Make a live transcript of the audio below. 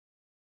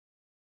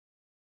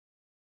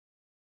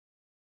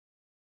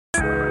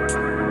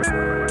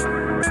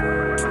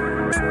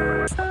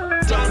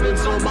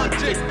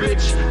fake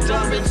bitch.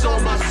 Diamonds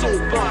on my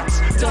soapbox,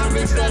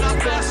 diamonds that I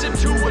fasten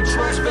to a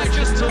trash bag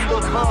just to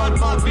look hard.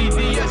 My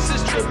BBS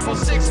is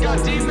 666,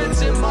 got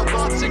demons in my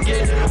thoughts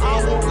again.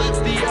 I won't let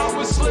the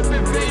hours slip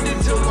and fade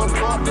until I'm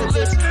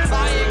profitless.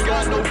 I ain't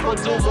got no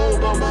frontal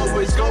lobe, I'm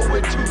always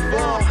going too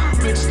far.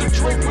 Mix the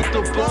drink with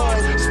the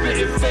bars,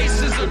 spitting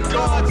faces of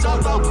gods.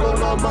 I've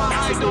outgrown all my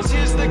idols,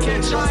 here's the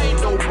catch, I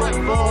ain't no wet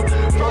ball.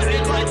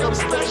 Frontin' like I'm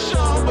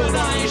special, but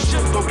I ain't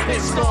shit but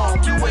pissed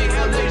off. You ain't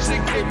LA's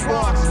and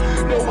kickbox,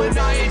 knowing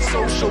I ain't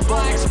social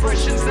by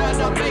expressions that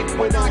I make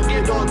when I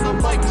get on the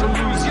mic to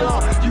lose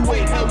y'all. You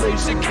ain't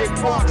LA's and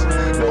kickbox,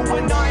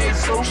 knowing I ain't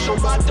social,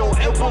 I don't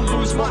ever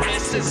lose my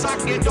essence. I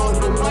get on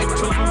the mic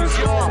to lose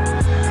y'all.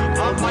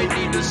 I might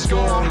need a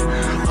scar,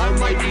 I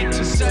might need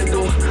to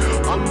settle.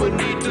 I'ma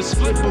need to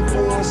split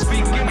before I'm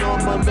speaking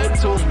on my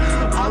mental.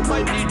 I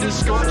might need a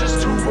scar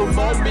just to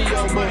remind me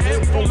I'm a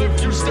handful.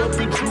 If you step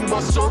into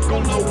my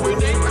circle, no,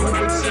 it ain't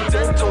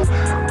coincidental.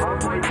 I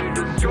might need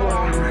a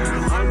scar,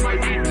 I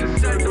might need to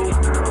settle.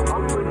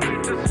 I'ma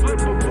need to split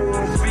before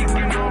I'm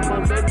speaking on my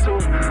mental.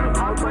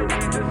 I might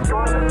need a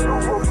scar just to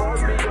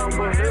remind me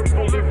I'm a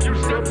handful. If you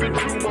step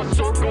into my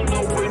circle,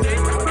 no, it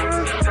ain't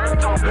coincidental.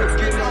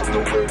 Looking out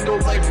the window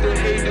like the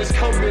haters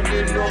coming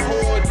in the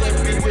horde.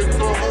 Left me with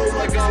the hole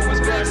like I was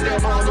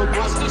backstabbed on a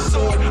buster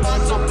sword.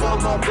 Eyes up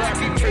on my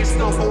back in case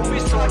the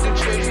homies tried to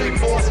change their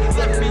course.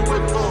 Left me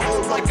with the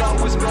hole like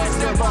I was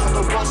backstabbed on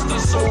a buster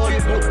sword.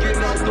 Looking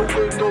out the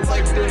window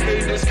like the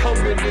haters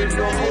coming in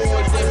the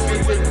horde. Left me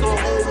with the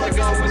hole like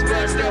I was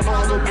backstabbed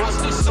on a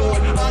buster sword.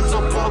 Eyes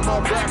up on my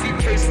back in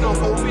case the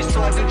homies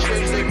tried to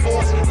change their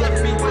course. Left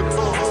me with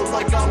the hole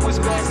like I was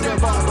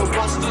backstabbed on a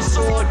buster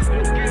sword.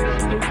 Looking out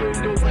the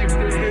window like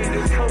the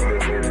haters coming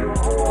in the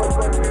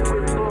horde. Left me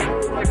with the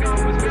hole like I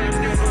was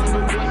backstabbed on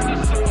a buster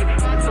sword.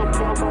 Eyes up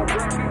on my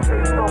back in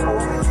case the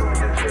homies tried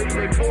to change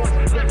their course.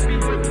 Left me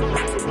with the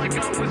hole like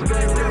I was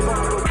backstabbed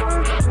on a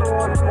buster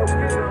sword.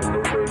 Looking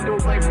out the window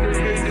like the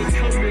haters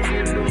coming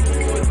in the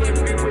horde.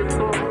 Left me with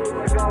the hole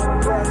like I was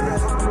backstabbed on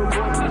a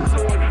buster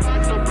sword.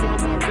 Eyes up on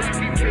my back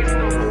in case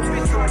the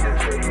homies tried to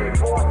change their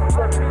course.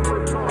 Left me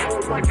with the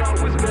hole like I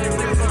was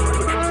backstabbed on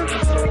a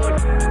buster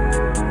sword.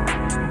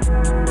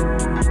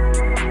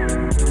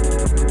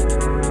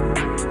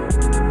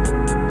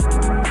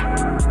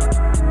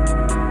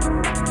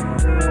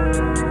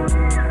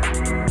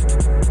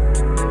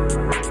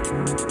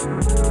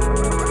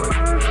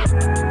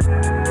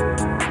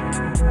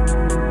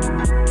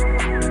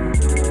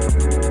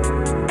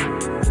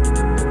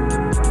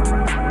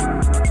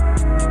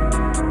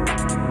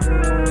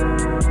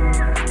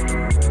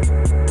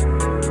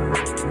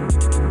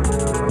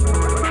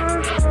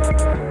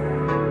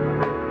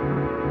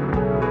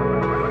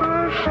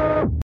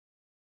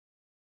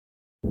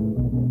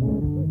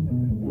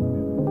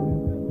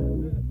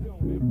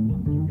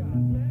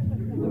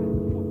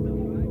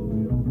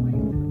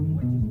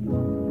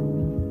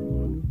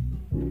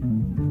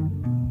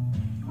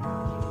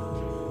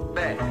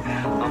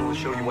 I'm gonna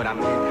show you what I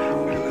mean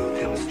with a little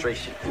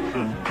demonstration.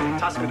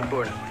 Toss me the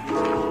board.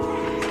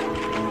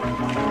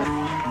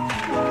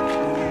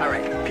 All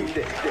right, peep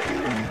this.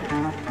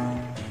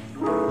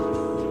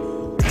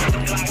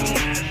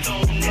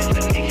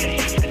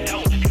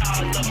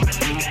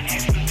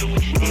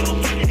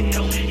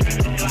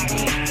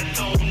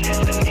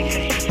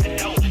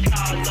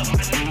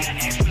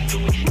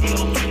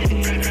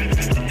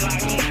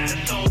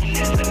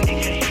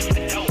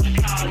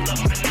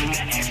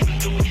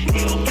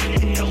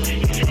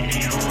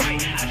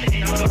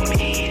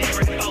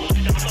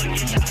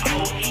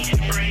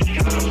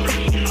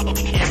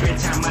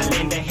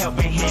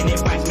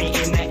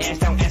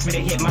 To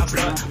hit my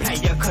blood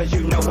player, cause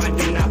you know I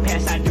do not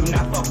pass, I do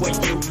not fuck with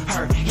you,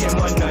 her, him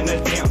or none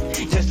of them.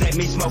 Just let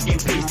me smoke in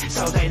peace,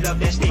 so they love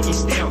that sticky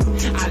stem.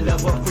 I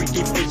love a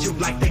freaky bitch who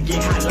like to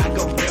get high like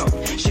a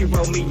bell. She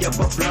rolled me up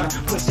a blunt,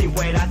 pussy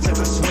wet, I took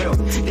a swill.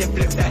 Then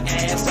flipped her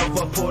ass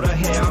over, pulled her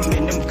hair, I'm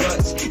in them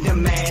guts.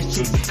 Them ass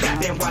cheeks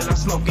clapping while I'm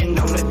smoking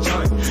on the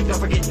joint. Don't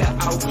forget the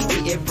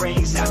OE, it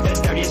brings out the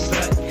dirtiest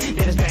slut.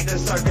 Then it's back to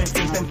serving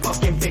feast and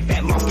fucking big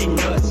fat monkey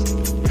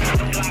nuts.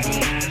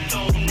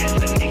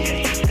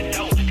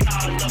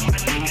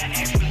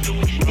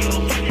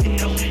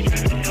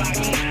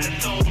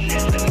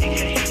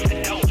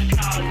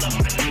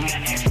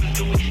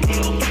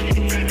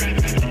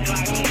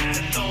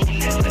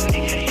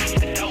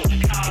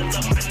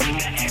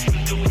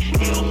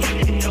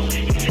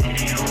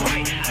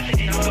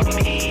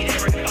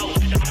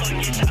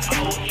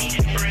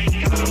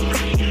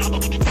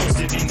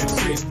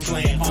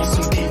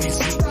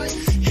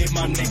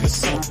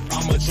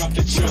 Drop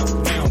the jump,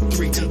 round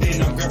 3 till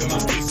then I'm grabbing my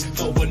piece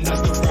for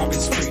another robbing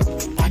spree.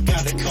 I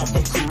got a call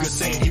from Kruger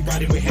saying he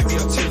riding with heavy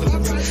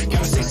artillery.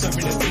 Gotta say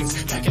serving the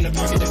things, back in the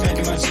pocket, the back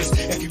of my chest.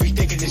 If you be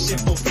thinking this shit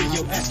for free,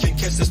 your ass can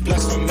catch this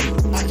blast from me.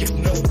 I give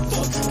no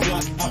fuck,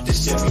 block out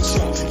this Chevy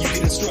truck. You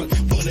getting struck,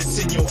 bullets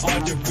in your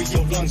artery,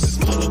 your lungs is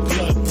full of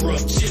blood, bro.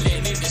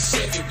 Chilling in the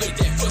Chevy with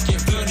that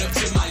fucking gun up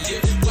to my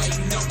lip,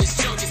 waiting on this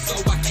junkie so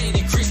I can't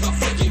increase my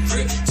fucking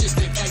grip. Just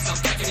in case I'm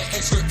packing an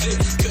extra clip,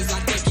 cause I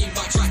think he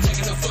might try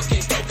taking a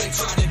fucking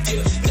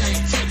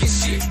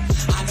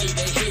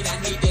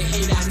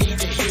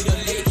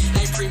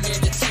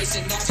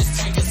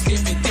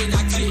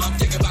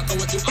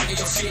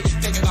paid.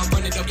 Think about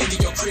running up into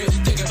your crib.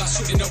 Think about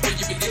shooting up where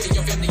you be living.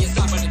 Your family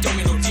inside, but it don't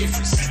make no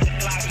difference.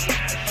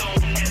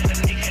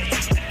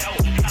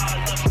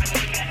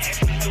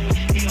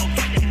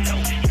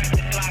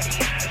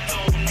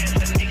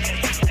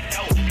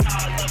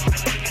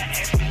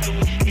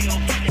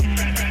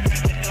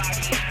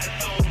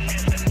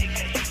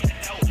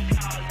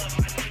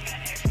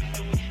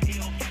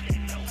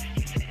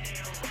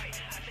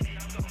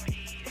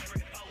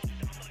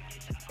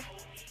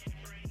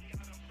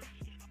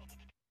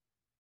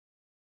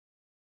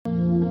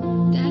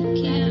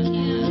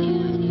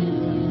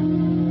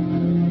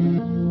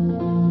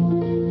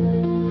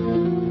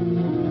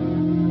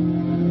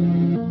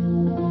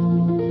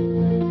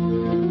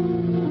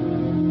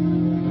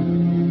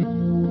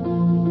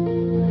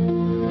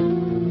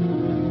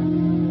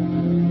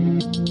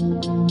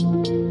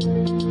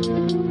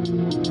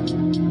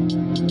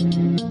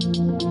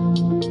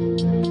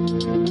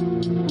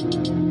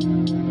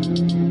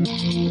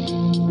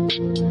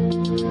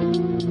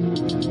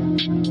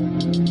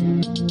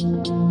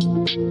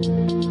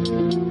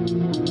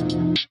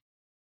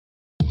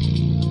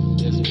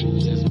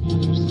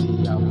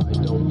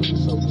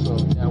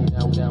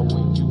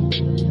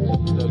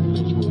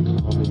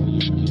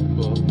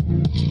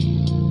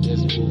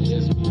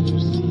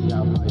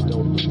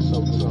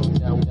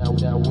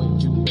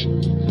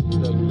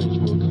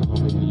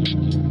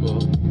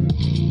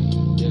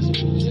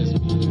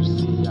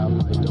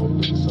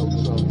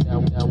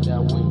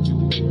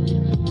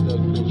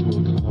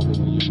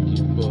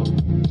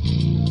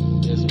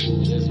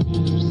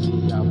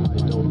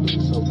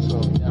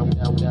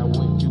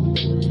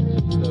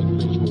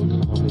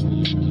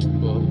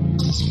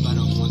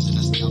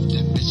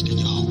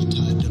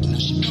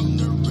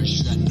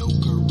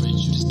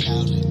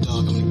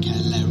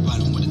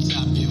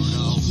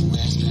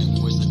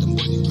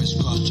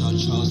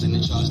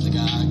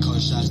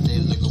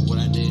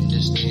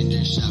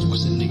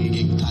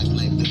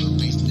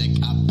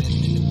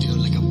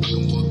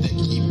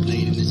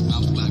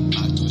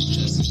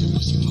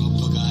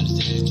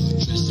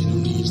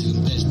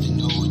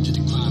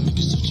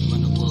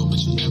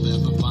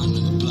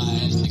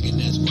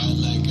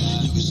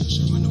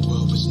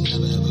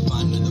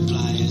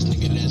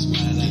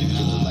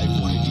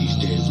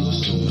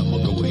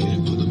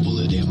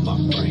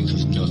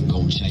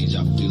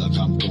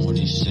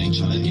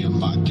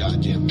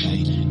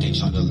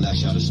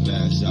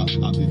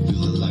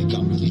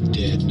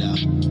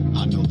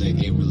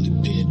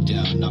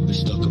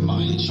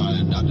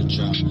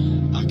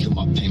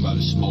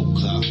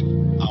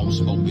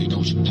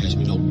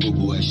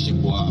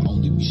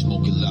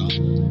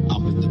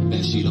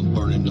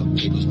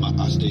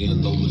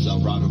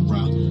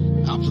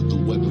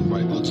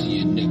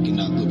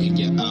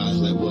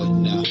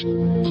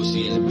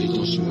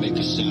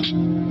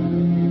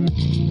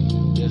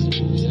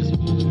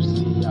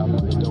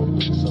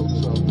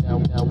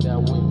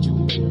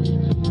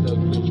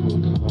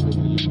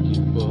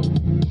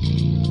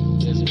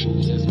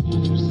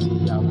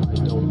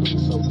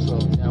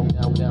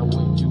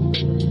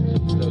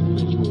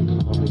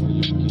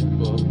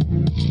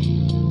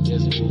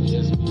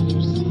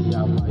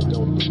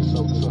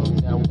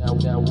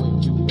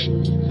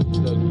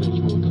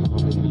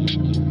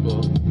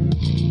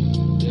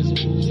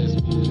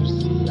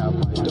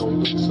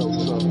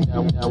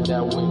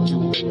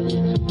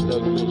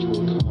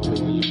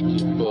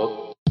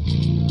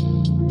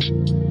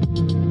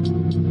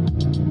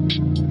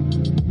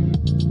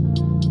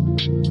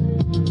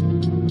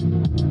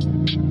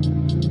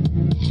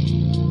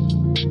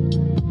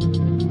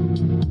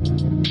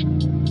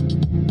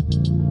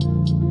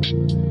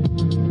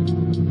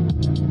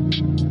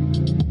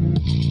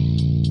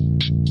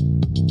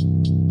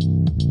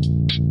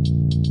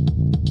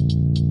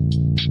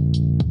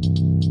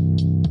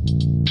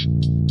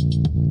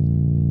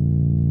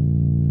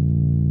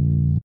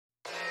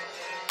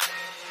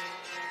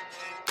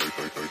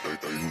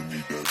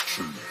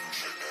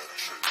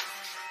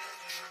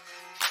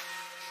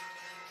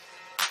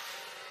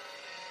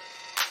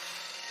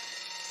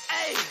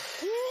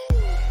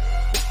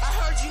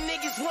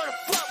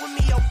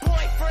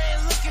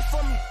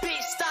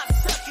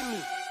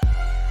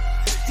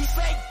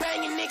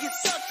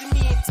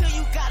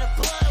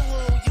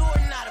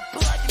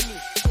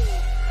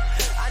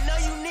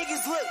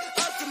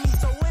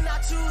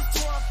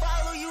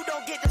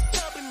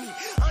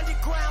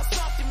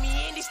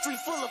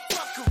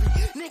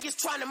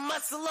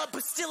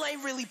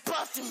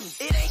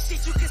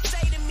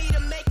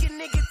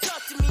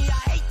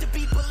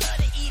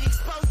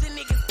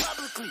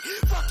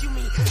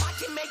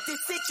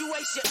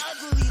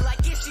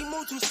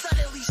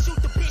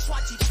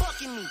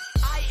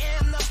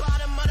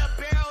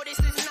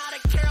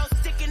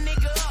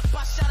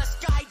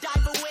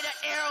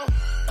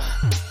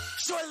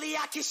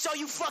 can show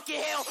you fucking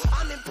hell.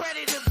 I'm in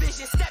predator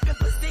vision, step in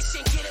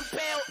position, get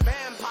impaled.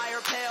 Vampire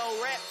pale,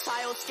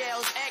 reptile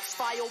scales,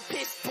 X-file,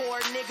 piss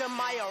poor nigga,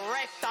 my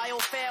erectile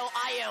fail.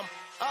 I am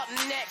up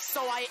next,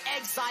 so I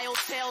exile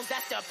tails.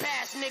 That's the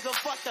past, nigga.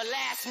 Fuck the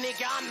last,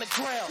 nigga. I'm the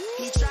grill.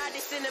 He tried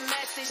to send a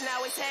message,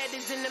 now his head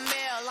is in the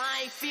mail.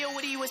 I ain't feel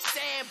what he was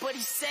saying, but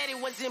he said it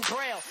was in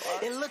braille.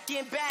 And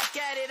looking back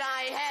at it,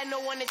 I ain't had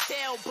no one to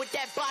tell. But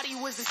that body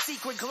was a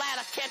secret.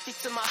 Glad I kept it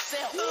to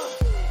myself.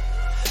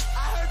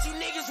 I heard you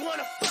niggas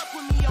wanna fuck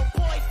with me. Your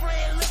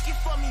boyfriend looking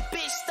for me.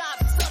 Bitch, stop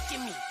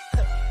sucking me.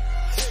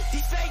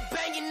 These fake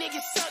banging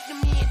niggas suck to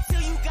me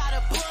until you got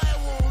a blood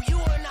wound. You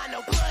are not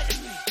no blood to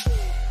me.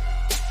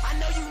 I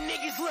know you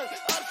niggas look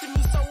up to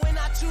me, so when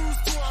I choose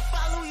to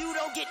unfollow you,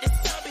 don't get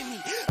disturbing me.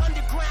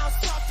 Underground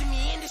talk to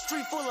me,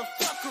 industry full of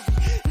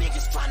fuckery.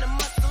 Niggas trying to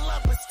muscle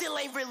up, but still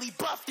ain't really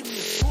buff to me.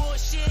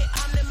 Bullshit,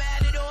 I'm the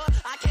matador.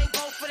 I can't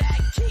go for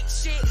that kick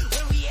shit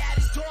when we at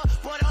his door,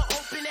 but I'll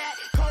open that.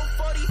 Code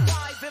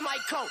 45 in my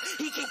coat,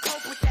 he can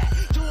cope with that.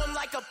 Do him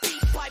like a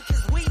beef pipe,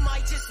 cause we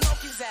might just smoke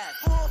his ass.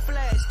 Full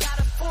fledged, got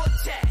a full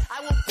tech.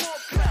 I will pull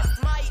press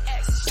my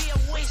ex, she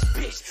a wish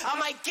bitch. I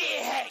might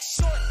get hacked,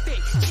 short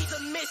thick. She's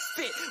a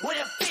misfit with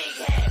a big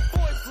head.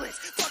 Voiceless,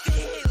 fucking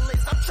hit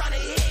list. I'm trying to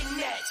hit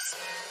next.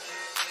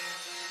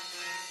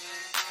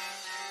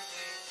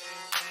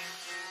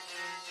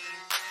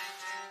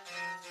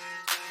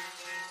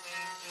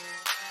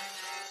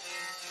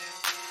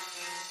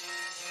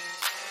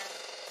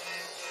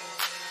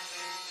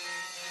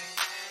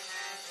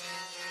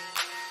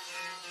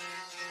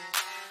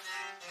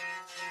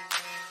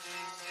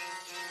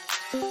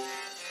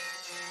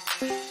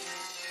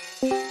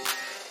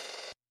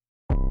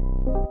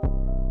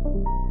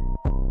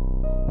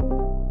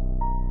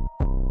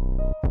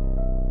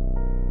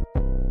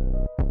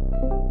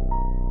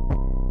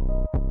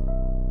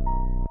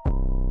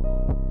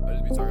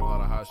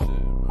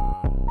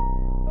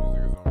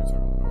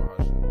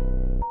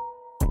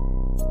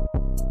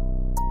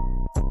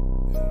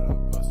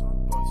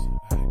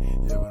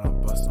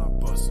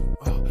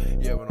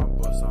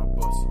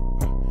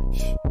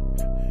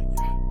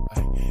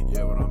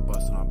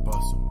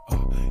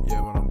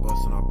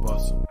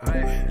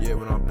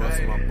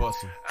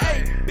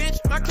 Hey, bitch,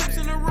 my clips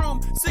in the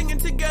room, singing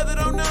together,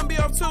 don't none be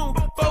off tune.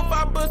 4,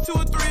 5 bucks, 2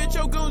 or 3 at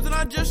your goons, and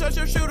I just shot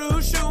your shooter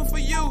who's shooting for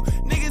you.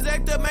 Niggas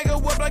act up, make a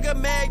whoop like a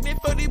magnet.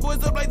 Fuck these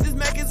boys up like this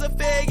Mac is a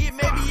faggot.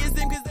 Maybe it's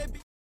them cause they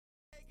be.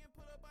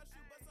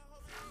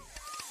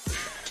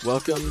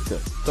 Welcome to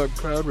Thug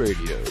Crowd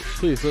Radio.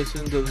 Please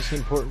listen to this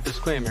important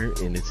disclaimer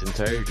in its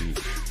entirety.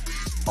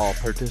 All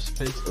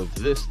participants of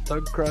this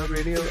Thug Crowd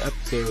Radio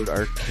episode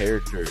are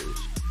characters.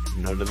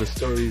 None of the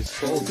stories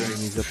told during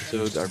these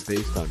episodes are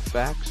based on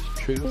facts,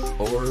 truth,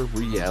 or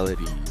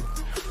reality.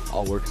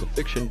 All works of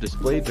fiction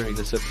displayed during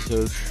this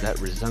episode that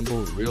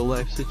resemble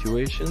real-life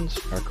situations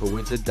are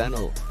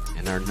coincidental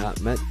and are not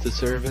meant to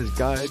serve as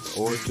guides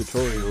or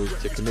tutorials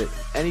to commit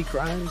any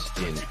crimes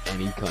in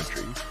any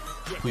country.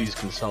 Please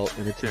consult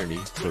an attorney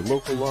for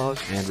local laws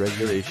and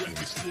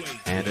regulations.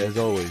 And as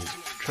always,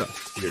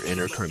 trust your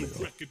inner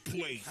criminal.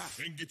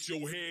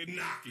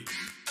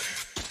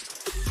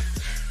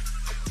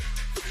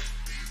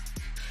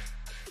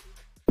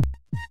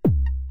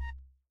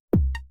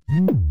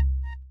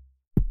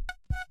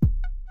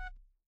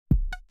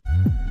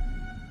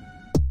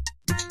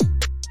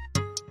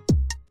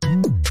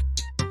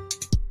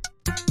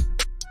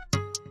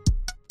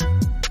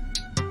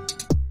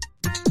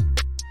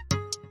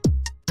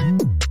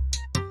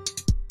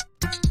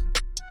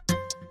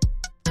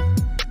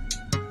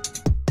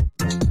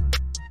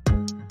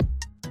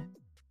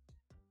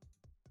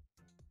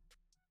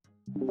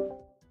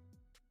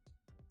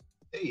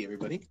 Hey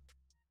everybody,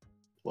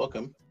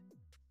 welcome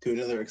to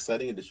another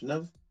exciting edition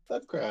of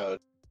Thug Crowd.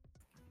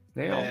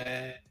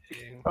 Damn.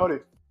 Howdy.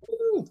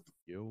 Woo.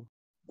 Yo.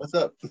 What's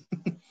up?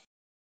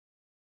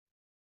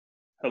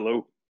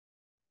 Hello.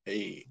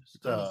 Hey,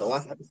 the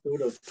last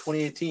episode of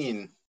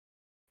 2018.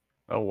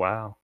 Oh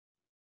wow.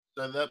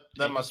 So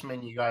that must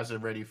mean you guys are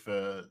ready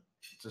to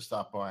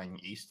start buying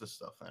Easter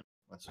stuff then.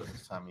 That's what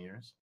this time of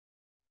year is.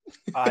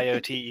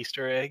 IoT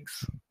Easter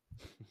eggs.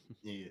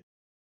 Yeah.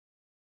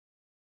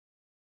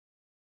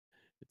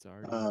 It's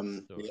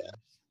already so yeah.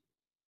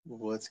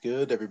 What's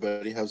good,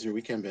 everybody? How's your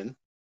weekend been?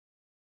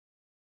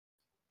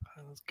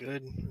 That was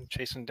good.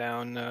 Chasing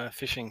down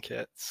fishing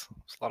kits.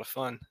 It's a lot of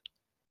fun.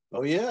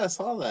 Oh yeah, I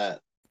saw that.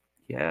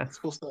 Yeah. That's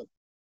cool stuff.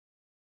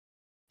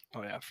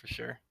 Oh yeah, for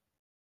sure.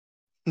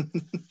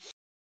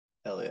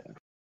 Hell yeah.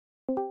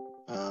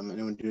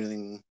 Anyone do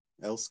anything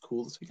else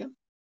cool this weekend?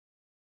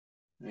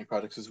 Any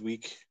projects this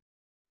week?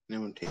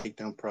 Anyone take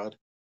down prod?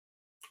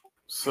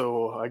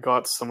 So I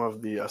got some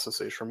of the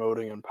SSH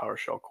remoting in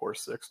PowerShell Core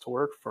 6 to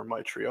work for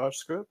my triage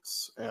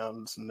scripts,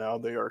 and now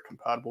they are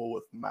compatible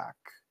with Mac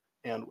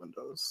and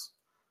Windows,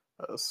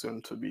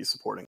 soon to be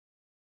supporting.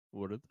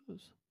 What are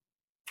those?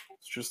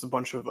 It's just a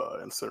bunch of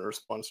incident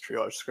response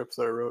triage scripts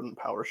that I wrote in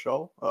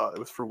PowerShell. It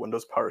was for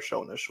Windows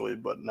PowerShell initially,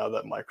 but now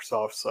that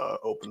Microsoft's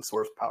open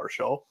source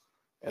PowerShell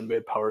and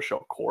made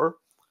PowerShell Core,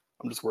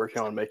 I'm just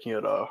working on making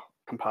it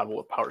compatible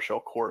with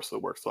PowerShell Core, so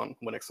it works on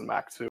Linux and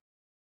Mac too.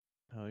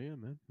 Oh yeah,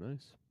 man,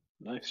 nice.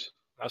 Nice.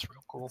 That's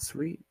real cool.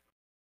 Sweet.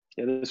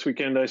 Yeah, this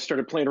weekend I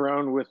started playing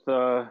around with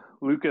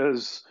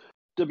Luca's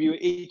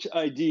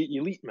WHID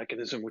Elite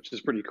mechanism, which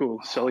is pretty cool.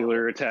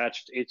 Cellular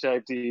attached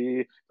HID,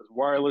 does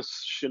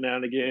wireless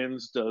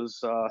shenanigans,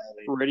 does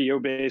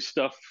radio-based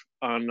stuff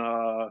on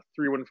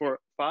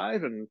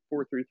 3145 and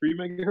 433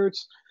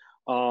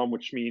 megahertz,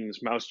 which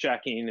means mouse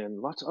jacking and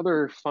lots of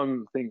other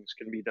fun things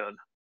can be done.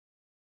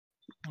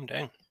 Oh,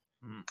 dang.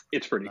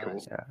 It's pretty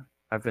cool. Yeah,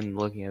 I've been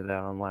looking at that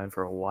online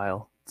for a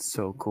while. It's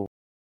so cool.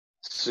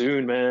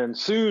 Soon, man.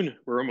 Soon.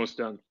 We're almost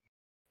done.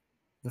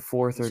 The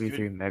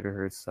 433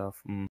 megahertz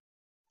stuff.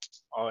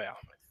 Oh yeah.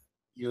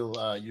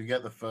 You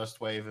get the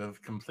first wave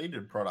of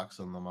completed products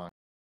on the market.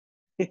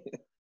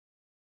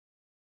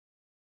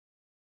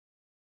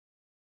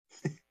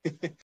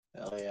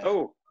 Hell yeah.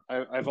 Oh,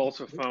 I've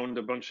also found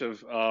a bunch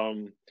of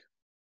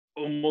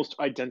almost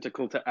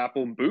identical to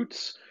Apple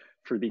boots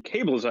for the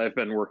cables I've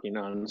been working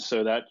on,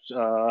 so that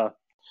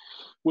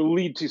will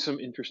lead to some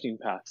interesting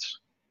paths.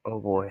 Oh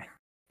boy.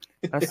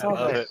 I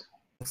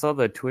saw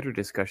the Twitter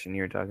discussion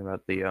you were talking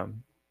about, the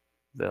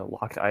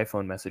locked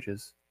iPhone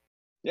messages.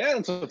 Yeah,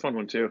 that's a fun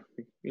one too.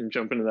 You can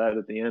jump into that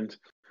at the end.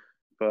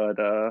 But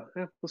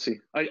yeah, we'll see.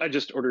 I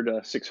just ordered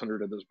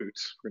 600 of those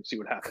boots. We're gonna see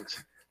what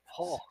happens.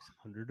 Oh,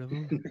 100 of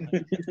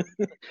them.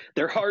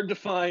 They're hard to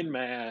find,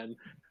 man.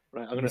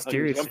 I'm gonna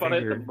jump on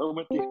it the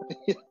moment.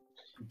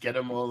 Get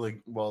them while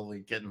the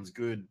getting's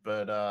good,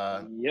 but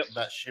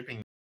that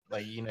shipping,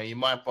 like, you know, you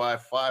might buy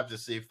 5 to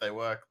see if they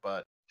work,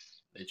 but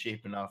they're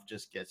cheap enough.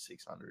 Just get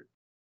 600.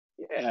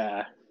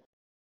 Yeah,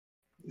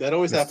 that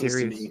always happens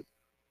to me.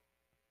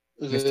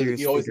 Mysterious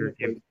You always figure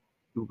give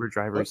Uber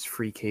drivers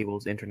free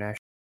cables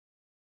international.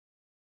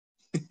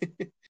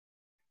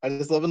 I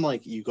just love when,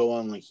 like, you go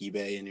on like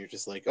eBay and you're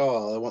just like,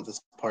 oh, I want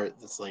this part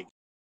that's like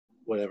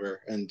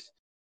whatever, and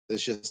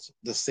it's just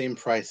the same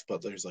price,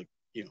 but there's, like,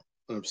 you know,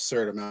 an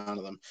absurd amount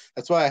of them.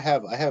 That's why I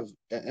have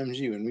at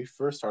MG, when we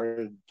first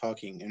started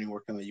talking and we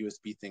worked on the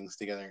USB things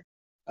together,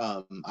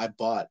 I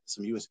bought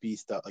some USB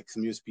stuff, like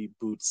some USB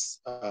boots,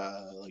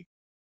 like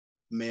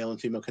male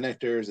and female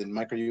connectors and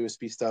micro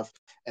USB stuff,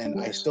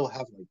 and I still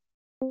have like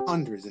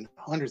hundreds and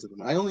hundreds of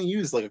them. I only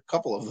use like a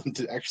couple of them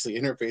to actually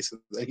interface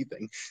with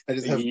anything. I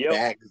just have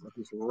bags of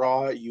just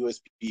raw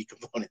USB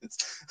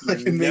components.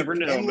 You never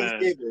know, man.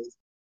 Cables.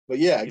 But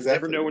yeah, exactly. You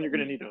never know when you're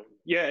going to need them.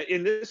 Yeah,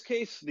 in this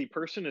case, the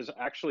person is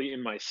actually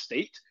in my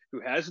state who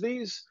has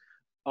these.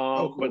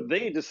 Cool. But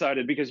they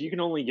decided, because you can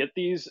only get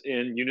these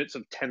in units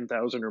of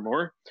 10,000 or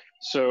more.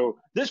 So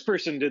this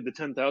person did the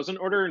 10,000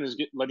 order and is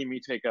letting me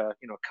take a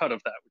cut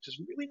of that, which is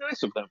really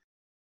nice of them.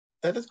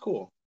 That is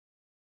cool.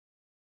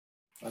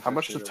 How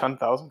much does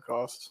 10,000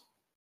 cost?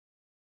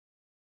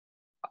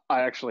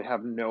 I actually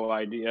have no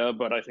idea,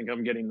 but I think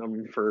I'm getting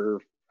them for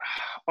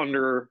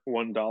under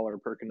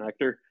 $1 per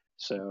connector.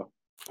 So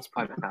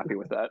I'm happy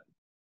with that.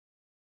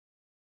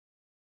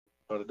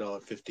 About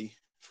 $1.50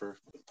 for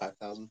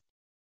 5,000.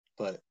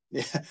 But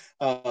yeah,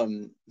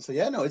 so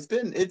yeah, no, it's the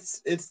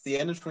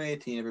end of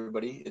 2018,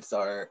 everybody. It's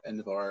our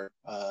end of our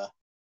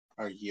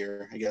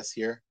year, I guess,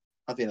 here.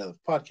 Not the end of the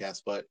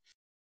podcast, but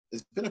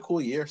it's been a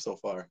cool year so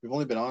far. We've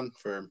only been on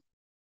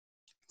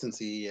since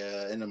the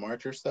end of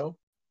March or so.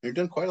 We've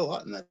done quite a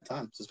lot in that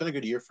time. So it's been a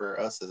good year for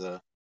us as a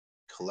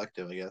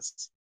collective, I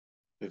guess.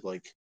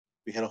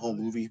 We had a whole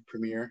movie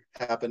premiere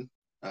happen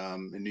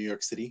in New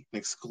York City, an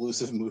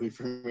exclusive movie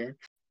premiere.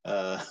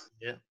 Yeah.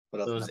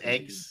 Those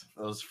eggs,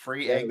 those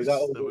free eggs. eggs. We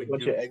got a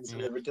bunch of eggs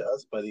delivered to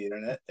us by the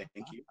internet.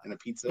 Thank you. And a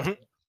pizza.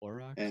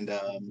 And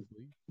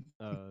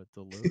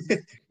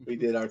we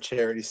did our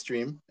charity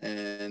stream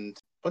and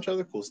a bunch of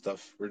other cool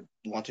stuff. We're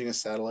launching a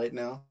satellite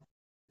now.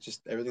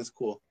 Just everything's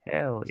cool.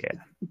 Hell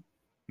yeah.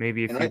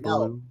 Maybe if right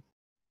now,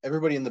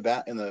 everybody in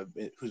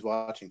the who's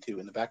watching too,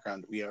 in the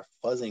background, we are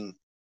fuzzing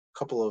a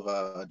couple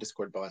of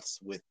Discord bots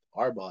with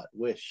our bot,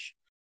 Wish.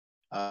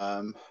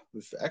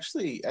 We've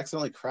actually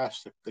accidentally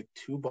crashed like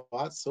 2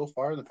 bots so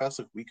far in the past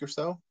week or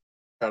so.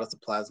 Shout out to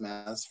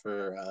Plasmaz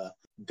for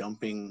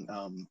dumping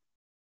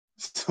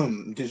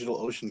some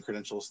DigitalOcean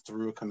credentials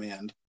through a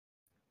command.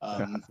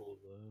 That's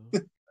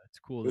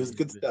cool. It was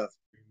good stuff.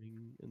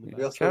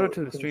 Shout out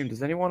to the stream.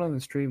 Does anyone on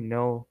the stream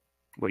know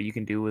what you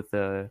can do with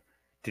the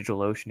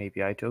DigitalOcean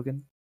API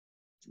token?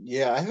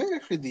 Yeah, I think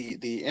actually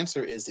the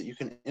answer is that you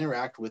can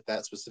interact with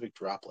that specific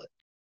droplet.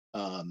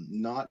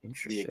 Not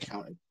the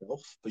account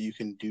itself, but you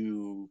can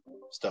do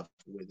stuff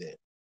with it.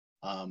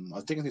 I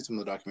was digging through some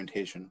of the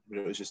documentation, but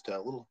it was just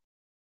a little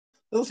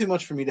too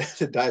much for me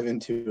to dive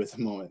into at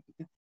the moment.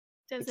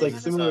 Does it's it like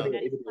have similar a to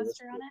Kubernetes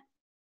cluster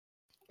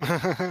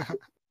on it?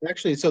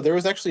 Actually, so there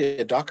was actually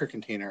a Docker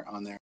container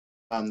on there.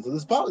 So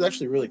this bot was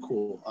actually really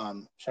cool.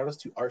 Shout outs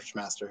to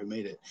Archmaster who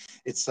made it.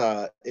 It's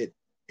it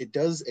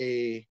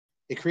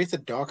creates a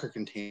Docker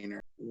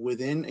container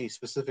within a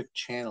specific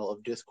channel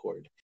of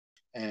Discord,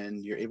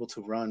 and you're able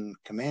to run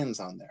commands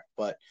on there.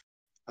 But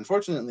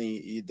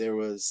unfortunately, they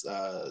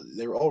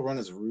were all run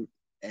as root,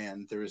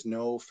 and there is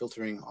no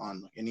filtering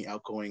on any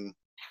outgoing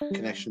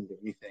connections or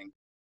anything.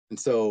 And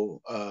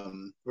so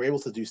we're able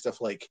to do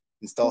stuff like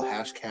install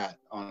Hashcat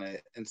on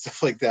it and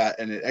stuff like that.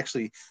 And it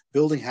actually,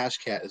 building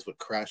Hashcat is what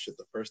crashed it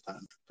the first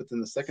time. But then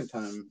the second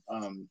time,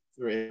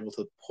 we were able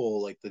to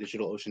pull like the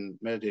DigitalOcean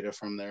metadata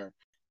from their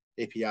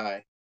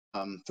API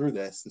through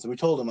this. And so we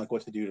told them like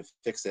what to do to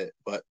fix it.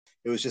 But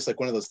it was just like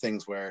one of those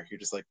things where you're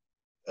just like,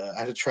 I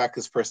had to track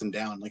this person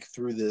down like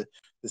through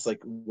this like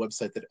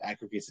website that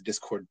aggregates the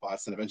Discord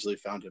bots, and eventually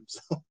found him.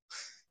 So,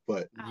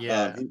 but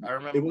yeah, I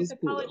remember. It was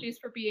cool, Apologies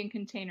for being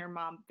container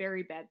mom.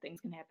 Very bad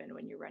things can happen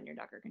when you run your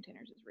Docker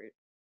containers as root.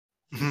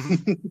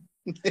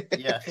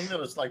 Yeah, I think that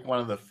was like one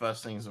of the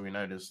first things that we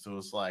noticed. It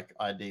was like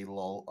ID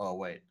lol. Oh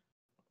wait,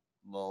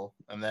 lol.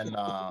 And then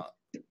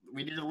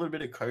we did a little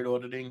bit of code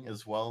auditing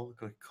as well,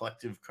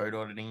 collective code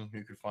auditing.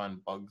 Who could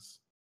find bugs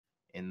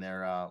in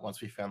there?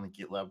 Once we found the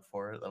GitLab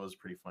for it, that was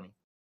pretty funny.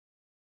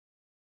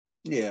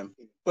 Yeah,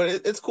 but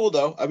it's cool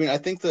though. I mean, I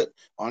think that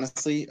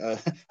honestly,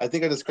 I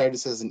think I described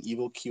this as an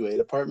evil QA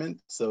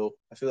department. So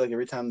I feel like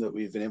every time that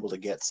we've been able to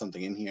get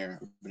something in here,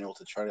 we've been able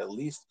to try to at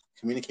least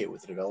communicate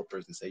with the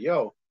developers and say,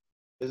 "Yo,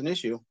 there's an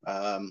issue.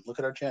 Look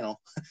at our channel."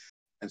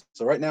 And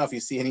so right now, if you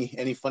see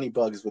any funny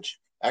bugs, which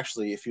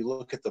actually, if you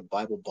look at the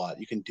Bible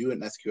bot, you can do an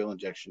SQL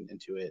injection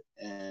into it,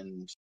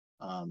 and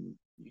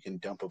you can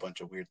dump a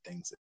bunch of weird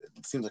things.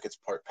 It seems like it's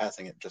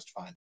passing it just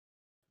fine.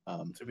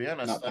 To be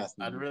honest,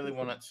 I'd really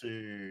want it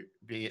to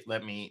be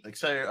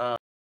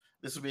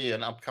this will be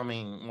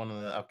one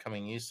of the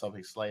upcoming news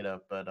topics later.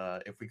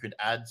 But if we could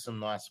add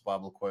some nice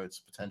Bible quotes,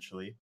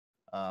 potentially,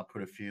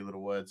 put a few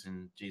little words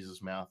in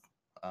Jesus' mouth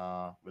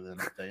with an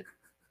update,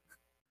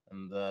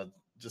 and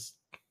just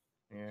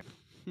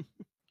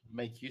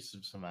make use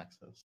of some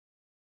access.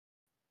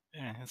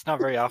 Yeah, it's not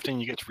very often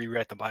you get to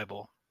rewrite the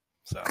Bible.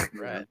 So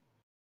right,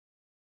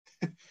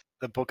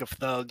 the Book of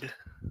Thug.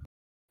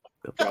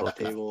 The Drop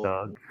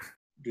table,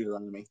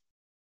 Deuteronomy.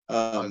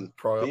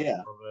 But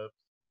yeah,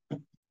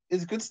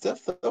 it's good stuff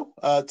though.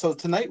 So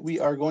tonight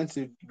we are going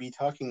to be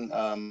talking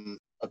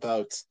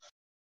about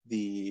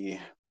the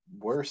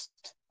worst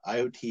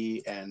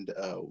IoT and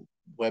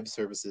web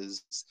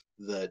services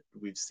that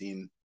we've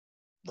seen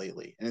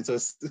lately. And so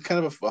it's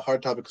kind of a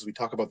hard topic because we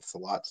talk about this a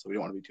lot, so we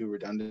don't want to be too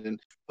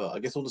redundant. But I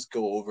guess we'll just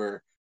go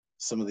over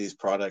some of these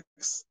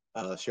products,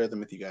 share them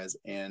with you guys,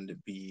 and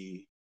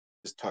be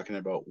just talking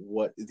about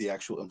what the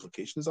actual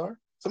implications are.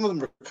 Some of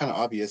them are kind of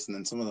obvious, and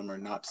then some of them are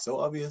not so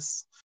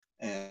obvious,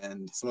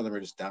 and some of them are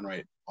just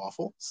downright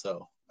awful.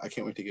 So I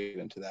can't wait to get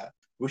into that.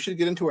 We should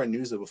get into our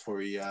news though before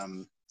we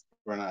run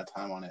out of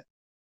time on it.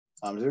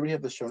 Does everybody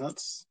have the show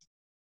notes?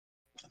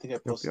 I think I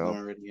posted them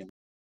already in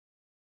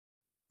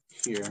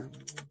here.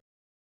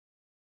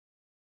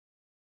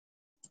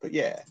 But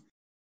yeah,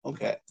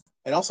 okay.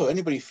 And also,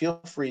 anybody feel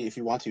free, if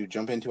you want to,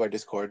 jump into our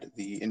Discord.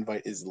 The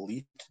invite is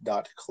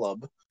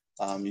leet.club.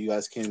 You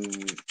guys can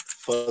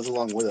fuzz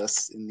along with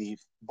us in the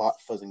bot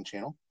fuzzing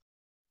channel.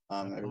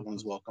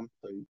 Everyone's welcome.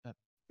 So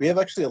we have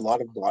actually a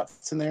lot of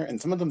bots in there, and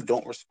some of them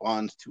don't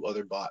respond to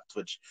other bots,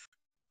 which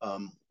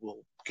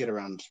we'll get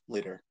around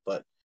later.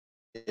 But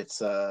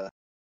it's a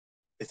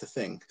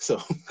thing.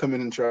 So come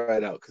in and try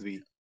it out because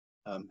we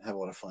have a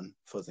lot of fun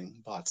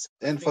fuzzing bots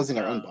and fuzzing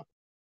our own bots.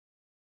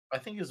 I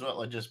think as well,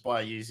 like just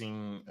by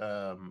using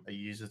a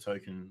user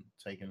token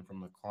taken from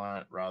the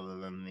client rather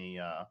than the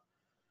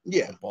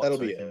bot that'll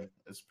token, be it.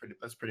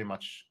 That's pretty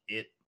much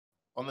it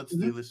on the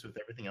to-do list with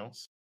everything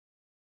else.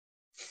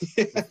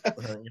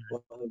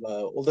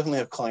 We'll definitely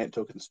have client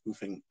token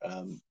spoofing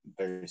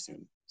very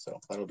soon, so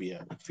that'll be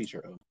a feature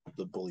of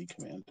the bully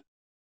command.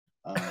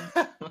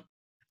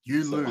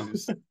 You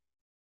lose.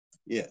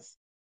 Yes.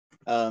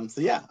 So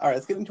yeah, all right.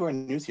 Let's get into our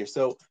news here.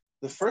 So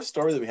the first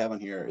story that we have on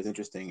here is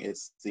interesting.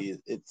 It's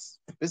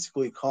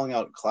basically calling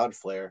out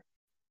Cloudflare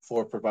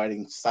for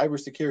providing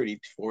cybersecurity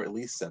for at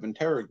least 7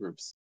 terror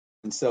groups.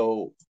 And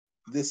so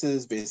this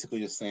is basically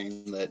just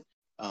saying that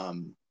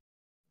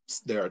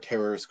there are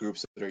terrorist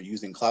groups that are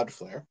using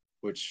Cloudflare,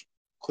 which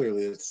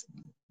clearly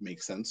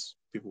makes sense.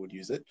 People would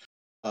use it.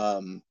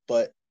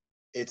 But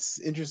it's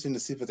interesting to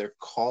see that they're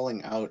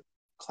calling out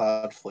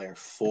Cloudflare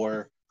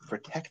for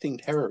protecting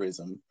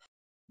terrorism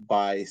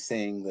by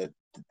saying that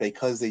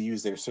because they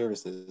use their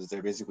services,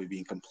 they're basically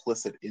being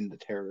complicit in the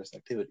terrorist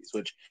activities,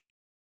 which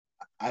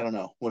I don't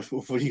know. What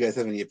do you guys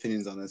have any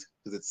opinions on this?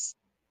 Because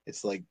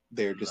it's like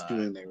they're just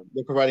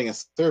they're providing a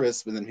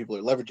service, but then people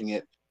are leveraging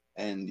it,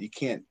 and you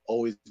can't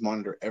always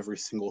monitor every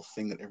single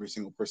thing that every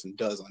single person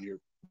does on your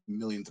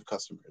millions of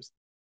customers.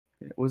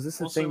 Was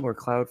this a thing where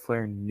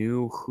Cloudflare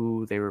knew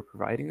who they were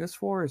providing this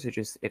for, or is it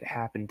just it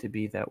happened to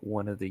be that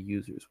one of the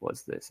users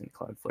was this and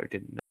Cloudflare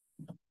didn't know?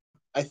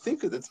 I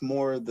think that it's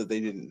more that they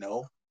didn't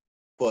know,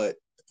 but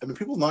I mean,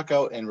 people knock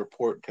out and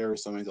report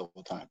terrorist domains all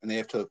the time, and they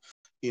have to,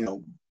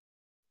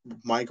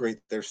 migrate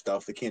their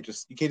stuff. You can't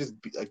just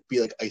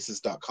be like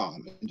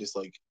ISIS.com and just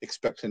like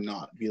expect to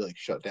not be like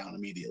shut down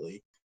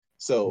immediately.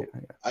 So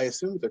I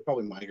assume they're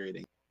probably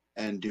migrating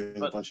and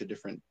doing a bunch of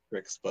different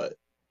tricks, but.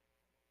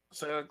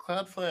 So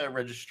Cloudflare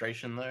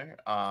registration though,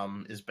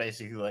 is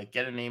basically like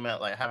get an email,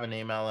 like have an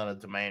email and a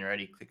domain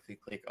ready,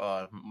 click,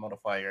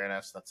 modify your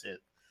NS, that's it.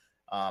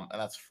 and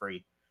that's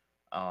free.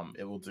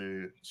 It will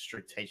do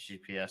strict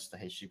HTTPS to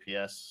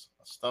HTTPS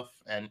stuff,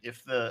 and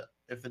if the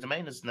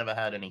domain has never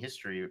had any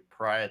history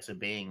prior to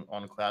being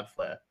on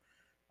Cloudflare,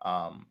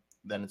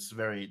 then it's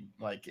very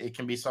it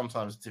can be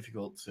sometimes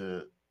difficult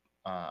to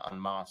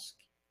unmask.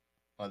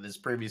 There's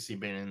previously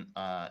been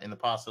in the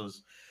past there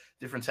was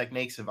different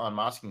techniques of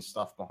unmasking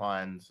stuff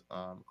behind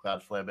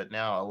Cloudflare, but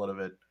now a lot of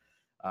it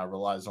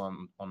relies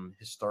on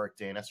historic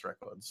DNS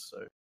records.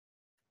 So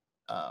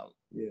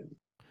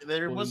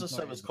there was a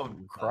service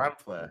called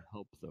Crimeflare.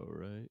 Help though,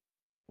 right?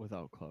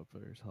 Without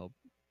Cloudflare's help.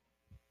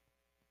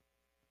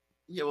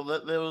 Yeah,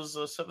 well, there was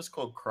a service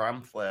called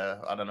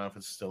Crimeflare. I don't know if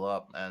it's still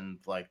up, and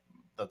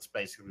that's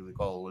basically the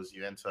goal. Was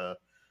you enter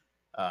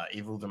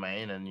evil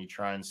domain and you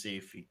try and see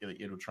if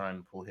it'll try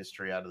and pull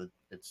history out of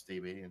its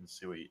DB and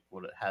see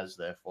what it has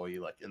there for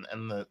you.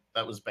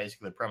 That was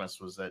basically the premise,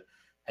 was that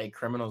hey,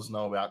 criminals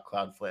know about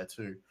Cloudflare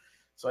too.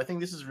 So I think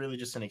this is really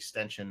just an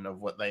extension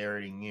of what they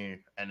already knew,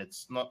 and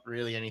it's not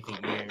really anything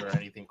new or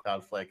anything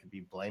Cloudflare could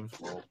be blamed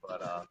for.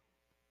 But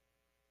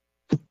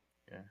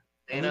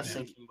DNS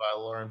syncing by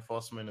law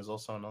enforcement is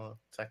also another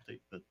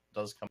tactic that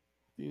does come.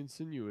 The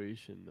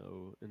insinuation,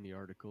 though, in the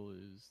article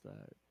is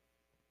that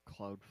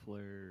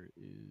Cloudflare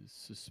is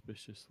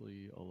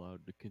suspiciously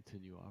allowed to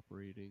continue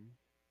operating,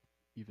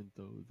 even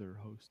though they're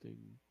hosting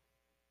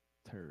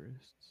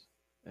terrorists.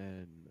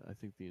 And I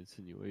think the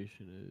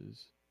insinuation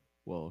is,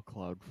 well,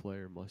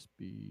 Cloudflare must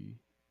be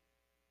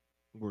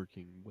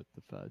working with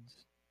the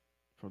feds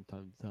from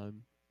time to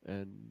time.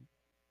 And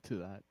to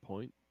that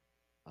point,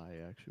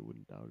 I actually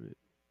wouldn't doubt it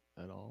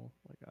at all.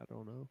 I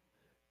don't know,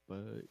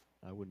 but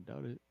I wouldn't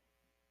doubt it.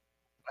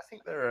 I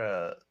think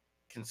they're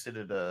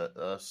considered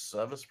a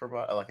service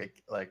provider,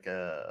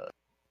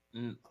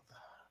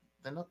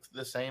 they're not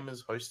the same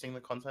as hosting the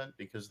content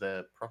because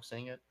they're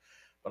proxying it,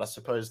 but I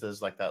suppose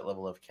there's that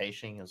level of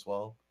caching as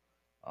well.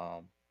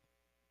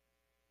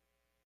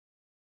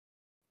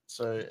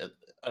 So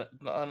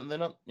they're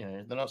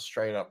not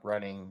straight up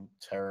running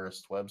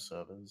terrorist web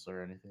servers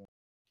or anything.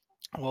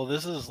 Well,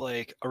 this is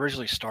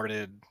originally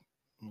started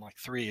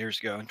 3 years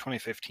ago. In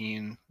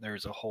 2015,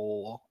 there's a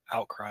whole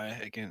outcry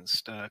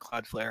against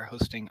Cloudflare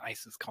hosting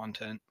ISIS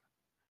content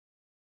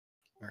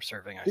or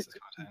serving ISIS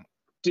content.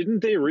 Didn't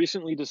they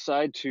recently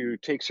decide to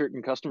take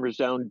certain customers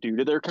down due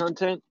to their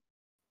content?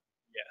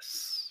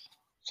 Yes.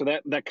 So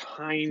that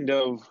kind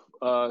of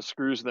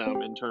screws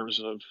them in terms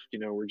of,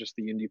 we're just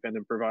the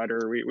independent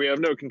provider. We have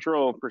no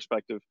control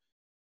perspective.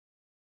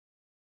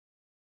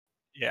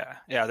 Yeah,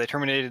 they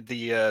terminated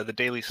the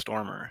Daily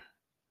Stormer.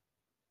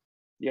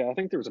 Yeah, I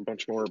think there was a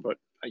bunch more, but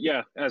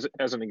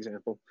as an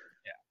example,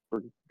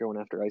 we're going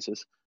after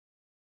ISIS.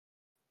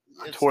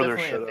 It's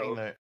definitely a thing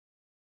that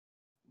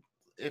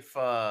if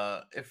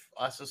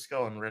ISIS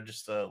go and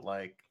register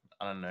I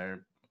don't know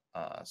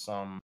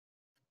some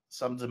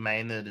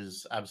domain that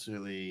is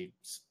absolutely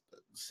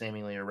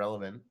seemingly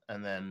irrelevant,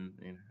 and then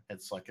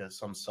it's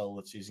some cell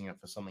that's using it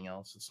for something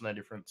else, it's no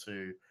different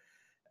to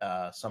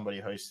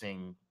somebody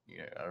hosting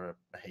a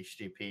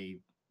HTTP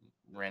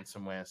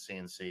ransomware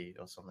CNC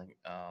or something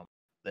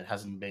that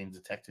hasn't been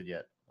detected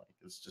yet.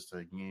 It's just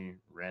a new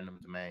random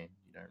domain.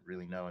 You don't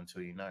really know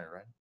until you know,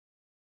 right?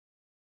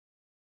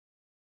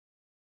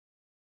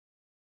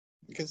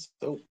 Because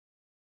so,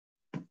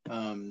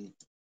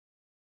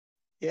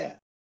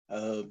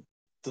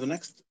 so the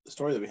next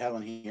story that we have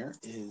on here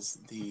is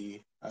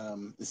the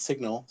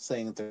Signal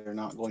saying that they're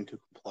not going to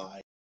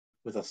comply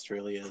with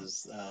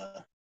Australia's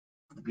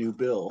new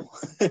bill.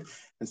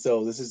 And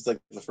so this is the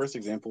first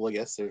example, I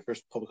guess, their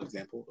first public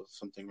example of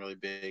something really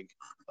big,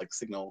 like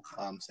Signal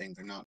saying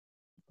they're not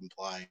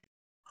comply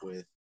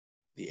with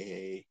the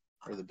AA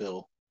or the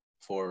bill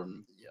for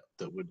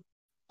that would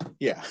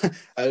I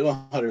don't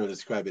know how to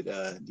describe it,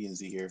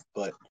 DNZ here,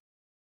 but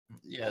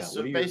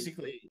so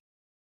basically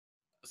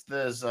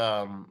there's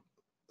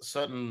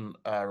certain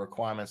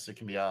requirements that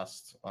can be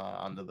asked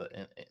under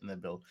in the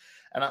bill,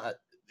 and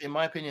in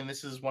my opinion,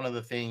 this is one of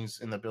the things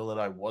in the bill that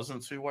I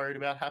wasn't too worried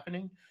about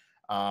happening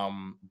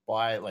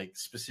by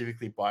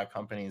specifically by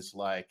companies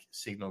like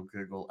Signal,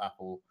 Google,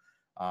 Apple,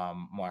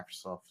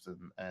 Microsoft,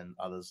 and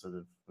others that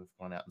have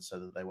gone out and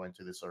said that they won't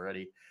do this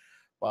already.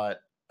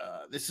 But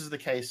this is the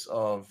case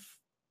of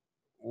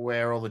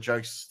where all the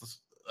jokes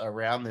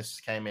around this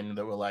came in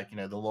that were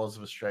the laws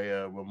of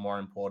Australia were more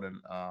important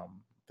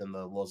than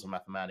the laws of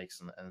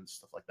mathematics and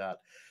stuff like that.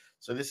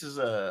 So this is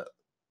a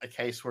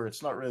case where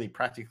it's not really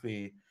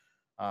practically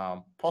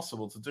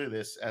possible to do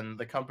this, and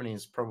the company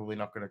is probably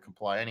not going to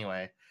comply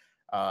anyway.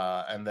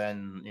 And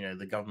then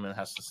the government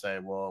has to say,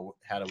 well,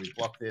 how do we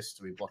block this?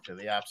 Do we block it at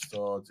the App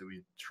Store? Do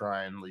we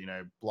try and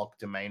block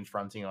domain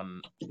fronting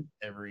on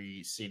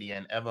every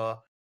CDN ever?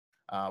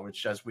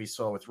 Which, as we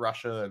saw with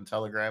Russia and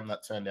Telegram,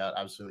 that turned out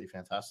absolutely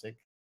fantastic.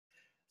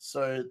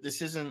 So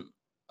this isn't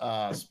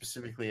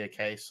specifically a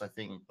case, I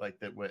think, that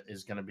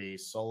is going to be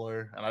solo,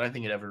 and I don't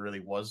think it ever really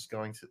was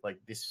going to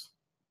this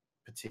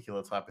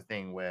particular type of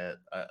thing where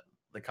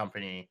the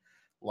company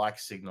like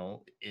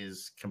Signal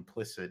is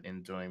complicit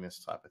in doing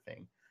this type of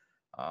thing.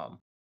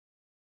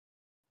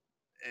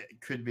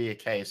 it could be a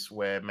case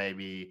where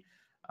maybe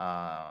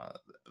a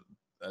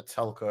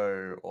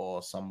telco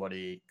or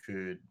somebody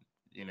could,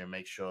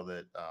 make sure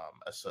that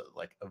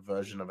a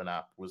version of an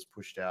app was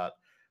pushed out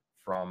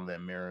from their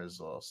mirrors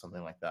or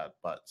something like that.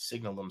 But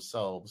Signal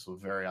themselves were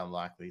very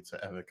unlikely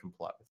to ever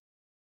comply with.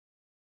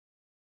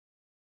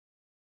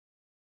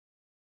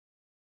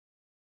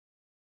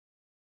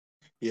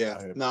 Yeah,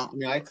 no, I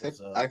mean, I expect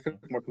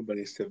more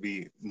companies to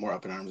be more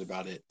up in arms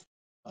about it,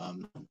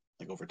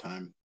 like over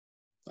time.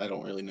 I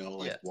don't really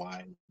know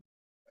why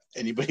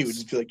anybody would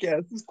just be like, yeah,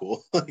 this is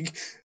cool. Like,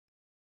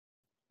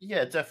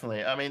 yeah,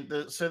 definitely. I mean,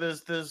 so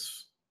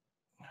there's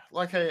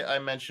like I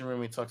mentioned when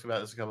we talked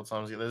about this a couple of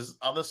times, there's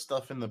other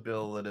stuff in the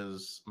bill that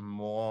is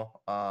more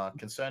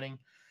concerning.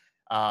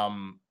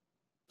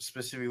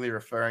 Specifically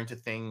referring to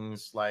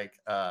things like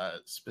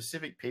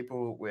specific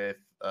people with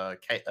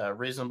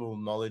reasonable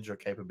knowledge or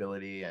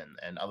capability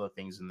and other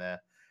things in there,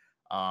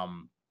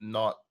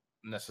 not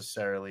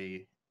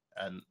necessarily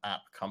an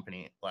app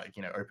company like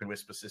Open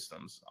Whisper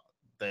Systems.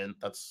 Then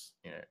that's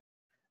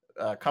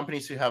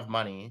companies who have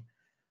money,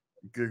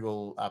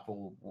 Google,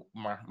 Apple,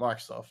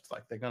 Microsoft,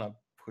 like they're gonna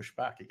push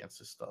back against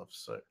this stuff.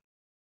 So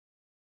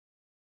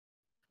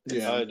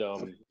yeah, I'd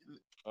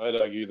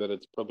argue that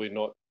it's probably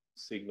not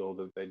Signal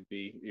that they'd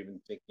be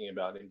even thinking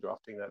about in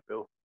drafting that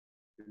bill.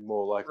 It'd be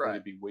more likely to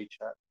be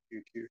WeChat,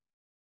 QQ.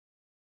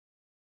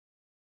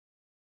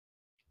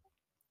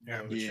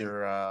 Yeah, which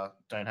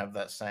don't have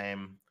that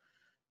same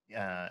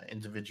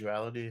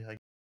individuality,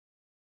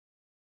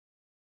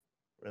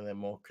 where they're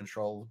more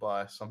controlled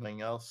by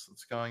something else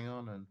that's going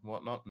on and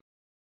whatnot.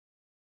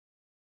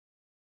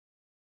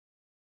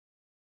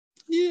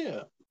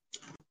 Yeah.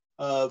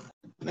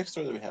 Next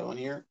story that we have on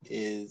here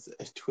is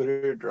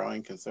Twitter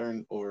drawing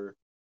concern over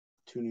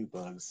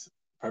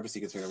privacy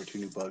concern over 2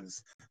 new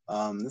bugs.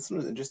 This one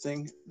was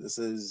interesting. This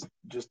is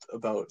just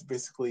about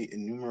basically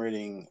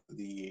enumerating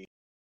the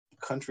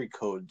country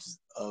codes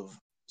of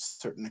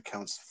certain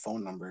accounts'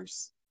 phone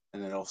numbers,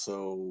 and it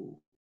also,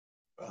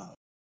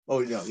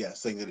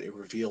 saying that it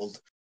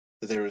revealed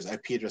that there was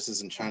IP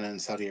addresses in China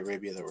and Saudi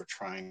Arabia that were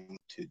trying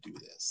to do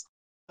this.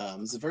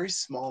 It's a very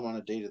small amount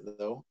of data,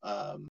 though,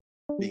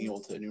 being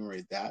able to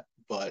enumerate that,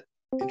 but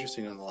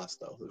interesting nonetheless,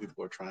 though, that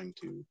people are trying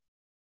to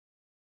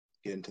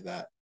get into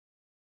that.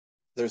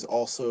 There's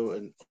also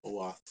an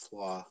OAuth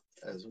flaw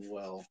as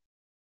well.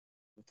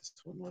 What this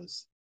one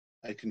was,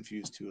 I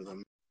confused 2 of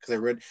them because I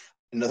read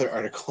another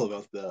article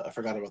about I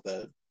forgot about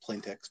the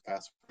plain text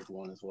password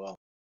one as well.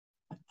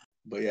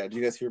 But yeah, did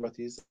you guys hear about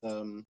these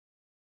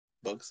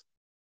bugs?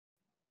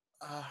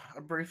 I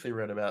briefly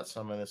read about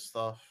some of this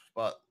stuff,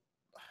 but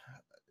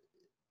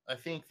I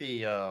think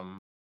this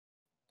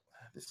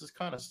is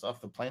kind of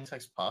stuff, the plain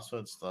text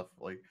password stuff,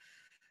 like,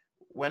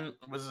 when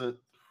was it?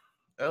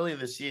 Earlier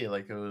this year,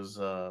 like it was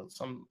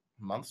some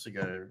months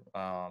ago,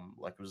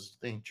 like it was,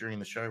 I think, during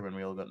the show when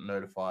we all got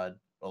notified,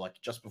 or like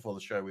just before the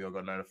show, we all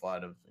got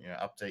notified of,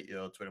 update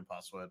your Twitter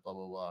password, blah,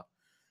 blah, blah.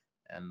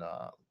 And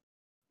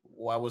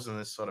why wasn't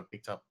this sort of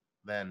picked up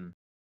then?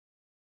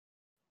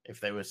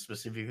 If they were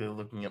specifically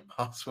looking at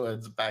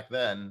passwords back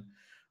then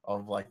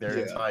of like their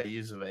entire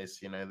user base,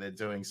 they're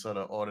doing sort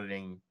of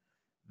auditing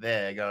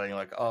there, going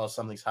like, oh,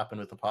 something's happened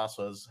with the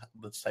passwords.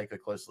 Let's take a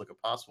close look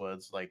at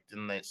passwords. Like,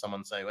 didn't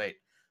someone say, wait,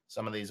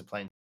 some of these are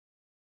plain.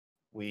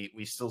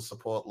 We still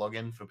support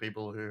login for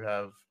people who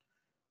have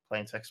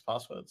plain text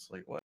passwords.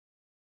 Like, what?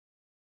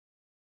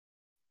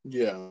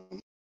 Yeah.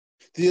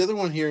 The other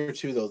one here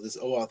too, though, this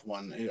OAuth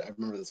one, I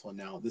remember this one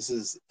now. This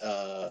is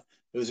it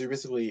was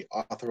basically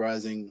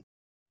authorizing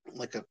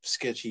like a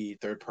sketchy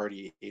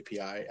third-party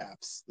API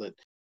apps that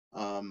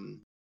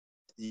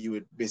you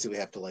would basically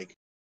have to like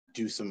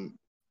do some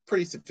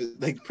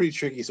pretty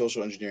tricky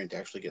social engineering to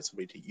actually get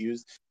somebody to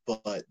use.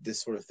 But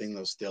this sort of thing,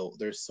 though, still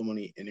there's so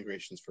many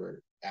integrations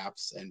for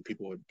apps, and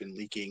people have been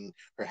leaking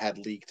or had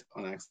leaked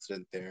on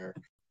accident their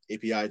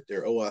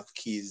OAuth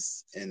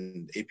keys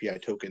and API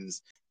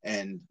tokens,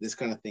 and this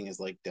kind of thing is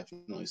like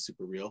definitely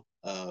super real.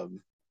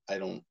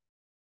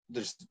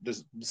 There's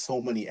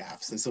so many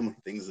apps and so many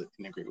things that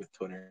integrate with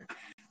Twitter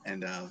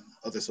and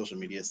other social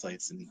media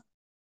sites, and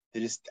they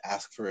just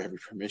ask for every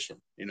permission,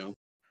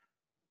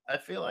 I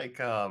feel like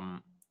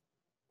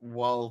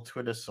while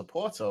Twitter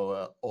supports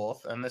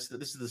OAuth, and this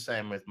is the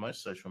same with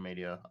most social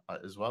media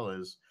as well,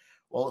 as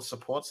while it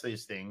supports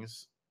these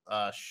things,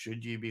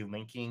 should you be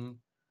linking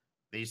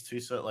these two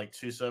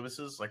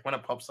services? Like when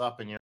it pops up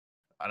and you're,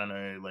 I don't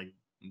know, like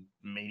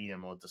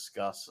Medium or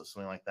Discuss or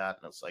something like that,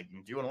 and it's like,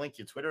 do you want to link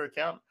your Twitter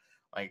account?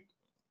 Like,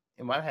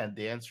 in my head,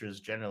 the answer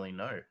is generally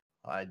no.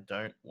 I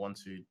don't want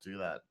to do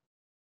that.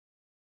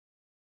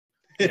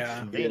 Yeah,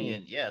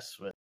 convenient, yes,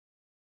 but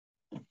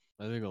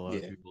I think a lot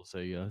of people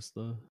say yes,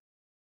 though.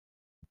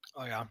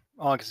 Oh yeah,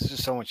 because it's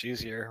just so much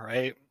easier,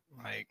 right?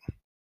 Like,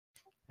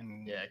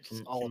 and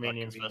it's all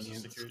convenience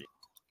versus security.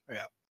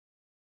 Yeah.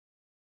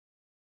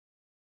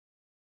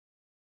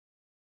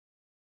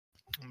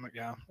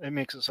 Yeah, it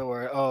makes it so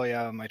where, oh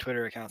yeah, my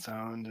Twitter account's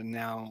owned, and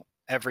now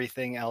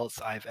everything else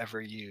I've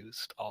ever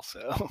used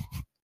also.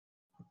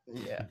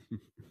 Yeah.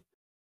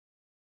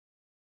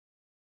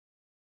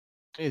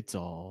 It's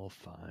all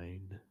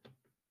fine.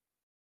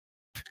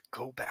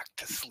 Go back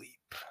to sleep.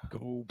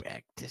 Go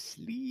back to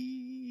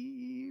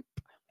sleep.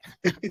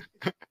 Yo,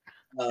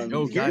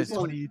 Yo, guys, here's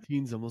one-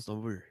 2018's almost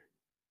over.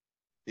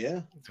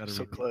 Yeah. Gotta So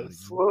read it close. again.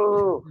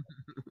 Whoa.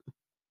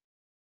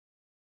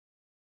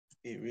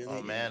 It really Oh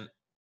is. man,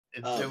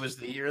 it was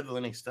the year of the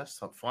Linux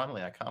desktop.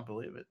 Finally, I can't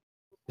believe it.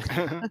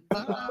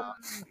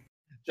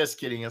 Just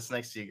kidding. It's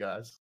next year,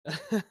 guys.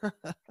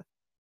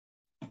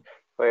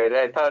 Wait,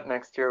 I thought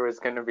next year was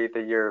going to be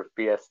the year of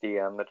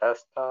BSD on the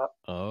desktop.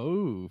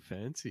 Oh,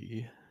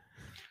 fancy.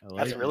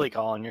 That's really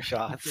calling your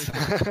shots.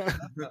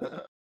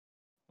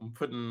 I'm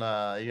putting.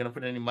 Are you gonna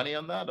put any money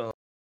on that, or?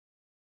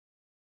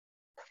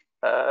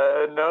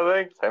 No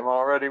thanks. I'm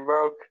already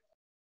broke.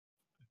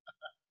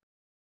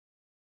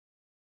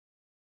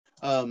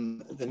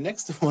 The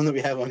next one that we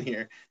have on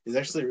here is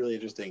actually really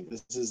interesting.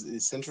 This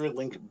is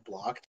CenturyLink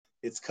blocked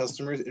its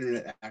customers'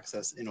 internet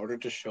access in order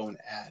to show an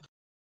ad.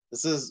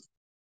 This is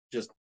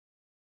just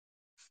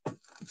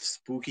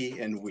spooky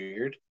and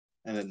weird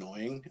and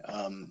annoying.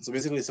 So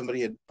basically,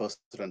 somebody had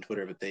posted on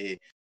Twitter that they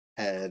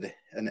had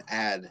an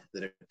ad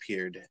that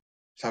appeared to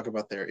talk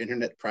about their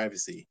internet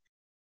privacy,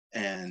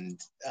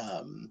 and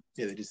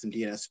they did some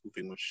DNS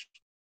spoofing, which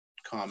is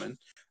common.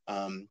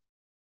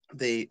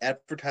 They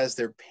advertised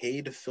their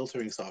paid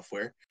filtering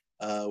software,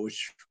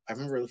 which I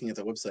remember looking at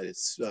the website.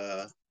 It's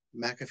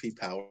McAfee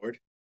powered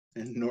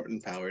and Norton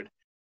powered.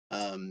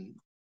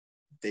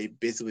 They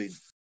basically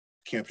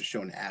came up to show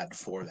an ad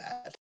for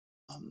that.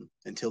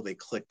 Until they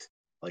clicked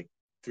like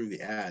through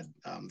the ad,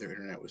 their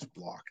internet was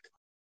blocked.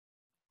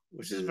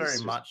 Which is very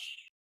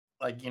much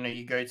like,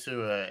 you go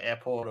to an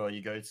airport or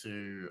you go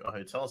to a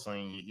hotel or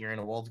something, you're in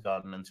a walled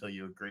garden until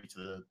you agree to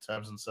the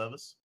terms and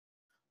service.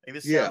 Like,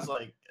 this sounds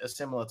like a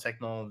similar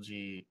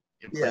technology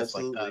in place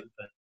like that,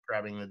 but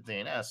grabbing the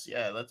DNS.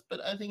 Yeah, but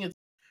I think it's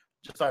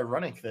just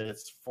ironic that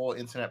it's for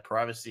internet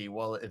privacy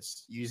while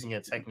it's using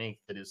a technique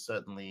that is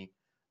certainly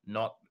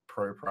not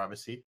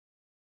pro-privacy.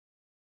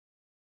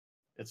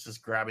 It's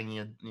just grabbing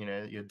your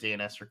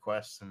DNS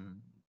requests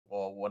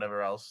or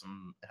whatever else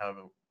and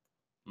however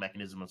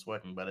mechanism it's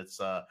working, but it's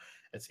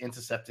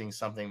intercepting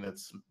something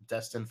that's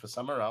destined for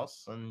somewhere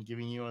else and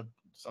giving you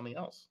something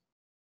else.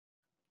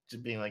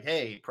 Just being like,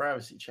 hey,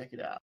 privacy, check it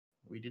out.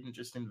 We didn't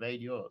just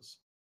invade yours.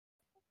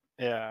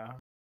 Yeah.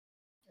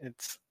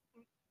 It's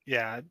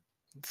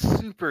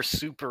super,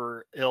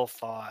 super ill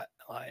thought.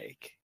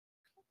 Like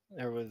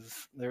there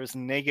was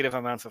negative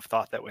amounts of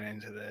thought that went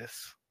into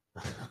this.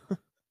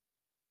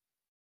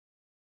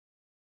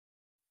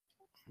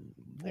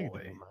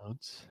 Negative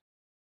amounts.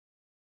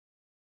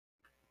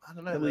 I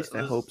don't know. At least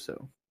I hope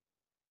so.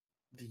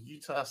 The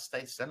Utah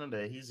State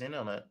Senator, he's in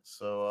on it.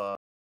 So, I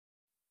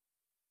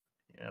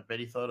bet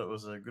he thought it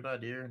was a good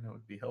idea and it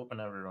would be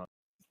helping everyone.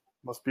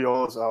 Must be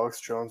all those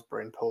Alex Jones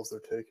brain pills they're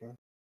taking.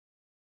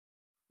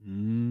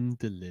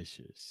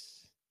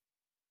 Delicious.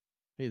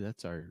 Hey,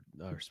 that's our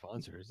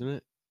sponsor, isn't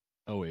it?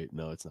 Oh, wait,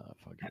 no, it's not.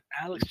 Fuck it.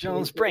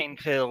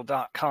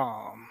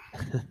 AlexJonesBrainPill.com.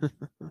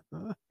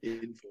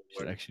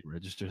 Should actually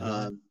register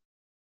that.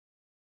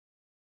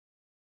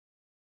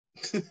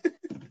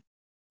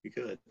 We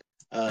could.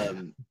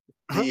 The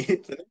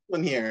next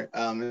one here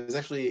is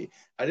actually,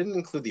 I didn't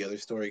include the other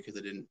story because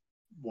I didn't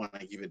want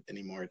to give it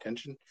any more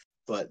attention,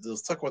 but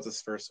let's talk about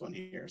this first one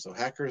here. So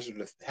hackers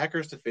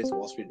deface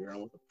Wall Street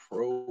Journal with a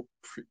pro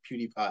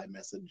PewDiePie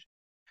message.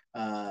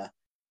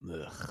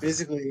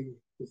 Basically,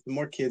 it's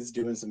more kids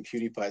doing some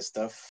PewDiePie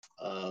stuff.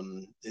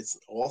 It's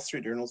Wall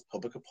Street Journal's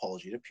public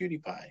apology to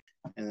PewDiePie,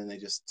 and then they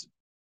just,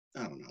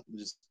 I don't know,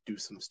 just do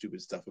some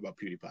stupid stuff about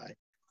PewDiePie.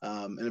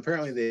 And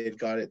apparently they had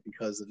got it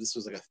because this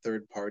was like a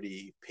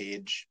third-party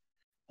page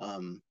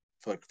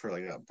for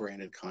a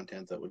branded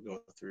content that would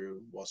go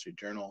through Wall Street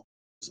Journal.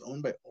 It was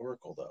owned by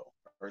Oracle, though,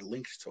 or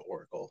linked to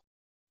Oracle.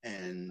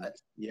 And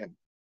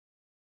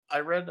I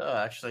read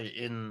actually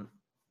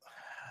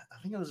I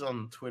think it was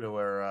on Twitter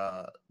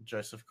where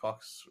Joseph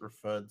Cox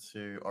referred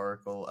to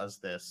Oracle as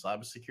their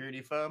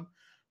cybersecurity firm.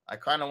 I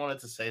kind of wanted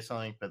to say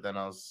something, but then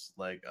I was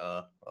like,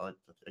 I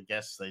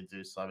guess they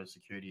do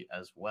cybersecurity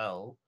as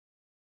well.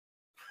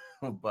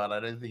 But I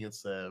don't think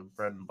it's their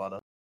bread and butter.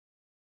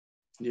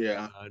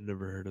 Yeah. I've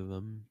never heard of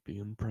them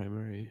being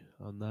primary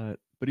on that.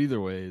 But either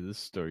way, this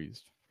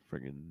story's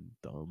friggin'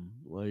 dumb.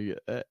 Like,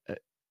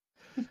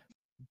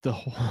 the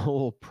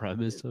whole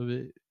premise of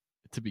it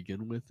to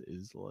begin with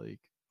is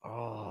like,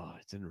 oh,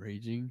 it's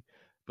enraging.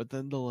 But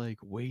then to like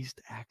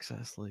waste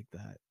access like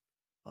that.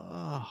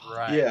 Oh,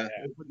 right. Yeah.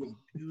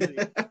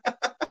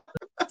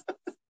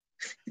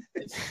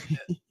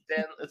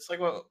 Dan, it's like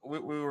what we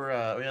were.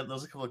 There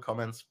was a couple of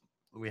comments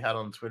we had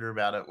on Twitter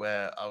about it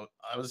where I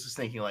was just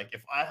thinking, like,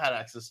 if I had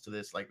access to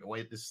this, like,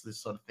 this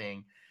sort of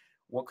thing,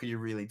 what could you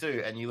really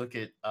do? And you look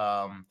at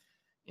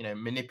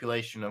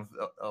manipulation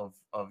of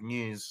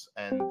news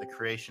and the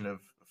creation of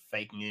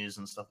fake news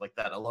and stuff like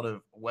that. A lot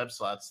of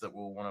websites that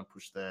will want to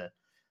push their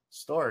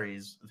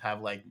stories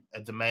have like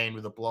a domain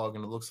with a blog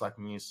and it looks like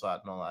a news site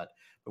and all that.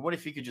 But what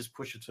if you could just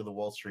push it to the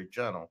Wall Street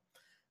Journal?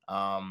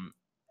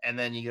 And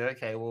then you go,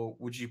 okay, well,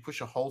 would you push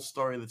a whole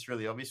story that's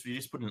really obvious? Would you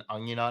just put an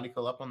Onion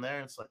article up on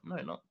there? It's like,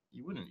 no,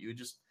 you wouldn't. You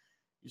just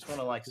want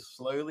to like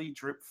slowly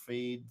drip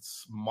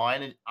feeds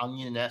minor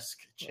Onion-esque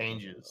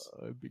changes.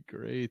 It'd be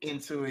great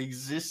into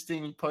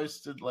existing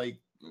posted like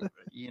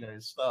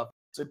stuff.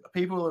 So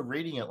people are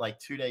reading it like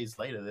 2 days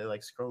later. They're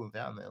like scrolling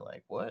down. They're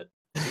like, what?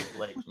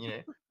 Like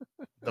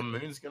the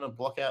moon's gonna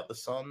block out the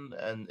sun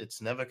and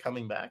it's never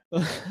coming back.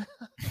 Like,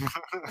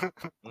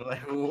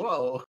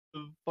 whoa.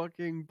 The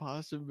fucking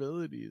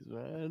possibilities,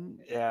 man.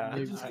 Yeah.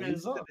 They Just wasted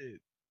goes up.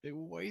 it. They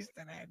wasted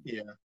it.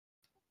 Yeah.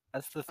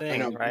 That's the I thing,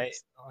 know, right?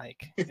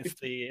 Like, it's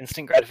the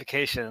instant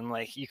gratification.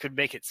 Like, you could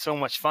make it so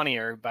much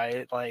funnier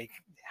by like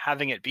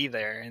having it be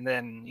there, and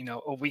then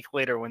a week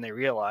later when they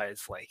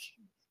realize like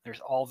there's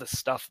all this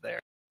stuff there.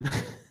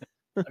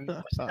 I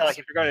mean, like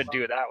if you're going to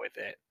do that with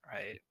it,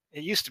 right?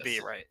 It used to be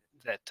right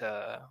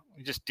that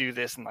we just do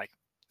this and like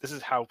this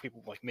is how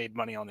people like made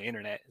money on the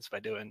internet is by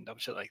doing dumb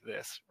shit like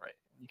this, right?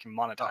 You can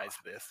monetize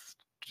this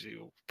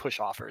to push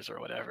offers or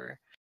whatever.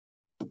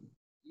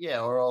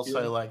 Yeah, or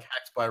also like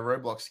hacked by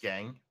Roblox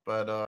gang,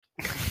 but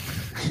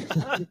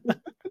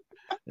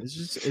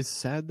it's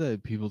sad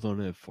that people don't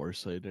have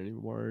foresight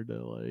anymore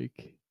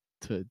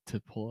to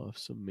pull off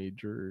some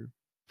major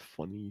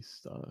funny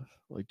stuff.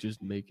 Like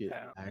just make it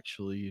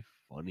actually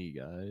funny,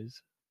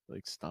 guys.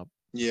 Like stop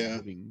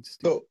having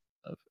stupid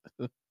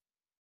stuff.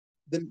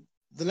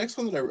 The next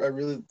one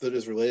that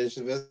is related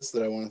to this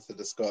that I wanted to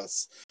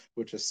discuss,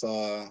 which I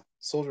saw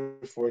Soldier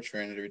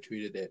Fortran had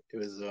retweeted it. It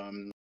was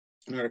an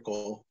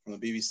article from the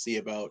BBC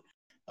about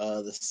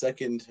the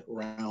second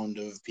round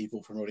of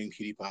people promoting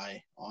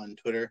PewDiePie on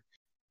Twitter.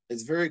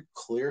 It's very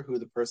clear who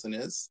the person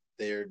is.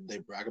 They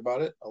brag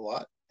about it a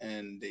lot,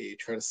 and they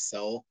try to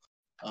sell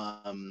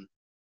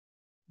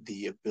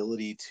the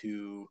ability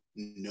to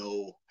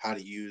know how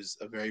to use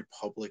a very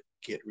public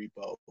Git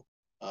repo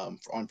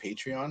on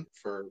Patreon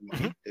for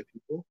money to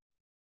people.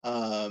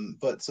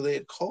 But so they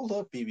had called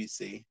up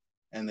BBC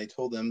and they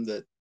told them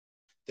that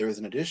there was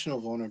an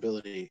additional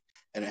vulnerability,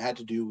 and it had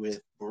to do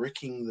with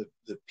bricking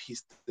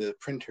the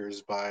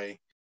printers by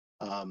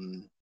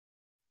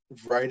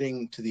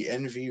writing to the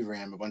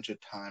NVRAM a bunch of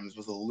times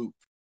with a loop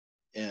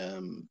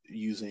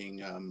using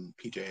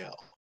PJL.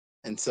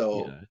 And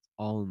so it's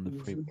all in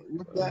the framework.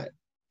 With that,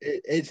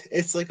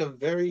 it's like a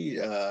very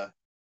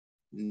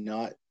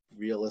not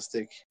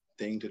realistic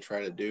thing to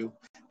try to do,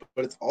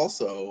 but it's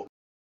also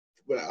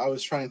what I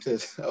was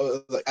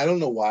like, I don't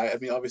know why. I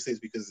mean, obviously it's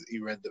because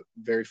you read the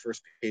very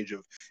first page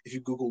of, if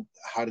you Google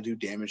how to do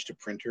damage to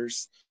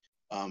printers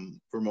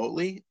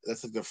remotely,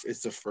 that's like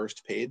it's the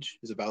first page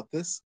is about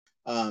this.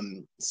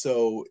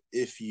 So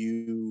if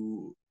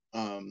you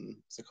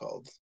what's it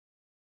called?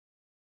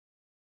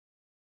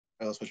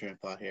 I lost my train of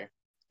thought here.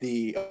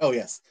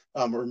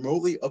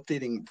 Remotely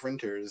updating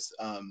printers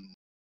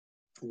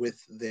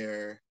with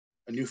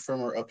a new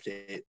firmware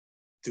update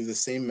through the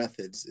same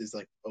methods is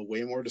like a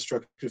way more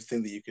destructive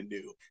thing that you can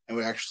do, and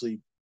would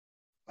actually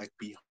like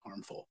be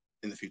harmful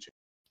in the future.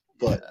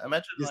 But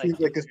imagine it seems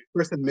like this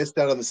person missed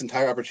out on this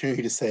entire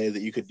opportunity to say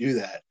that you could do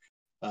that.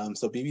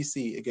 So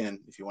BBC, again,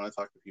 if you want to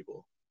talk to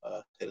people,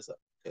 hit us up,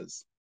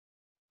 because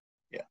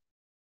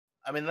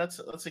I mean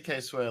that's a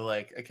case where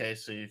like, okay,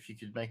 so if you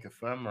could make a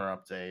firmware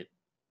update,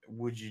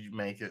 would you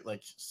make it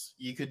like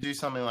you could do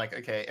something like,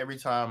 okay, every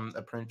time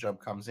a print job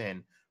comes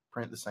in,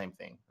 print the same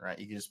thing, right?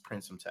 You can just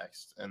print some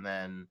text, and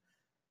then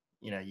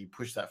you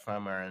push that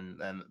firmware,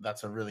 and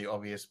that's a really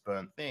obvious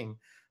burnt thing.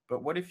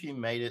 But what if you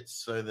made it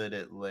so that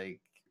it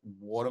like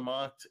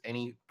watermarked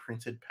any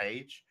printed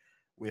page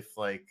with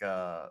like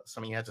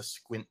something you had to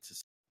squint to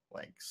see,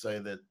 like,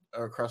 so that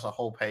across a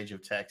whole page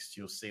of text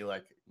you'll see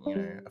like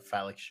a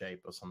phallic shape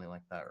or something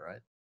like that,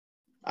 right?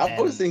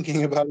 I was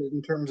thinking about it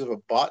in terms of a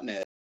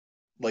botnet,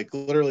 like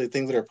literally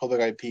things that are public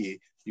IP.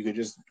 You could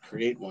just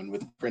create one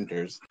with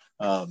printers.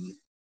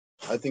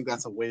 I think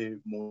that's a way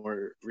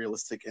more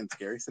realistic and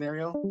scary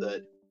scenario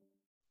that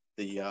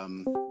the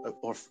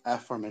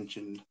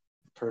aforementioned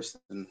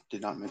person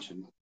did not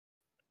mention.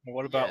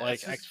 What about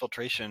like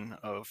exfiltration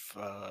of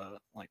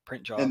like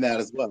print jobs? And that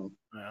as well.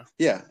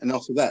 Yeah, and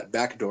also that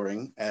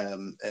backdooring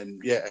and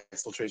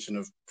exfiltration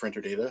of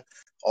printer data.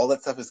 All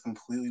that stuff is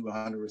completely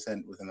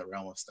 100% within the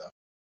realm of stuff.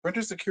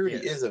 Printer security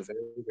is a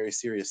very, very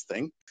serious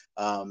thing,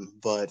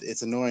 but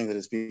it's annoying that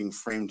it's being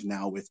framed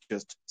now with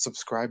just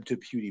subscribe to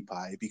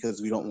PewDiePie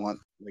because we don't want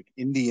like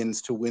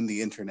Indians to win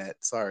the internet.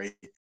 Sorry.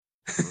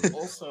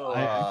 Also,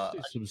 I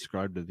actually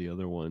subscribed to the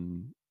other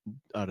one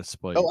out of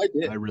spite. Oh, I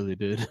did. I really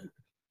did.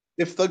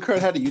 If ThugCrowd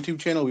had a YouTube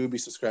channel, we would be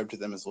subscribed to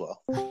them as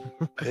well.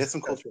 They had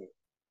some culture.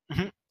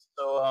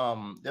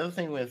 So the other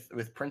thing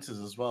with printers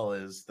as well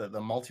is that the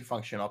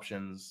multifunction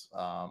options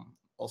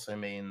also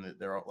mean that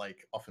they're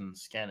like often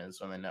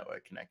scanners when they're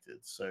network connected.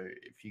 So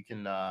if you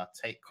can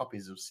take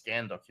copies of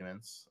scanned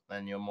documents,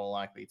 then you're more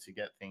likely to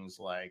get things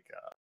like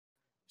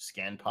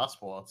scanned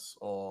passports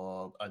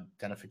or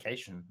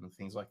identification and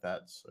things like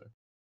that. So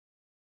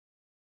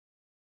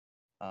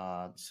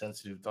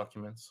sensitive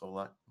documents, all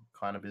that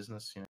kind of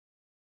business,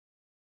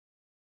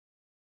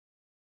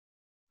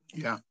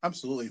 Yeah,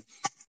 absolutely.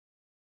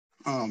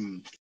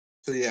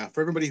 So yeah,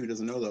 for everybody who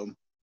doesn't know though,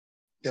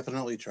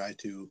 definitely try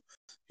to,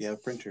 if you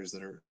have printers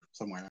that are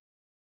somewhere,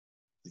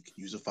 like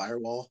use a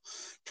firewall,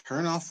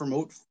 turn off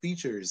remote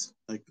features,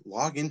 like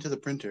log into the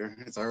printer.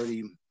 It's already,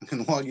 you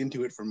can log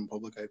into it from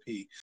public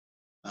IP.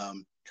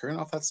 Turn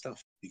off that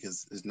stuff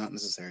because it's not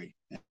necessary.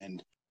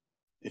 And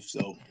if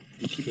so,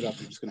 you keep it up,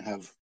 you're just going to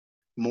have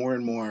more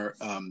and more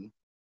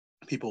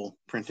people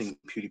printing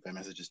PewDiePie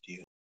messages to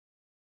you.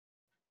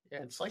 Yeah,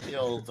 it's like the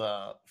old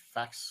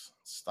fax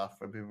stuff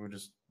where people would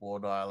just war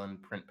dial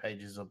and print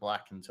pages of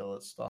black until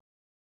it stopped.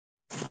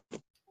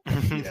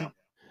 Yeah.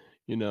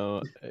 You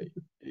know,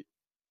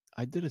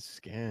 I did a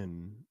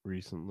scan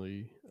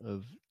recently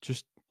of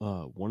just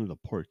one of the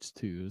ports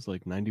too. It was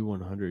like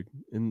 9100,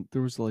 and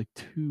there was like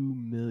 2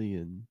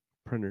 million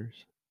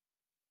printers,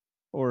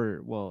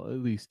 or well, at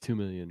least 2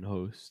 million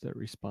hosts that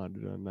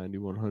responded on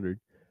 9100.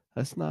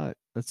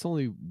 That's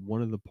only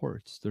one of the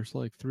ports. There's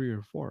like 3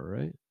 or 4,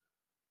 right?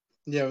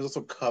 Yeah, there's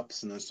also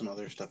cups and there's some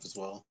other stuff as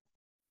well.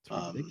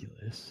 It's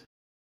ridiculous.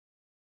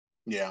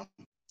 Yeah.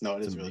 No,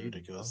 it is really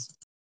ridiculous.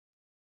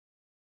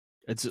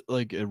 It's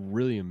like a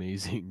really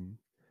amazing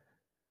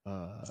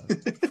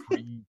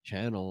free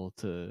channel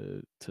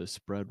to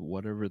spread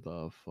whatever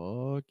the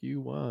fuck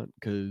you want,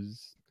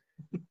 because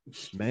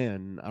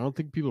man, I don't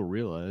think people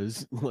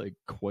realize like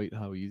quite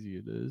how easy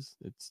it is.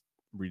 It's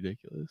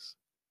ridiculous.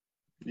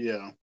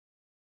 Yeah.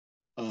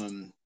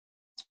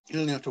 You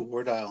don't have to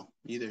war dial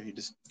either. You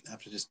just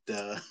have to just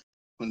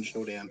one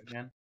Shodan.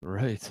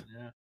 Right.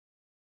 Yeah.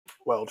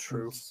 Well,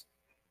 true.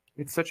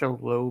 It's such a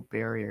low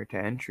barrier to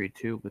entry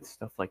too, with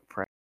stuff like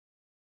prep.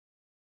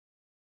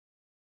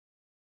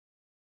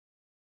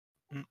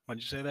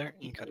 What'd you say there?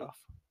 You cut off.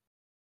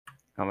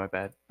 Oh, my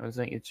bad. I was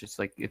saying it's just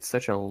like it's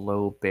such a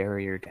low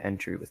barrier to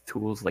entry with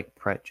tools like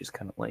Pret just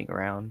kind of laying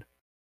around.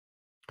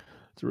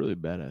 It's a really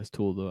badass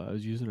tool though. I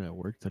was using it at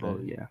work today. Oh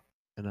yeah.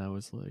 And I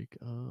was like,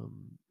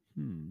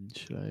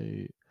 should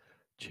I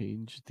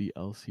change the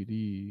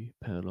LCD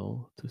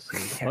panel to say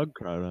Thug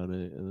Crowd on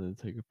it and then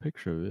take a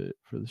picture of it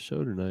for the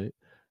show tonight?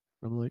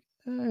 I'm like,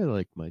 I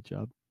like my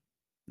job.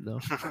 No.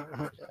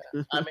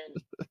 I mean,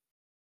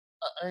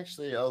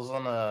 actually, I was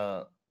on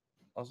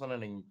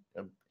an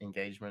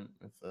engagement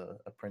with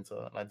a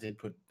printer, and I did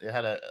put it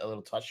had a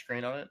little touch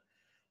screen on it,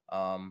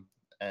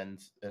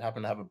 and it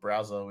happened to have a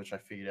browser, which I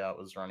figured out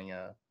was running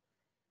a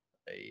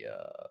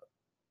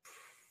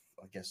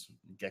I guess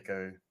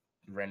Gecko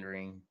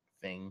rendering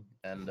thing,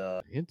 and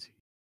fancy.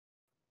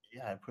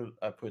 Yeah,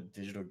 I put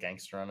Digital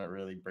Gangster on it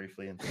really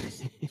briefly, and took a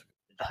picture,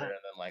 and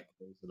then like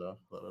closed it off.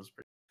 That was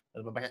pretty.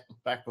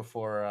 Back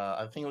before,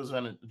 I think it was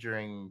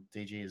during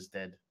DG is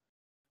Dead,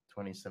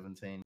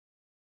 2017.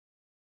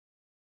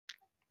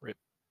 Rip.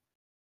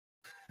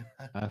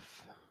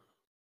 F.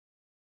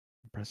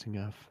 I'm pressing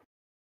F.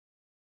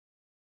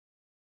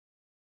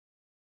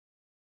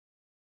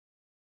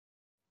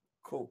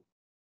 Cool.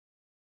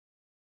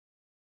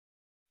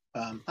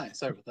 Hi,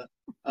 sorry about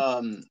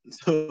that.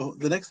 So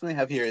the next one I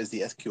have here is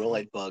the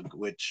SQLite bug,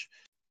 which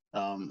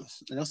I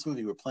know some of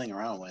you were playing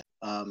around with.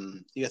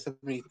 You guys have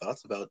any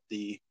thoughts about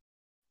this?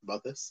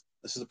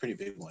 This is a pretty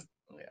big one.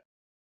 Yeah.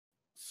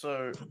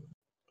 So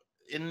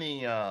in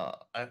the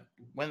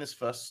when this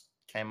first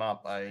came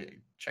up, I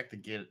checked the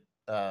Git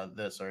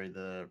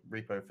the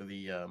repo for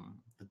the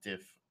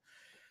diff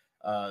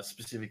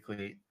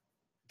specifically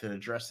to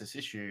address this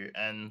issue,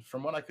 and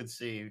from what I could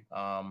see,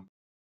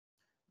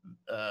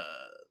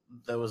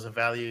 there was a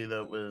value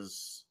that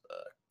was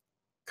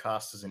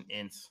cast as an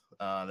int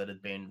that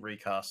had been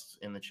recast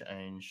in the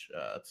change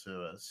to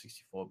a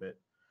 64-bit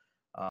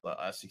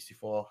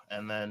i64,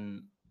 and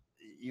then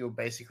you were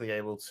basically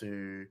able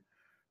to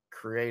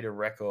create a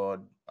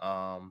record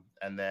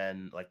and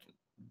then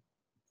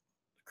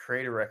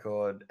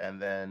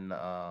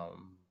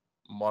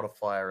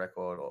modify a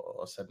record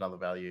or set another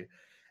value,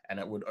 and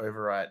it would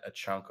overwrite a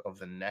chunk of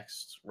the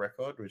next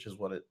record, which is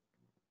what it.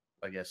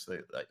 I guess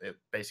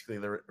basically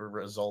the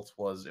result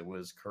was it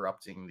was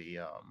corrupting the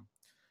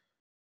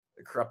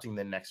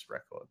next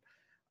record.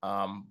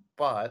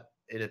 But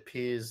it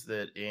appears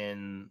that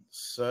in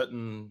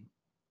certain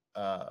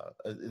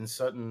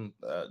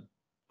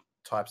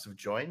types of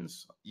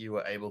joins, you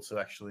were able to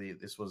actually.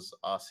 This was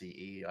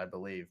RCE, I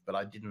believe, but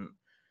I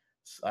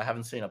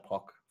haven't seen a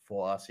POC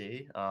for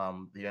RCE.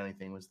 The only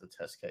thing was the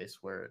test case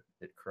where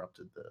it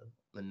corrupted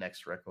the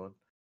next record.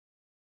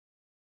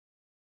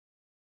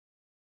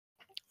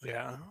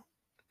 Yeah,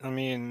 I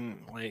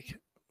mean, like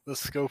the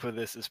scope of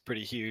this is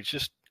pretty huge.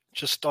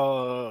 Just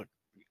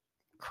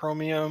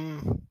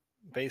Chromium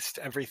based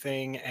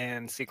everything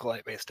and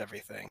SQLite based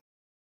everything.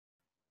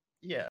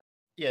 Yeah,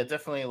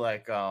 definitely.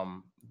 Like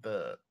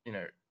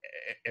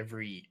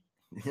every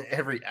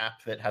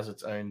app that has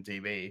its own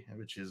DB,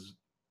 which is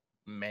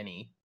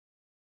many.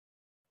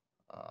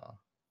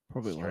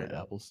 Probably a lot of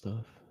Apple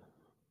stuff.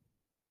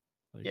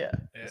 Like, yeah.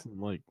 Isn't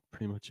like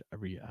pretty much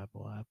every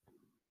Apple app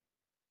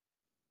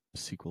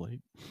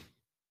SQLite?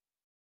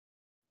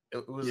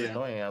 It was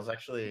annoying. I was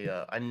actually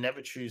I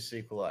never choose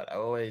SQLite. I've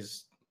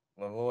always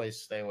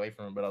stay away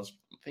from it. But I was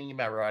thinking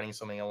about writing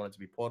something I wanted to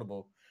be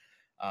portable,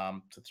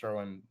 to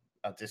throw in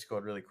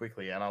Discord really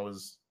quickly, and I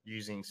was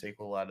using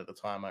SQLite at the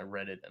time. I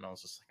read it, and I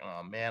was just like,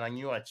 "Oh man, I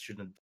knew I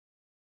shouldn't."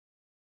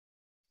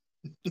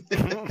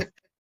 Hold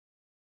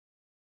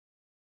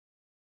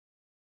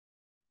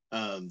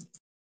on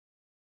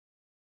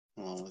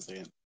 1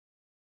 second.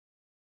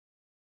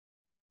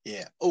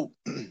 Yeah. Oh,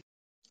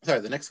 sorry.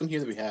 The next one here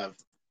that we have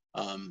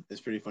is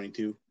pretty funny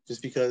too.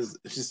 Just because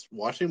just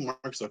watching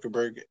Mark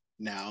Zuckerberg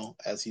now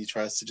as he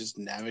tries to just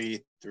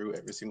navigate through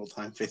every single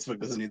time Facebook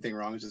does anything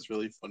wrong is just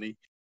really funny.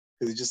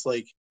 Because he just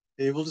like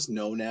people just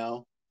know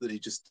now that he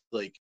just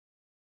like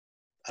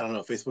I don't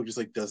know, Facebook just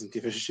like doesn't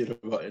give a shit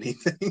about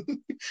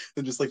anything.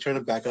 And just like trying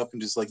to back up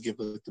and just like give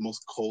like the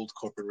most cold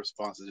corporate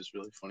response is just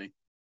really funny.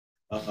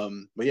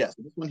 But yeah,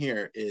 so this one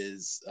here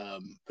is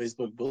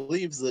Facebook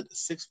believes that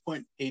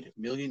 6.8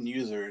 million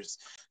users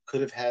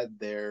could have had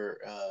their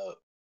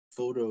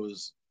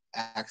photos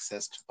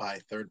accessed by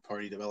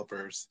third-party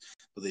developers,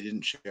 but they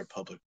didn't share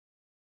public.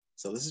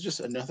 So this is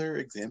just another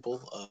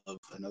example of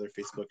another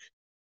Facebook,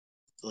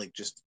 like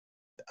just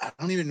I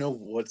don't even know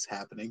what's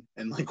happening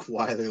and like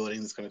why they're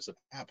letting this kind of stuff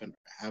happen.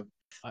 I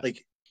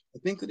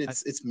think that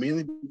it's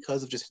mainly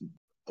because of just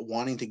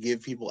wanting to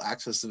give people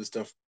access to this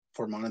stuff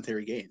for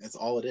monetary gain. That's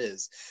all it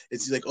is.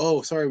 It's like,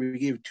 oh, sorry, we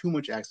gave too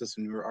much access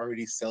and we were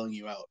already selling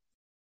you out.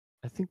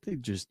 I think they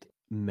just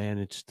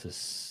managed to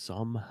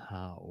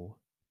somehow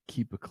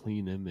keep a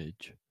clean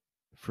image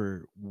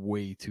for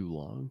way too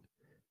long.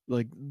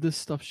 Like this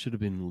stuff should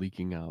have been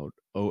leaking out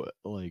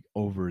like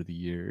over the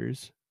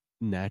years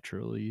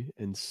naturally,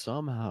 and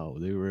somehow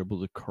they were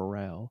able to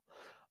corral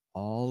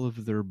all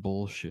of their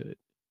bullshit,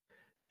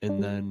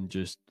 and then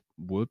just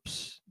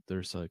whoops,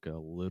 there's like a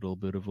little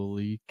bit of a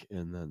leak,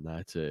 and then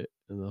that's it,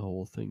 and the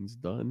whole thing's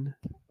done.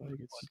 Like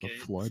it's just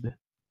a flood.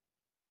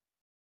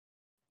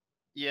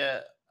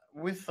 Yeah,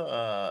 with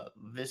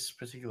this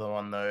particular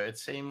one though, it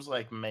seems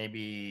like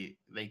maybe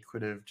they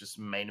could have just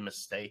made a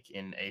mistake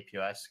in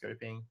API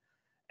scoping,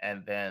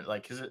 and then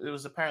like because it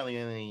was apparently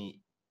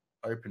only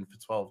open for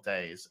 12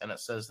 days, and it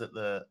says that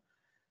the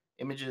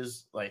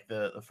images, like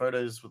the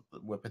photos,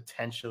 were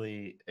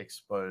potentially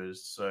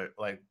exposed. So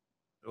like,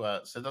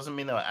 well, so it doesn't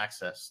mean they were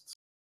accessed.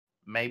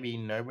 Maybe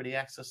nobody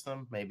accessed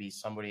them. Maybe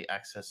somebody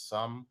accessed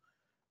some.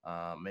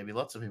 Maybe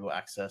lots of people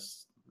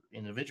accessed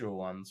individual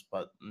ones,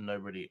 but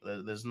nobody.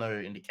 There's no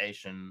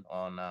indication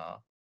on.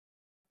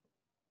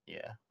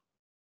 Yeah,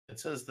 it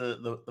says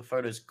the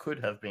photos could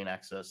have been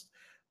accessed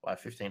by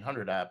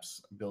 1,500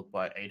 apps built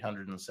by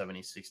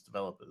 876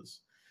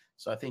 developers.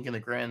 So I think in the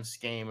grand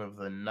scheme of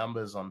the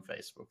numbers on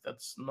Facebook,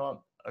 that's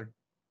not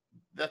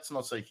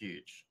so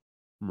huge.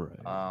 Right.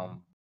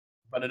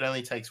 But it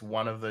only takes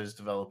one of those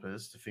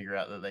developers to figure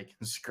out that they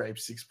can scrape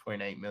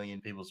 6.8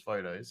 million people's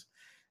photos,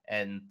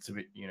 and to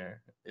be,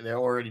 they're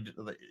already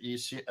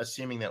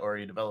assuming they're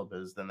already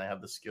developers, then they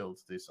have the skill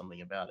to do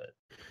something about it.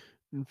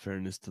 In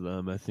fairness to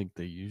them, I think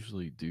they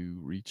usually do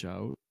reach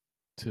out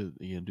to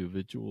the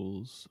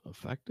individuals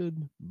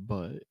affected,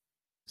 but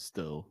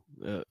still,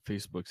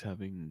 Facebook's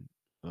having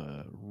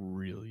a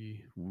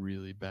really,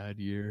 really bad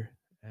year,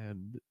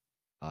 and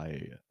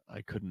I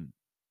couldn't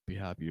be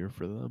happier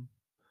for them.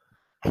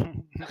 I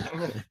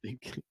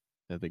think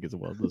it's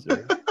well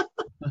deserved.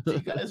 Do you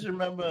guys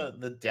remember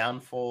the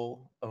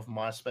downfall of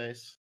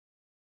MySpace?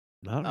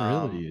 Not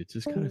really. It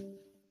just kind of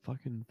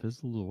fucking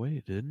fizzled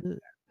away, didn't it?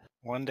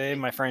 One day,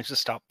 my friends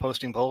just stopped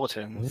posting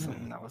bulletins,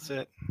 and that was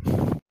it.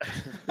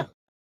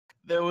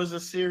 There was a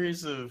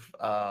series of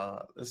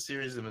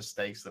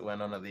mistakes that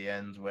went on at the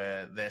end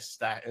where their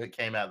stack. It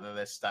came out that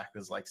their stack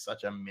was like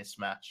such a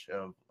mismatch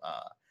of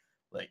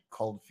like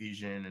Cold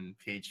Fusion and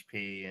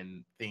PHP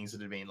and things that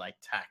had been like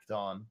tacked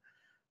on.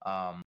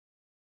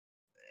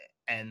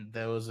 And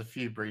there was a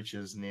few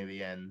breaches near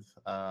the end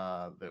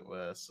that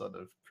were sort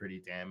of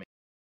pretty damning.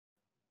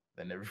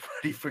 Then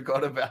everybody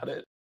forgot about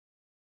it.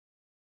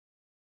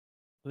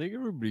 I think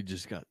everybody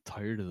just got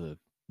tired of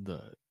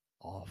the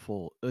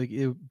awful, like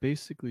it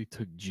basically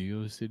took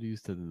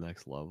GeoCities to the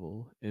next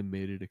level and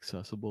made it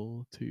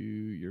accessible to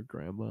your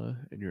grandma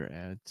and your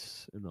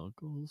aunts and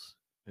uncles,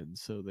 and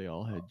so they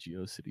all had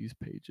GeoCities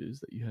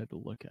pages that you had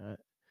to look at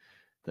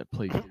that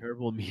played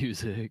terrible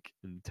music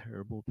and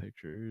terrible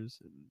pictures,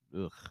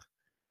 and ugh.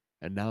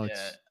 And now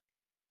it's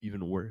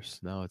even worse.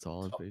 Now it's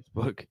all on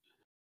Facebook.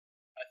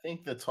 I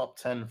think the top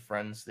 10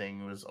 friends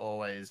thing was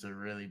always a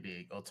really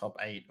big, or top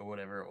 8 or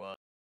whatever it was.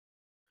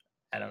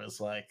 And it was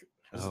like,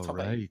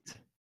 top 8.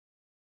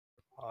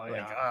 Oh,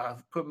 like,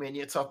 put me in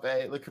your top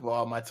 8. Look at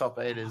my top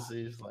 8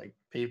 is like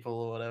people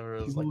or whatever.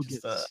 It was People like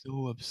just get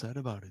so upset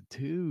about it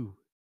too.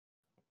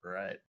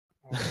 Right.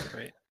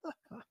 Right.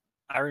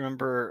 I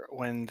remember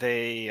when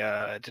they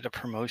did a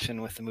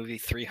promotion with the movie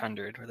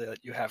 300, where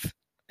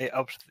they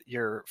upped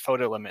your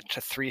photo limit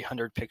to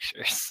 300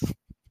 pictures.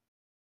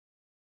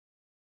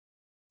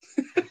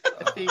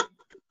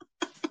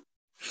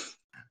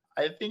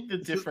 I think the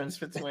difference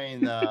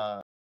between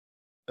that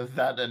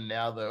and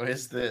now, though,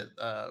 is that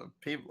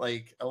people,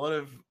 like a lot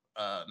of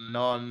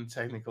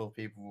non-technical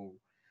people,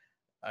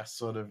 are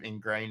sort of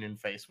ingrained in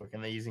Facebook,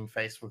 and they're using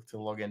Facebook to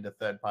log into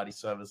third-party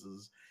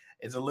services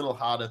it's a little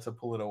harder to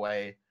pull it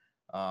away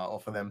or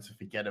for them to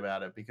forget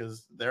about it,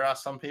 because there are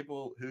some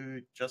people who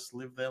just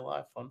live their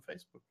life on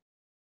Facebook.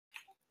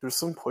 There's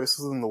some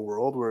places in the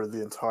world where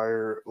the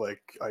entire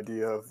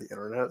idea of the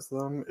internet to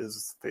them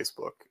is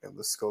Facebook and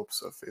the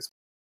scopes of Facebook.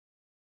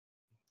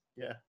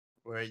 Yeah,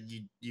 where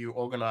you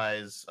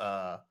organize.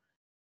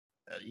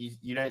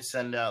 You don't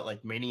send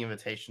out meeting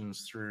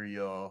invitations through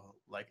your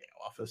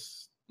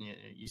office.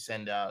 You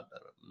send out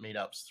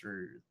meetups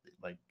through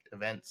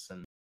events,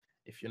 and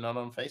if you're not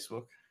on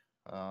Facebook,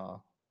 I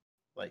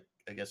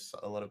guess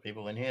a lot of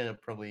people in here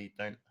probably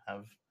aren't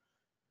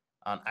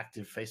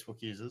active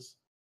Facebook users.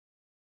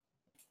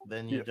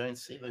 Then you don't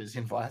see those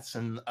invites,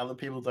 and other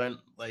people don't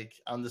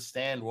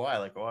understand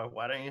why.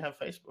 Why don't you have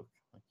Facebook?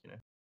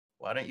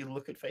 Why don't you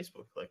look at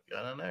Facebook? I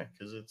don't know,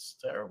 because it's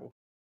terrible.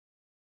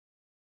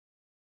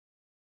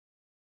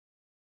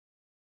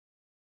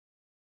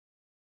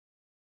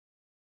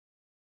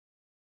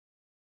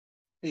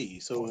 Hey,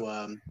 so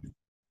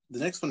the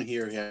next one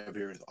here we have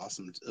here is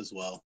awesome as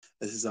well.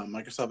 This is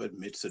Microsoft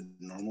admits that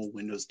normal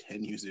Windows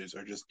 10 users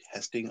are just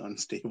testing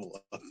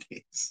unstable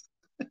updates.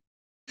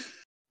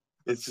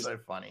 It's just so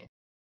funny.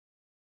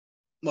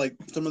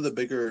 Some of the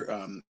bigger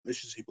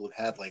issues people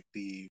have had,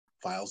 the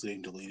files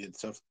getting deleted and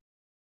stuff,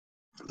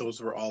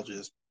 those were all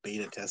just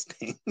beta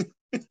testing.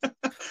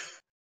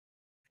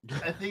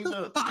 I think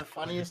the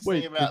funniest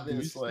thing about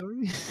this,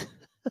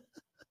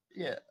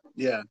 yeah,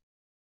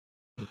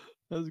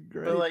 that's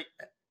great. But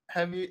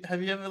have you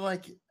ever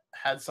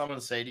had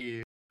someone say to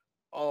you,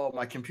 "Oh,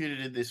 my computer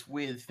did this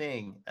weird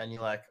thing," and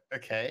you're like,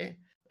 "Okay,"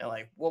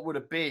 and what would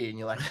it be? And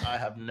you're like, "I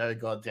have no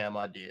goddamn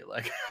idea.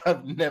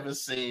 I've never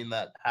seen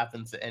that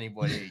happen to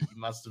anybody. You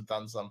must have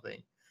done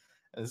something."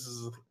 And this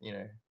is,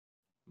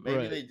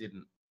 maybe they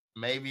didn't.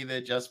 Maybe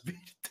they're just beta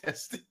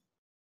testing.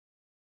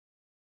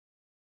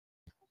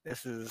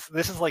 This is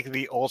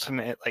the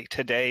ultimate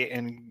today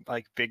in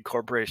big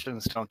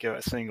corporations don't give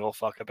a single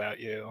fuck about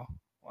you.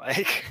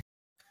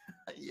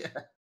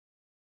 Yeah.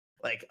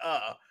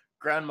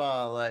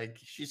 Grandma,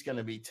 she's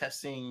gonna be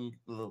testing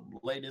the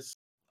latest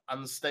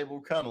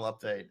unstable kernel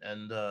update,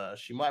 and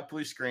she might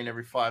blue screen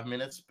every 5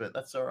 minutes, but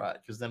that's all right,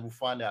 because then we'll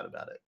find out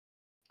about it.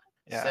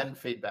 Yeah. Send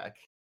feedback.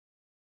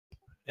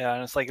 Yeah,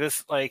 and it's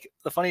this.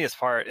 The funniest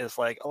part is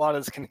a lot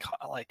of this can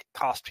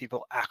cost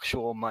people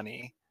actual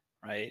money,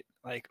 right?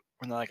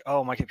 When they're like,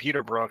 "Oh, my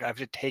computer broke. I have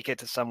to take it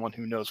to someone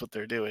who knows what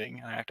they're doing,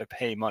 and I have to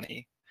pay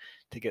money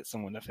to get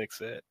someone to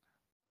fix it."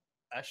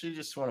 I actually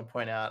just want to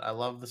point out, I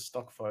love the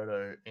stock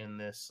photo in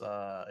this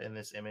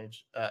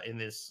image.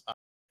 It's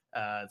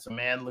a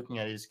man looking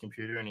at his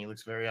computer, and he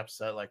looks very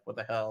upset, what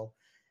the hell?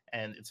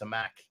 And it's a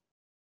Mac.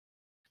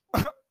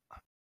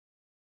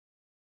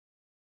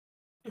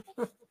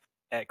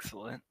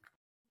 Excellent.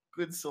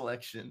 Good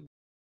selection.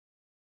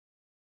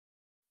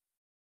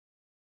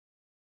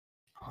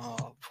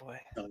 Oh boy.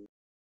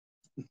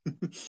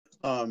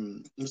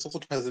 This also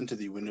ties into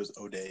the Windows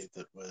O Day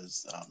that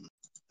has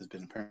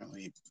been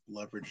apparently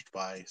leveraged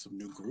by some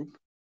new group.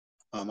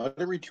 I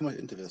didn't read too much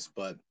into this,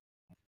 but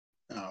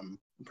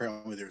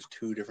apparently there's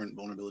two different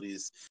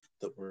vulnerabilities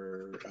that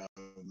were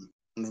one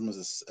of them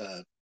was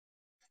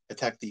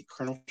attack the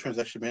kernel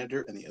transaction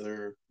manager, and the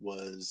other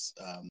was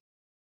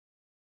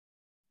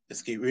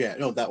escape. Yeah,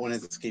 no, that one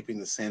is escaping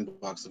the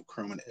sandbox of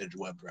Chrome and Edge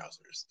web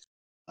browsers.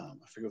 I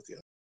forget what the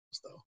other was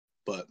though.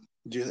 But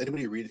does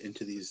anybody read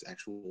into these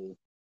actual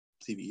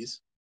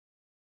CVEs?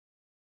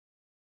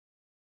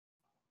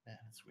 Yeah,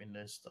 it's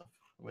Windows stuff.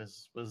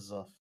 Where's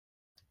Zuff?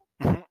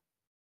 The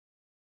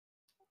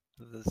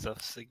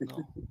Zuff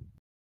signal.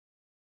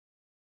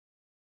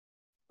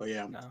 Oh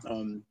yeah. No.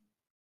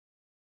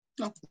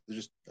 No, they're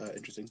just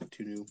interesting.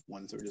 Two new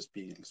ones that are just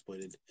being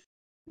exploited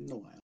in a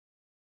while.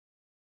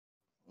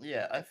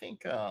 Yeah, I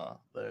think though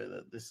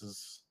that this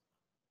is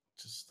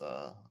just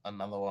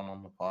another one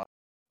on the pot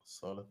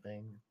sort of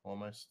thing,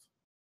 almost.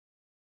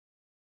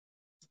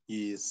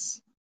 Yes.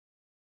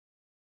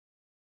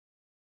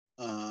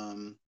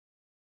 Hold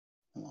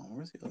on,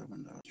 where's the other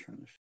one that I was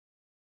trying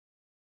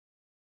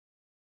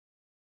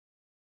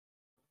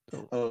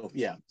to? Oh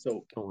yeah.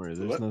 So don't worry,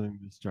 there's nothing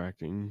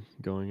distracting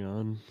going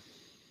on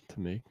to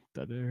make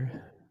that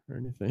air or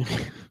anything.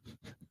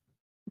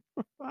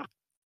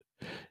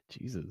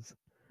 Jesus.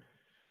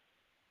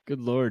 Good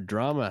Lord,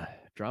 drama.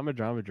 I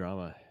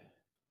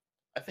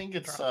think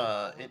it's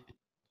the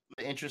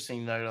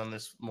interesting note on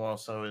this more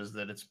so is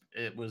that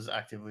it was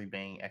actively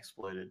being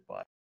exploited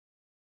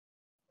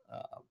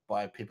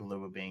by people that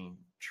were being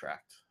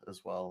tracked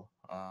as well.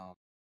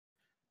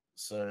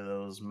 So there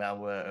was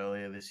malware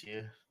earlier this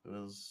year that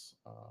was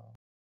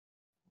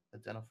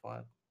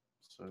identified.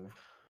 So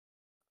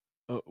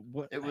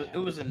what it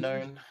was a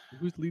known.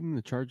 Who's leading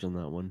the charge on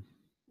that one?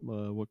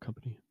 What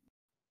company?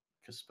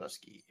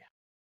 Kaspersky.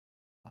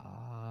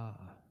 Ah.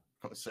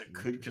 So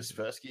could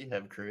Kaspersky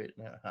have created?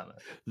 No, I don't know.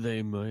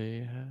 They may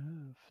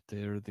have.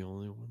 They're the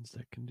only ones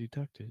that can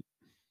detect it.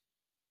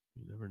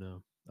 You never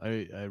know.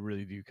 I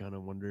really do kind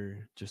of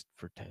wonder, just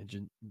for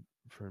tangent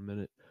for a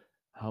minute,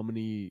 how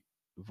many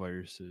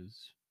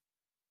viruses,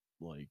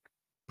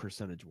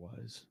 percentage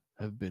wise,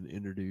 have been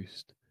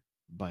introduced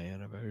by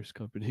antivirus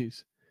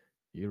companies,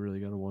 you really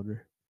got to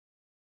wonder.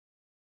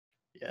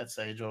 Yeah, it's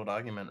age-old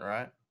argument,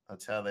 right?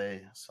 That's how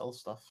they sell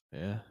stuff.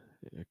 Yeah,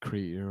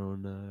 create your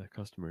own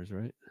customers,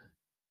 right?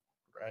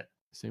 Right.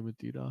 Same with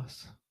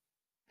DDoS.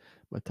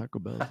 My Taco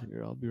Bell's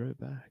here. I'll be right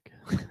back.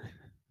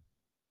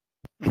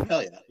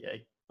 Hell yeah. Yeah.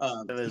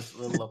 There's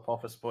little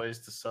Apophis boys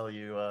to sell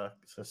you,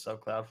 to sell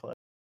Cloudflare.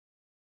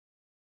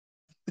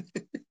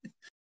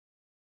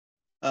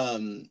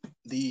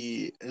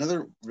 The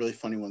another really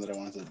funny one that I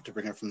wanted to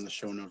bring up from the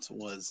show notes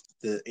was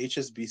the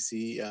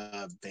HSBC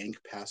bank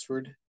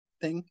password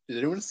thing. Did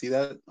anyone see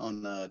that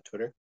on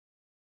Twitter?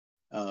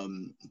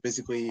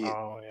 Basically,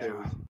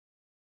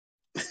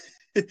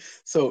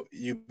 so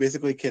you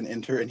basically can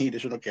enter any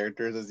additional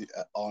characters as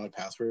on a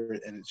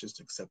password, and it's just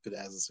accepted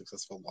as a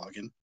successful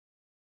login.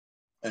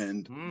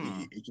 And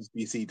the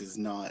HSBC does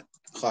not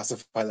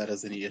classify that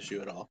as any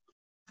issue at all.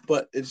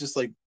 But it's just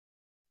like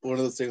one of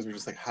those things where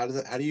just like, how do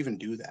you even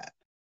do that?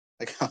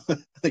 Like, how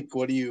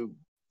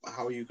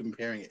are you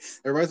comparing it?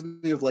 It reminds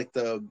me of like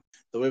the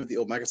way the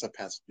old Microsoft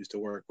Pass used to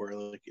work, where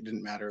like it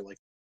didn't matter like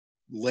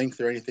length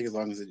or anything as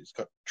long as it just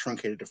got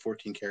truncated to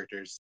 14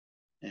 characters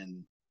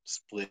and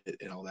split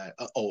and all that.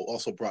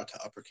 Also brought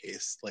to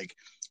uppercase, like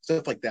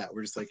stuff like that.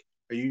 We're just like,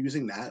 are you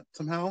using that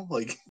somehow?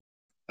 Like,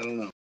 I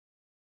don't know.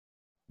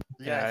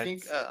 Yeah, I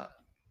think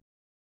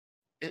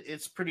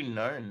it's pretty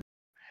known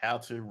how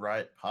to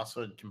write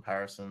password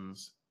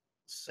comparisons,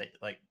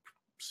 like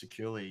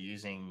securely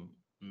using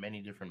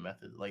many different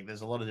methods. Like,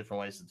 there's a lot of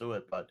different ways to do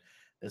it, but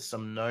there's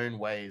some known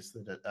ways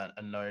that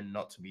are known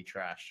not to be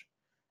trash,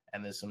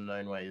 and there's some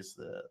known ways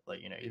that,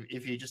 like, you know,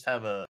 if you just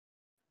have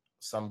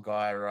some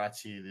guy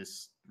writes you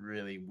this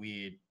really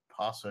weird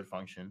password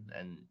function,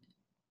 and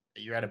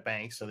you're at a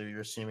bank, so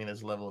you're assuming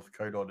there's a level of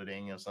code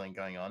auditing or something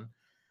going on.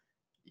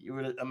 You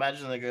would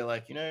imagine they go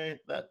like, you know,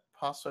 that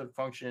password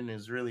function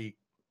is really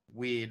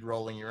weird,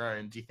 rolling your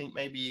own. Do you think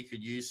maybe you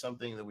could use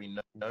something that we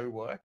know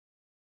works?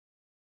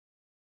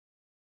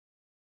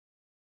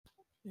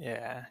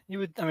 Yeah, you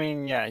would. I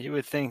mean, yeah, you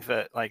would think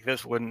that like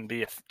this wouldn't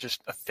be just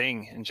a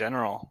thing in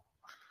general.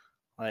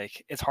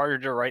 Like, it's harder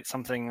to write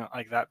something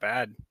like that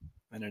bad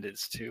than it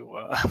is to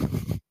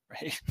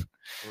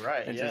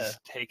right, and yeah,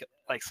 just take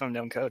like some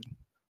dumb code.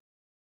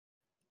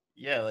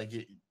 Yeah, like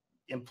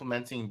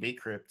implementing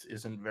bcrypt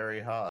isn't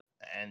very hard,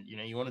 and you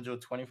know, you want to do a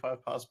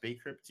 25 pass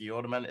bcrypt, you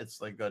automate. It's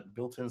like got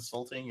built-in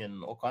salting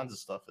and all kinds of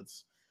stuff.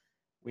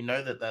 We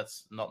know that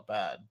that's not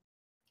bad.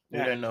 We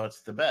don't know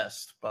it's the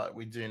best, but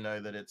we do know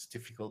that it's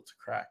difficult to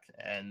crack.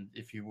 And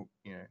if you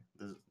know,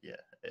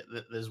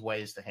 there's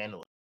ways to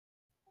handle it.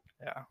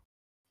 Yeah,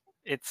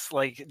 it's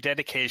like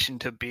dedication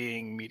to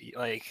being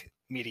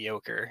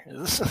mediocre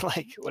is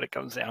like what it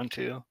comes down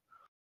to.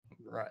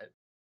 Right.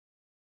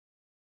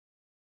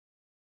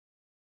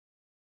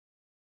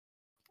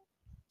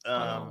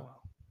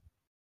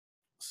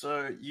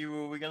 So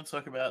we're going to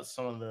talk about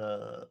some of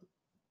the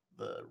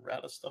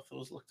router stuff that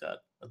was looked at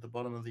the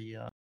bottom of the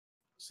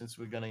since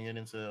we're going to get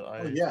into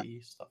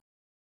IoT stuff.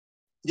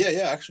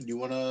 Yeah. Actually, do you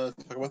want to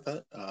talk about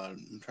that?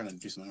 I'm trying to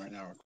do something right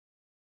now.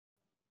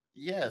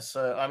 Yeah.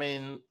 So I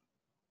mean,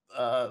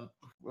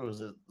 what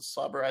was it?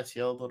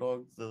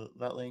 CyberITL.org.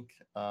 That link.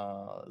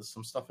 There's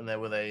some stuff in there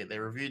where they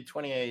reviewed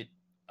 28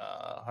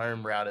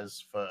 home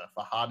routers for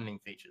hardening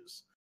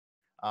features,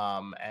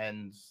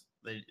 and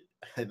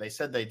they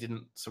said they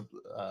didn't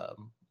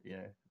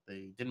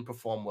they didn't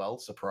perform well.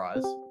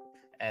 Surprise.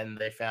 And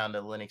they found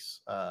a Linux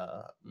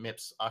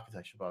MIPS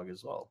architecture bug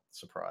as well.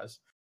 Surprise.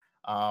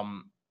 I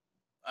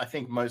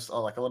think a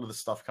lot of the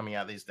stuff coming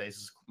out these days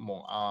is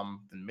more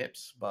ARM than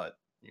MIPS, but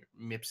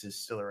MIPS is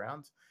still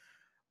around.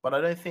 But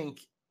I don't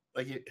think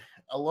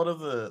a lot of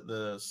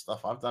the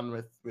stuff I've done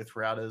with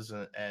routers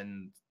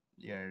and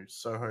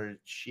Soho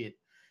shit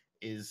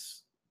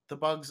is the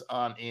bugs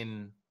aren't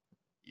in.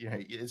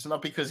 It's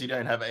not because you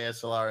don't have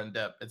ASLR and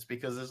DEP. It's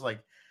because there's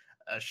like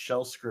a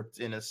shell script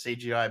in a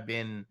CGI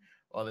bin,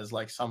 or there's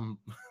like some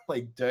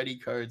like dirty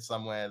code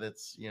somewhere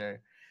that's,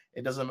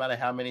 it doesn't matter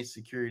how many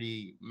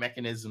security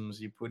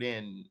mechanisms you put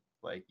in,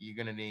 like you're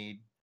going to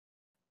need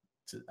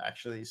to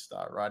actually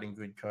start writing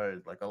good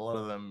code. Like a lot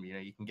of them,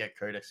 you can get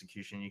code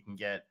execution, you can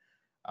get,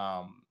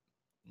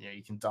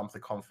 you can dump the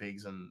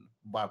configs and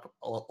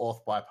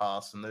auth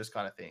bypass and those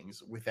kind of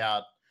things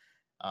without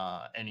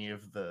any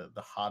of the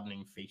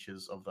hardening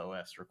features of the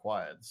OS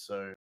required.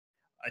 So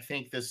I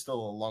think there's still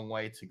a long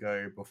way to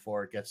go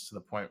before it gets to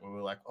the point where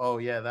we're like, oh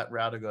yeah, that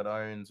router got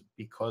owned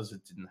because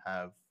it didn't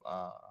have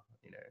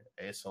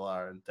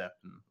ASLR and DEP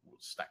and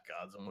stack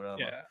guards and whatever.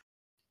 Yeah,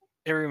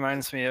 it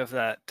reminds me of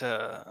that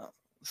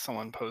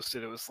someone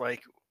posted. It was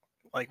like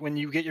when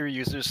you get your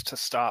users to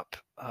stop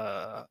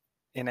clicking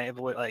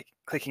enable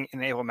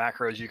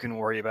macros, you can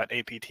worry about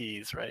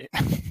APTs, right?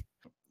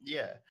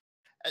 Yeah.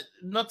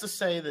 Not to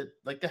say that,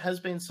 like, there has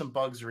been some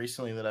bugs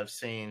recently that I've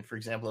seen. For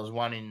example, there's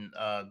one in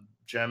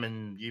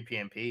German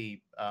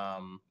UPnP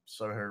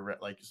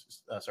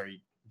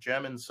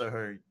German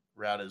Soho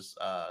routers,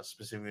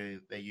 specifically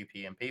their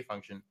UPnP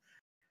function,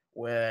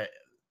 where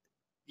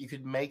you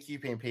could make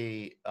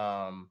UPnP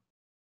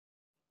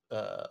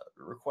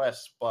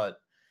requests,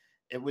 but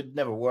it would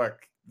never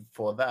work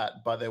for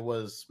that. But there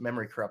was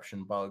memory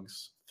corruption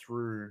bugs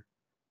through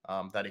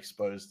that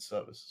exposed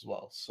service as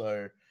well.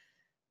 So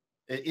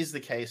it is the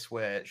case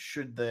where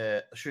should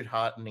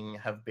hardening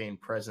have been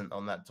present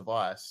on that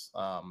device,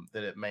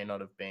 that it may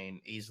not have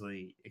been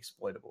easily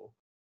exploitable.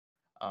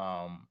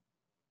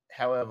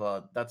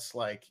 However, that's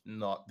like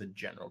not the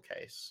general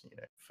case.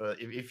 For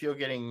if you're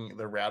getting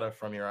the router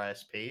from your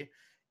ISP,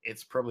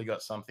 it's probably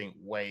got something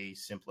way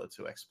simpler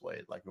to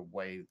exploit, like a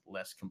way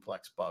less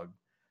complex bug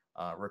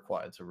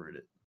required to root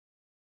it.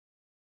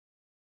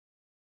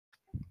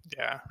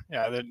 Yeah,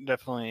 they're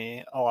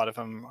definitely, a lot of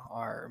them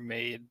are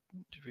made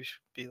to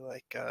be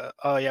like,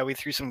 oh yeah, we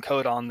threw some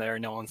code on there,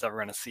 no one's ever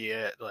gonna see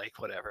it, like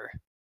whatever.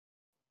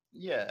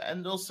 Yeah,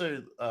 and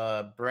also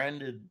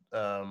branded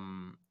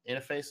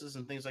interfaces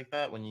and things like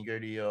that. When you go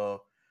to your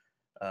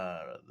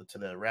to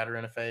the router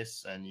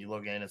interface and you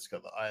log in, it's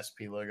got the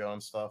ISP logo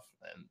and stuff,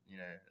 and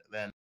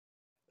then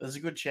there's a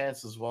good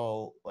chance as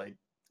well, like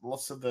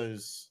lots of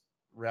those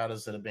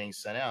routers that are being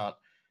sent out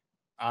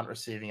aren't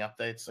receiving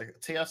updates. Like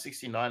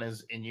TR69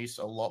 is in use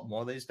a lot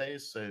more these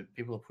days, so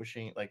people are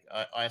pushing, like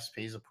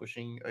ISPs are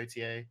pushing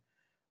OTA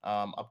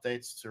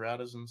updates to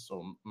routers, and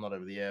so not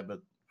over the air,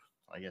 but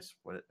I guess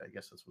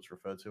that's what's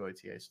referred to,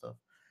 OTA stuff.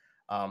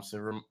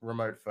 So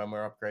remote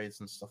firmware upgrades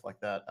and stuff like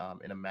that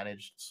in a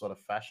managed sort of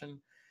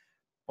fashion.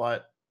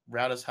 But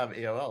routers have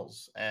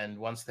EOLs, and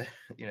once they're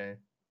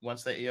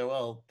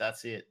EOL,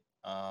 that's it.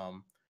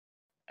 And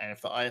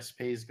if the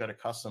ISP's got a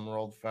custom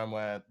rolled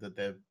firmware that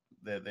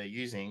they're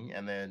using,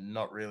 and they're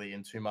not really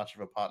in too much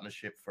of a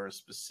partnership for a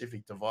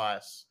specific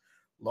device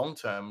long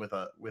term with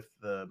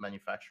the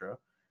manufacturer,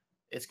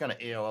 it's going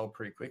to EOL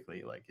pretty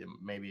quickly, like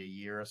maybe a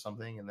year or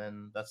something, and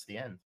then that's the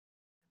end.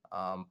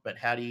 But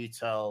how do you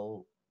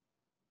tell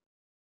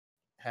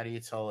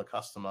a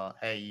customer,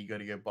 hey, you got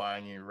to go buy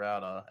a new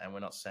router and we're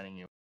not sending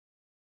you?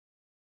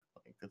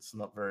 Like, that's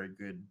not very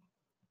good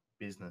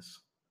business.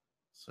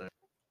 So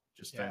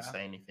just don't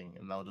say anything,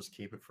 and they'll just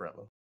keep it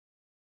forever.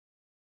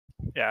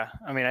 Yeah,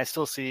 I mean, I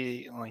still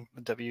see like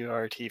the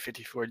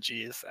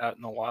WRT54Gs out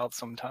in the wild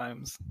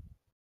sometimes.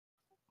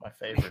 My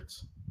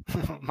favorites.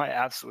 My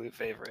absolute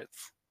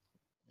favorites.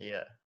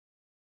 Yeah,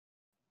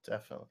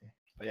 definitely.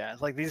 But yeah,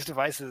 it's like these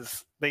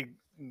devices, they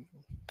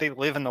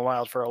live in the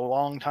wild for a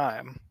long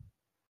time.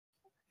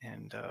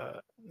 And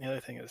the other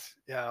thing is,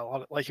 a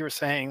lot of, like you were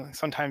saying,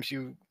 sometimes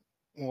you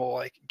will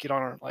like get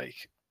on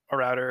like a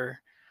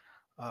router,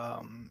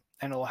 and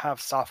it'll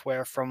have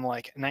software from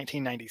like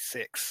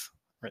 1996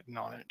 written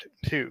on it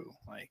too.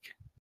 Like,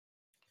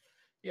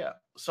 yeah.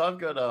 So I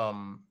got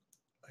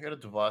a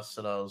device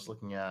that I was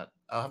looking at.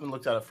 I haven't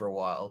looked at it for a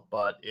while,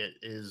 but it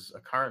is a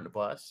current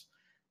device,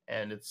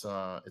 and it's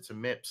a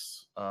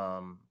MIPS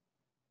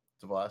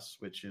device,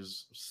 which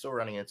is still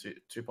running a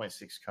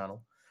 2.6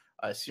 kernel.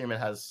 I assume it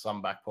has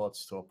some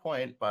backports to a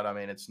point, but I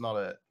mean, it's not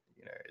an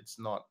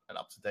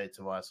up-to-date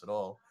device at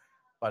all.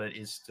 But it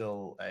is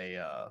still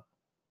a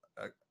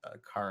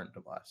current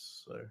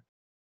device. So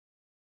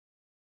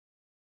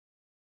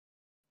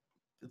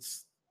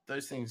it's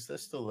those things. They're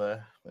still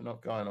there. They're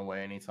not going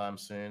away anytime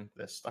soon.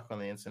 They're stuck on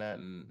the internet,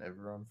 and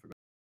everyone forgot.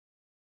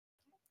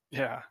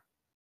 Yeah,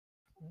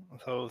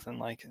 those and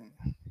like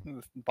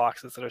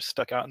boxes that are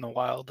stuck out in the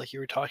wild, like you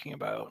were talking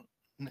about,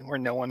 where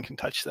no one can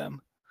touch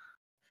them.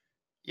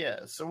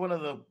 Yeah, so one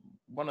of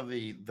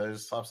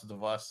those types of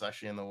devices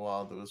actually in the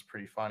wild that was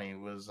pretty funny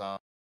was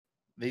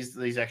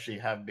these actually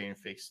have been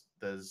fixed.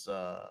 There's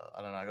I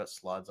don't know, I got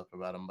slides up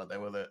about them, but they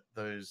were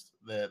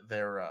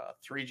they're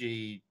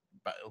 3G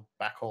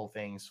backhaul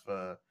things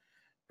for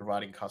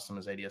providing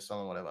customers ADSL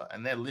and whatever,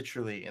 and they're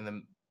literally in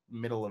the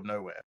middle of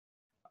nowhere.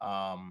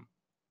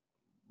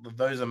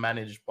 Those are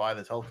managed by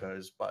the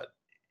telcos, but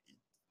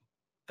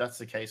that's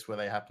the case where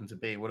they happen to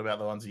be. What about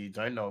the ones that you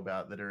don't know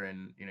about that are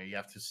in, you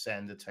have to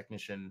send a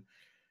technician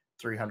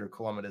 300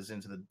 kilometers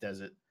into the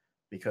desert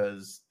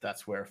because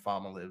that's where a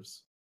farmer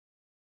lives.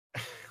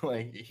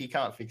 Like, he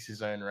can't fix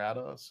his own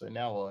router, so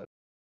now what?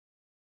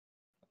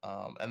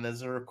 And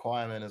there's a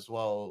requirement as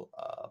well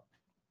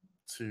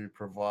to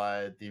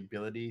provide the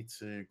ability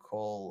to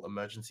call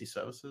emergency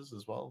services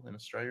as well, in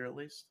Australia at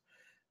least.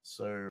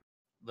 So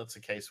that's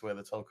a case where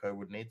the telco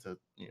would need to,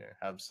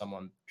 have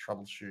someone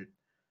troubleshoot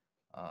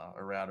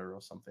a router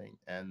or something.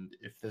 And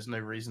if there's no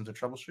reason to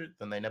troubleshoot,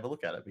 then they never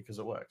look at it because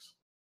it works.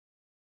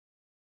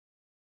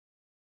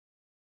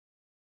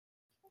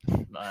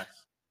 Nice.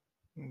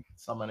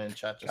 Someone in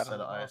chat just said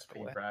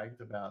ISP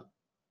bragged about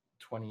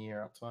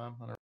 20-year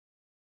uptime.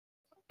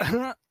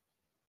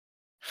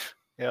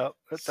 Yep,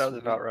 that sounds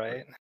about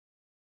right.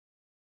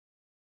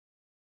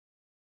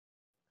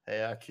 Hey,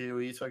 IQ,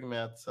 were you talking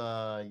about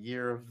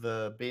year of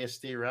the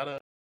BSD router?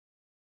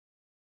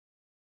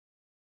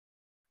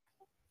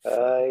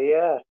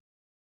 Yeah.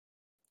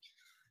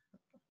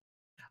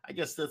 I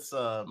guess that's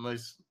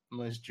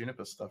most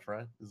Juniper stuff,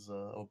 right? Is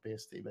all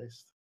BSD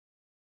based.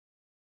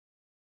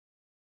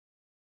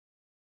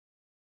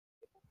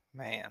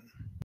 Man,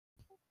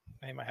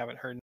 name I haven't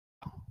heard.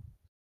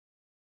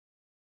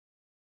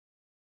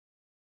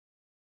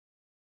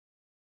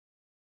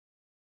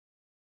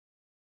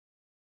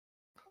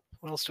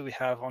 What else do we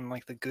have on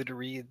like the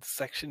Goodreads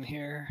section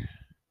here?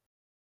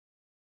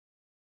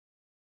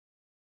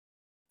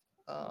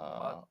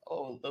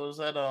 There was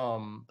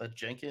that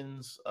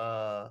Jenkins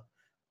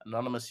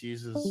anonymous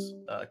users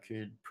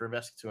could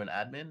progress to an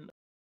admin.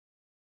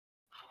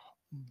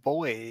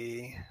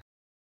 Boy.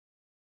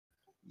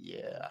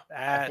 Yeah.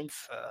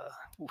 That's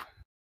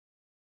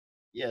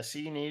yeah, so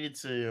you needed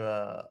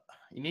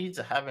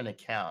to have an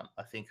account,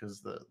 I think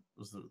was the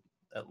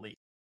at least.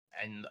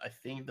 And I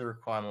think the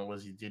requirement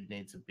was you did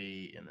need to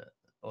be in it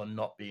or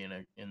not be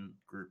in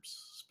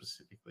groups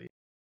specifically.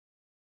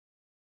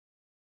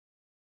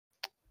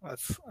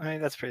 That's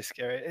pretty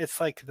scary. It's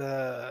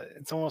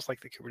almost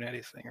like the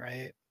Kubernetes thing,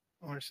 right?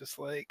 Where it's just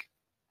like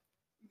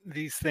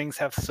these things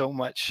have so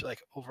much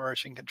like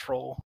overarching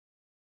control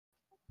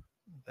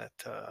that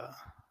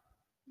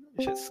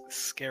it's just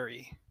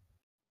scary.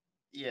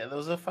 Yeah, there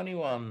was a funny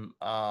one.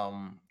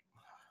 It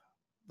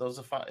was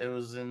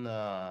in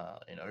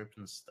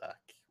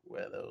OpenStack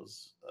where there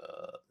was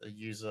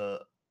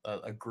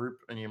a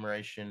group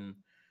enumeration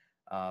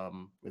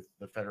with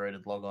the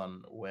federated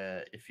logon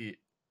where if you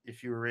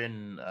were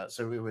in,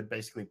 so it would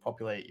basically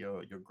populate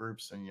your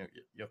groups and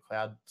your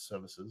cloud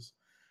services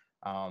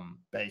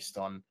based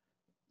on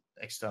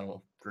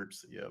external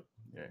groups that you're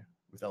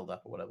with LDAP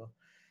or whatever.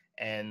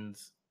 And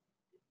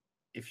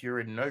if you're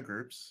in no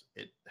groups,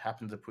 it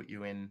happened to put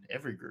you in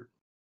every group.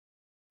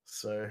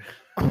 So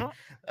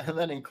and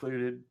that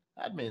included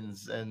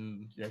admins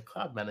and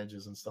cloud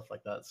managers and stuff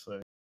like that.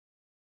 So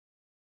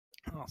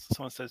so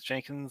someone says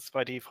Jenkins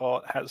by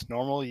default has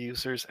normal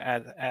users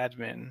as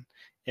admin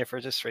if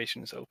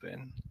registration is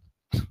open.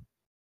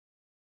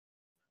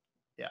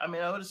 Yeah, I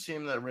mean, I would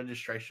assume that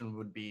registration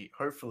would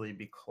hopefully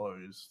be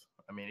closed.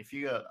 I mean, if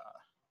you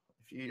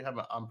have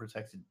an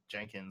unprotected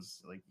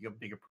Jenkins, like you got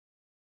bigger.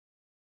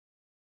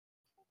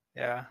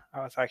 Yeah,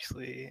 I was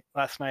actually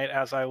last night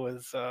as I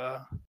was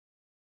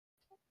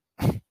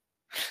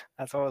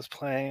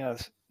playing, I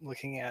was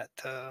looking at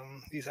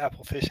these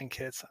Apple phishing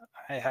kits.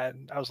 I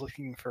was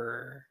looking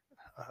for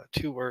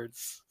 2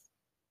 words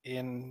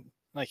in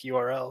like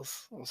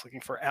URLs. I was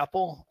looking for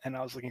Apple and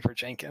I was looking for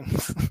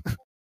Jenkins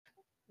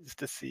just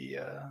to see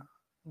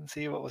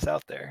what was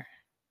out there.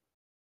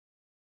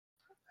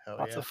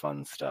 Lots of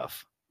fun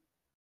stuff.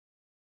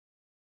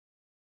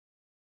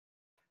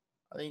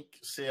 I think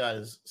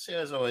CI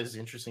is always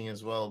interesting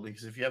as well,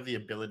 because if you have the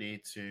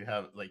ability to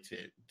have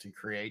to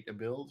create a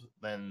build,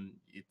 then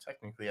you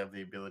technically have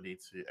the ability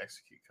to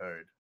execute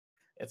code.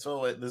 There's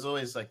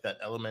always like that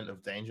element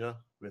of danger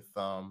with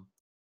CI.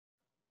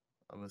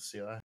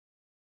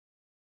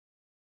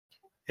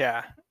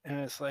 Yeah,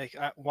 and it's like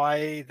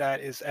why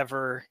that is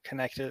ever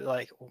connected,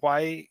 like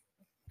why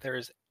there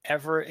is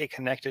ever a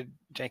connected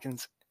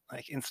Jenkins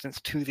like instance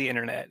to the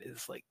internet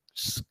is like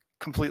just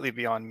completely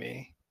beyond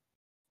me.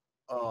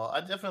 Oh,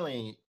 I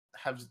definitely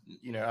have.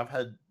 I've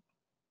had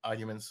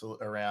arguments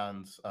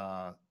around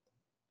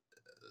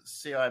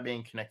CI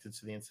being connected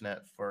to the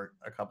internet for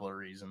a couple of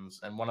reasons,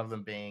 and one of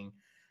them being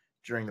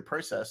during the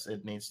process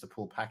it needs to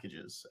pull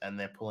packages, and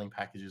they're pulling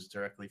packages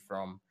directly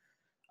from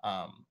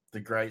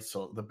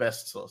the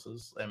best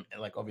sources, and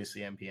like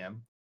obviously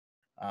npm.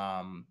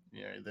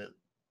 The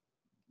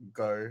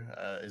Go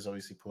is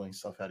obviously pulling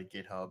stuff out of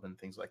GitHub and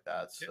things like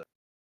that. So.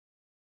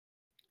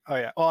 Oh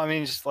yeah, well I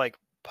mean just like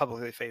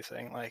publicly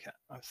facing, like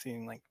I've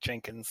seen like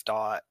Jenkins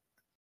dot.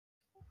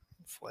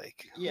 It's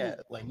like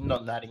like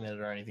not natting it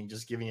or anything,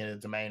 just giving it a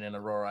domain and a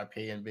raw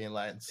IP and being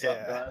like,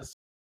 "Sup, guys."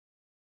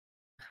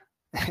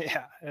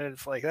 Yeah,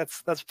 it's like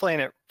that's playing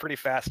it pretty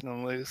fast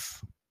and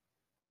loose.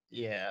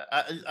 Yeah,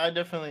 I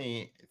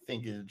definitely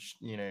think it's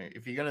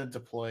if you're gonna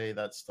deploy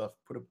that stuff,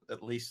 put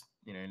at least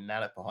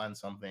nat it behind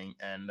something,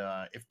 and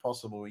if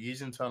possible,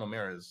 use internal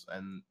mirrors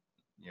and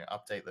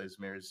update those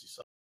mirrors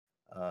yourself.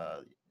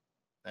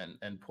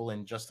 And pull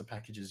in just the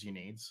packages you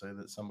need so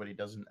that somebody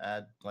doesn't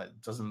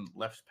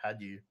left pad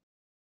you.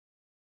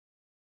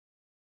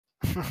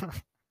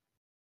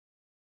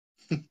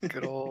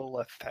 Good old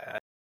left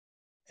pad.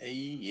 Hey,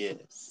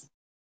 yes.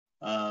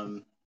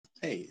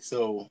 Hey,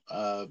 so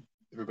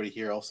everybody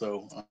here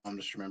also,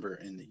 just remember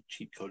in the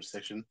cheat code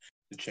section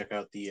to check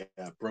out the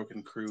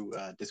Broken Crew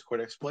Discord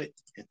exploit.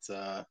 It's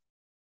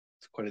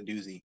quite a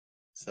doozy.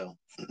 So,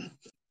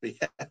 but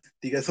yeah, do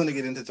you guys want to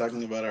get into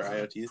talking about our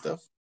IoT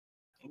stuff?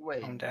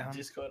 Wait,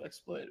 Discord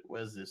exploit?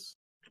 Where's this?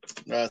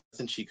 It's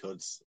in cheat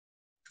codes.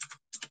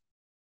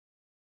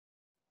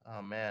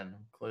 Oh man,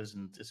 I'm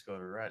closing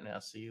Discord right now.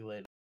 See you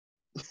later.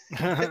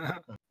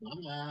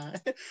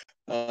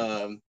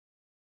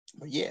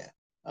 Yeah.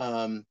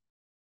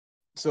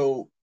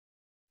 So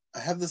I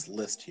have this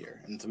list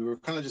here, and so we were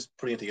kind of just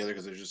putting it together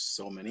because there's just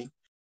so many.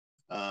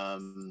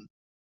 I'm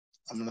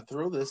gonna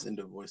throw this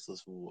into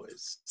Voiceless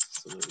Voice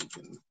so that we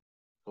can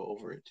go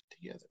over it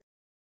together.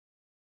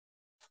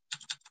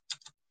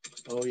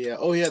 Oh yeah,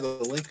 the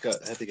link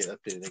had to get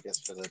updated, I guess,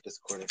 for the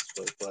Discord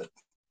exploit, but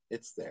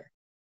it's there.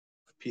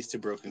 Peace to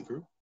Broken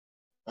Crew.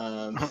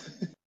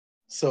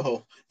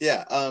 So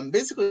yeah,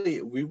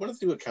 basically we wanted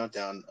to do a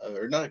countdown,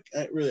 or not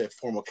really a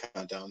formal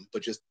countdown,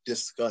 but just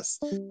discuss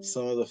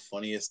some of the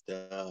funniest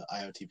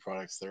IoT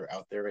products that are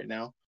out there right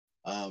now.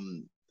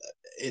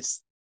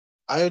 It's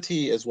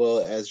IoT as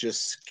well as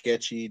just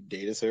sketchy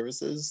data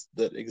services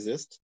that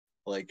exist,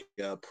 like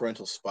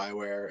parental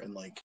spyware and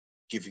like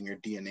giving your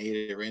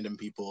DNA to random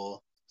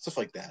people, stuff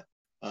like that.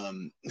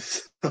 I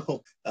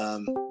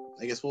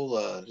guess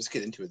we'll just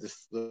get into it.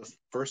 The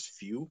first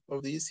few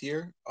of these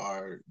here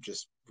are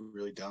just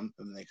really dumb,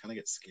 and then they kind of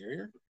get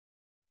scarier.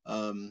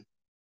 So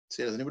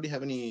yeah, does anybody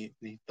have any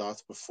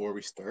thoughts before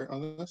we start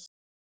on this?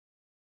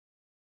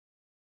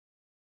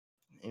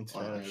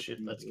 Internet shit,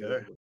 let's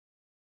go.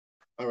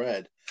 All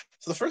right.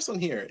 So the first one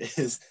here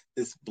is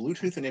this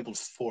Bluetooth-enabled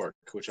fork,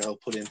 which I'll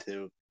put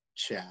into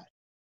chat.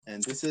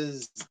 And this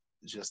is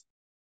just,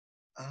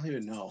 I don't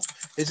even know.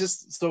 It's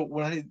just, so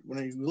when I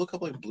look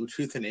up like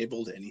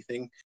Bluetooth-enabled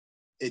anything,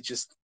 it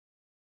just,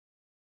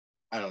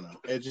 I don't know.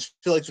 I just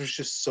feel like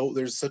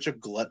there's such a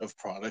glut of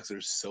products.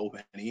 There's so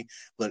many,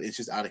 but it's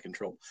just out of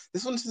control.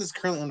 This one is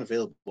currently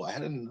unavailable. I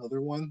had another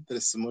one that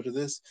is similar to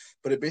this,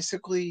 but it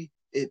basically,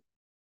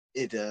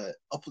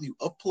 you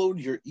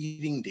upload your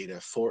eating data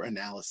for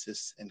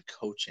analysis and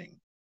coaching,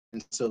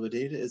 and so the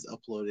data is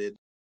uploaded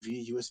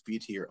via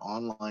USB to your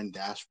online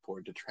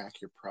dashboard to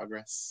track your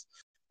progress.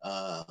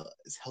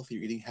 It's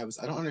healthier eating habits.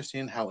 I don't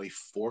understand how a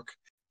fork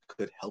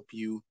could help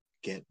you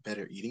get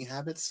better eating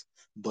habits,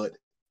 but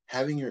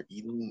having your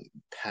eating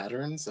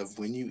patterns of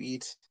when you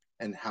eat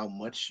and how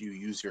much you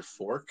use your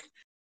fork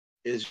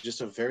is just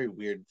a very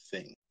weird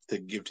thing to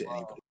give to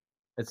anybody.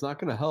 It's not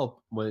gonna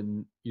help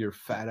when your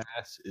fat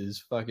ass is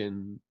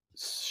fucking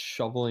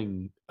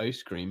shoveling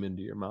ice cream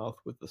into your mouth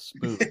with a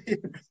spoon.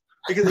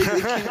 Because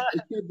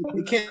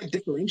you can't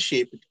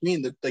differentiate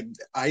between the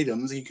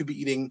items. You could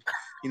be eating,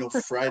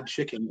 fried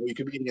chicken, or you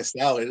could be eating a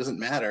salad. It doesn't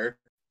matter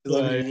as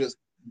long as you're just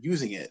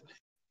using it.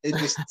 It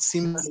just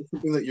seems like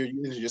something that you're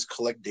using to just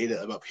collect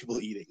data about people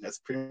eating. That's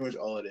pretty much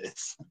all it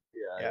is.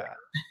 Yeah.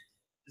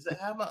 Is it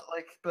how much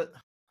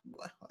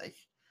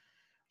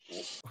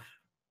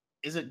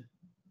is it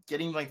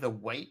getting like the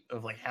weight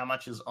of like how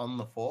much is on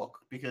the fork?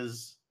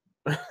 Because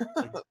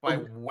like, by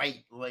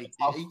weight, like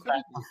how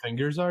fat your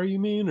fingers are, you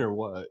mean, or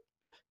what?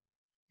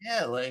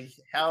 Yeah, like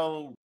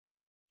how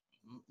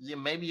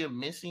maybe you're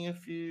missing a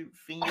few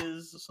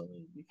fingers or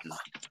something, because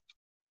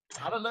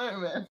I don't know,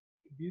 man.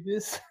 Do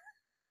this.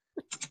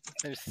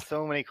 There's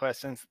so many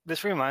questions.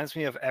 This reminds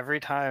me of every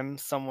time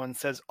someone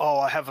says, "Oh,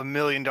 I have $1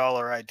 million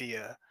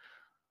idea,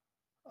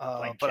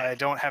 but I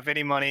don't have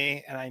any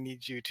money, and I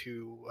need you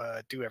to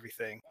do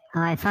everything."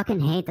 Oh, I fucking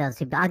hate those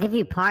people. I'll give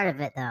you part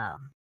of it, though.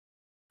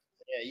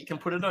 Yeah, you can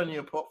put it on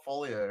your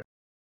portfolio.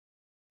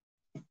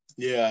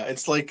 Yeah,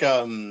 it's like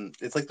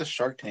the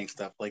Shark Tank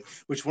stuff. Like,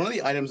 which one of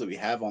the items that we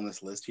have on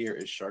this list here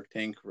is Shark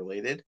Tank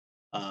related.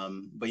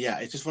 But yeah,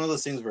 it's just one of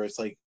those things where it's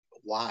like,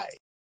 why?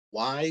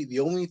 Why? The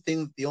only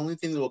thing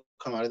that will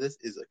come out of this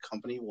is a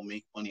company will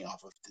make money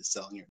off of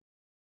selling your,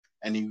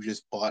 and you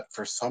just bought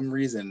for some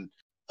reason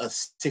a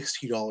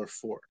 $60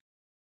 fork.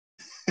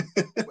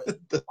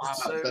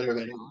 That's not better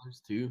than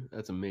too.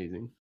 That's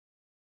amazing.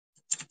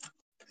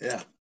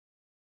 Yeah.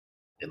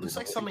 It looks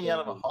like something out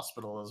of a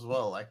hospital as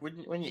well. Like when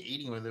you're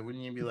eating with it,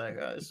 wouldn't you be like,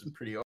 "Oh, this is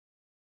pretty awesome."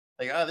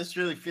 Like, "Oh, this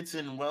really fits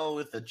in well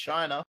with the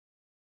china."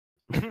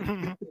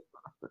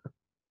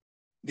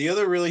 The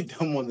other really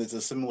dumb one that's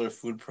a similar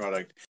food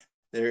product,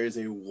 there is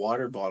a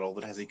water bottle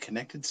that has a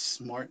connected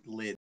smart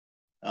lid.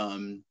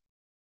 And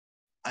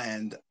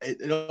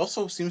it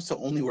also seems to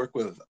only work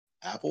with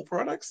Apple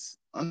products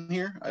on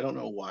here. I don't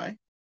know why.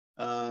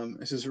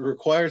 It says it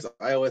requires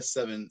iOS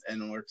 7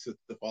 and works with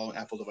the following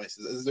Apple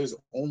devices. As there's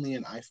only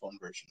an iPhone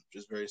version,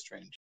 which is very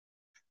strange.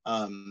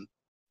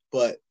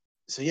 But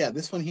so yeah,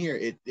 this one here,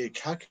 it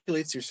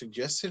calculates your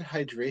suggested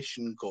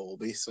hydration goal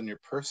based on your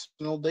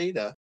personal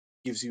data,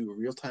 gives you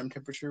real-time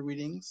temperature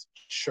readings,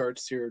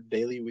 charts your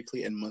daily,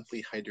 weekly, and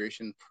monthly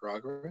hydration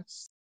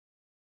progress.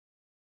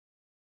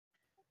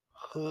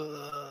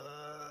 You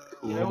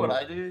know what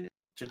I do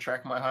to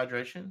track my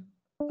hydration?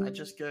 I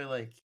just go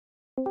like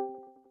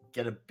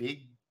get a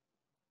big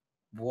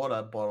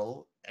water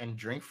bottle and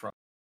drink from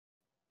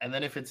it. And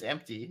then if it's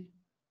empty,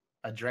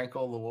 I drank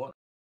all the water.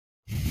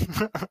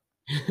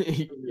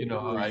 You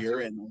know how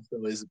urine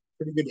also is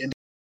pretty good.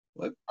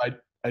 What?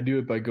 I do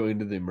it by going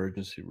to the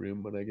emergency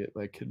room when I get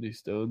my kidney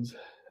stones.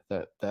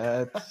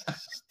 That's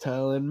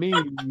telling me.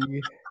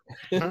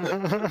 Hey, you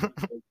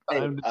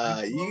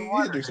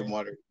need to drink some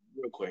water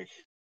real quick.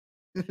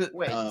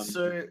 Wait,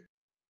 so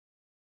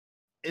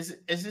is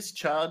this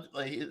charged?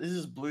 Like, this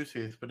is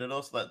Bluetooth, but it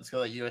also it's got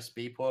like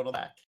USB port on the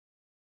back.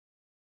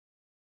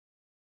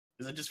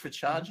 Is it just for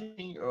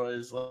charging, or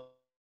is like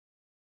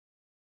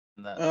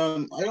that?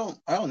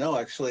 I don't know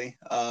actually.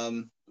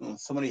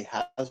 Somebody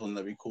has one,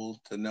 that'd be cool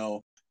to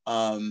know.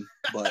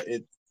 But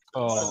it.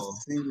 Oh,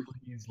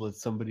 please let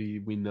somebody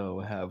we know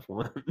have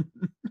one.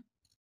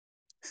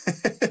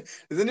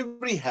 Does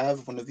anybody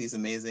have one of these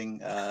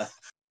amazing?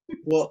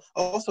 Well,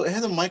 also it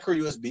has a micro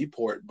USB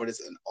port, but it's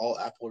an all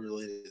Apple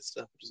related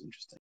stuff, which is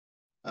interesting.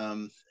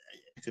 I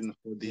couldn't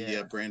afford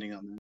the branding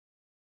on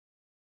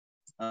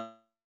that.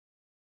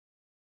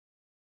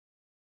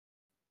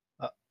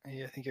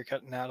 Yeah, I think you're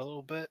cutting out a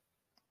little bit.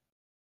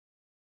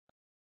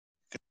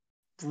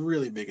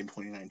 Really big in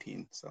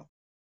 2019, so.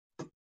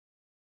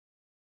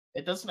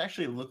 It doesn't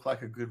actually look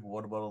like a good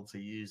water bottle to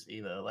use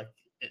either. Like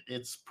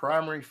its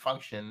primary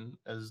function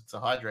is to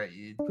hydrate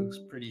you. It looks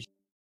pretty.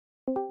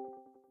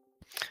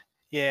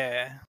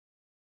 Yeah.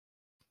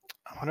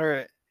 I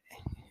wonder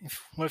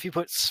what if you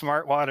put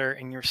smart water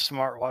in your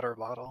smart water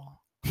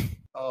bottle?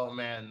 Oh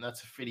man,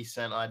 that's a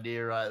 50-cent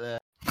idea right there.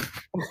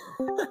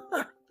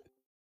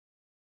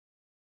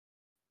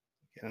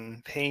 You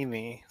can pay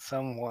me,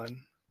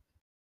 someone.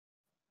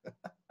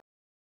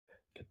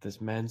 Get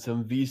this man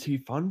some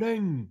VC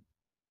funding.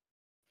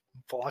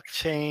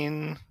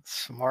 Blockchain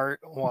smart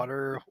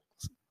water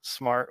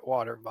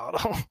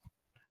bottle.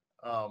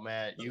 Oh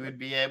man, you would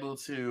be able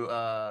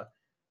to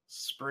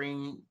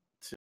spring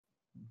to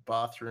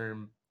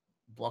bathroom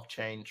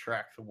blockchain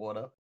track the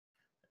water,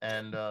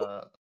 and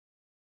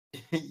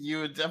you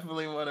would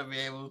definitely want to be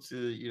able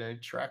to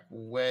track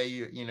where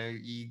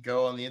you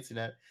go on the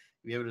internet,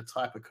 be able to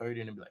type a code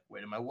in and be like,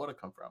 where did my water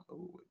come from?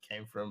 Oh, it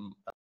came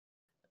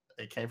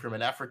from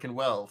an African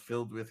well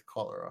filled with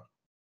cholera.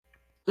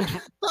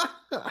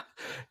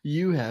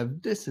 You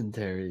have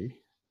dysentery.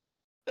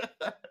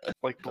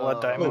 Like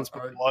blood diamonds,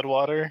 but blood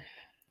water.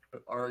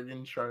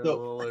 Oregon Trail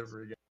all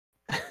over again.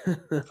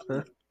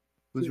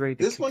 Who's ready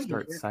to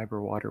start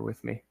cyber water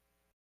with me?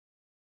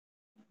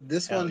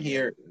 This one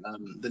here,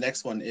 the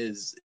next one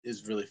is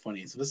really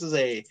funny. So this is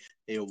a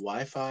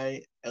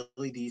Wi-Fi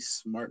LED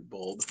smart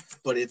bulb,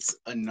 but it's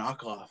a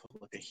knockoff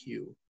of like a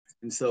Hue.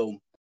 And so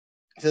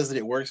it says that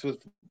it works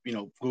with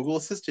Google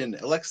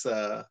Assistant,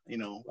 Alexa,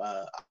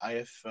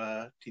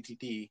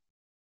 IFTTT,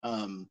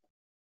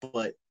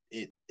 but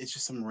it's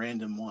just some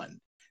random one.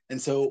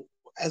 And so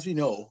as we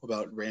know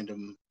about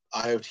random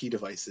IoT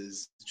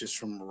devices just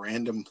from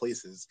random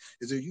places,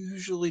 is they're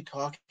usually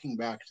talking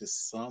back to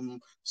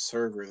some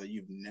server that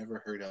you've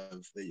never heard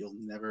of, that you'll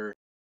never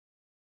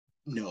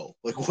know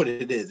like what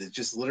it is. It's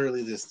just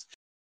literally this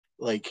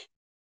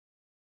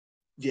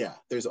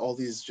there's all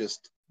these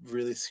just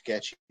really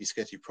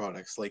sketchy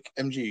products. Like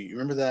MG, you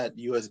remember that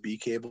USB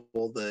cable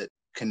that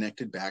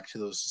connected back to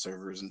those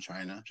servers in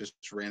China just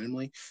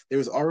randomly? There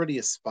was already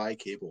a spy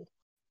cable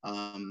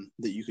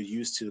that you could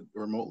use to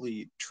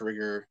remotely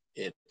trigger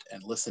it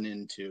and listen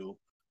into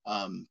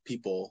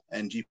people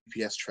and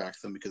GPS track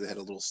them, because it had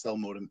a little cell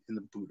modem in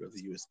the boot of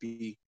the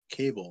USB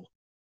cable.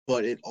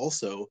 But it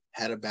also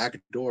had a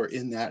back door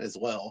in that as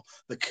well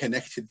that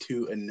connected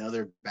to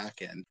another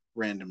backend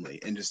randomly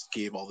and just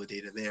gave all the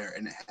data there,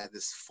 and it had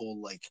this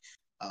full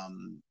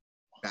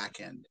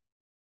backend.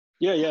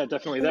 Yeah,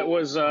 definitely. That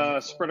was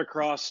spread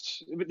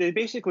across. They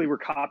basically were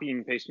copying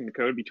and pasting the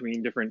code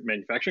between different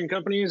manufacturing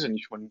companies, and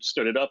each one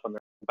stood it up on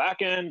their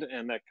back end,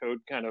 and that code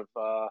kind of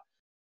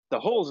the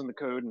holes in the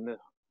code. And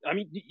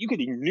you could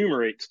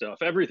enumerate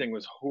stuff. Everything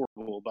was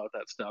horrible about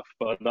that stuff,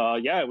 but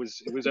it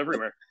was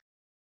everywhere.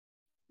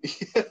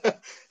 Yeah,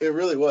 it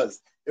really was.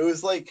 It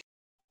was like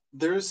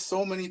there's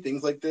so many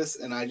things like this,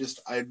 and I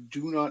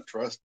do not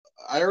trust.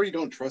 I already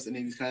don't trust any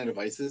of these kind of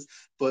devices,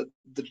 but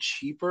the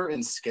cheaper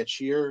and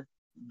sketchier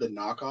the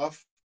knockoff,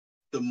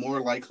 the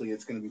more likely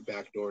it's going to be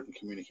backdoored and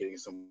communicating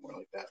somewhere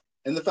like that.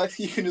 And the fact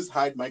that you can just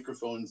hide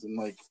microphones and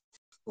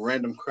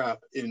random crap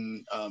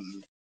in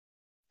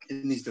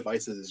these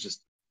devices is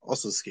just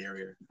also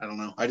scarier. I don't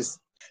know.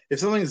 If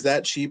something's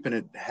that cheap and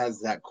it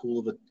has that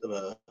cool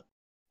of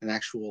an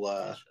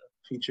actual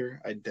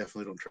feature, I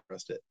definitely don't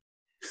trust it.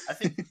 I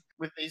think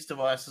with these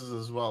devices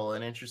as well,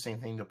 an interesting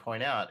thing to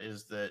point out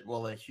is that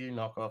they're Hue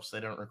knockoffs,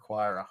 they don't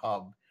require a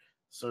hub.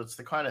 So it's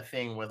the kind of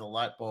thing where the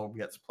light bulb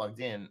gets plugged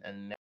in,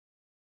 and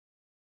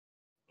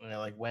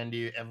now, when do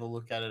you ever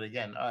look at it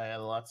again? Oh yeah,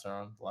 the lights are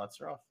on, the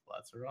lights are off, the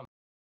lights are on.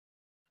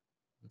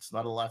 It's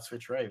not a light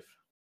switch rave.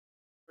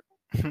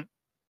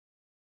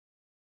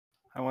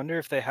 I wonder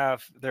if they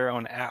have their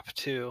own app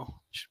too.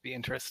 Should be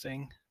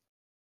interesting.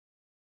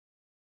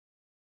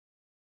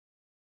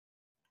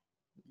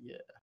 Yeah.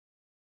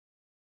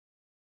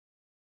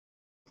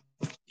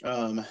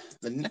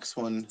 The next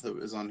one that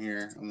was on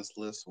here on this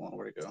list,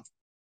 where'd it go,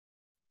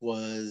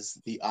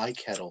 was the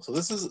iKettle. So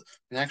this is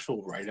an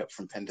actual write-up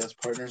from Pentest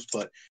Partners,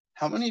 but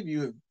how many of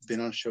you have been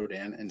on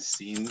Shodan and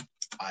seen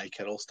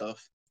iKettle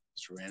stuff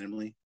just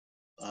randomly?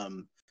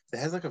 It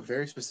has a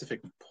very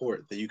specific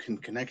port that you can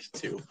connect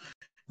to,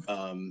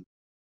 and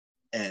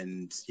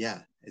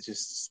it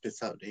just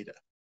spits out data.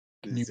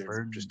 Can you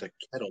just a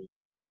kettle?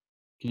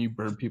 Can you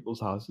burn people's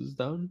houses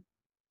down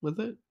with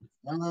it?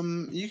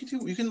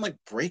 You can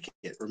break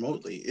it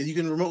remotely. You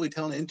can remotely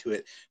tell into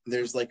it.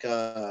 There's what's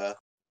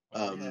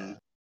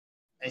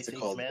it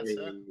called?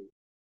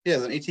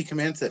 There's an AT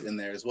command set in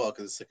there as well,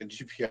 because it's a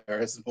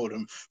GPRS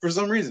modem for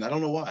some reason. I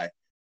don't know why.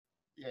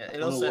 Yeah,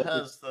 it also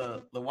has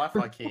the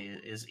Wi-Fi key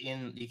is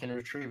in. You can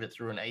retrieve it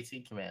through an AT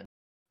command.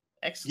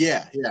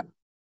 Excellent. Yeah.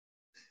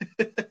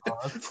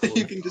 Cool.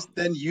 You can just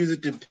then use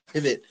it to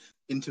pivot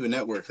into a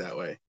network that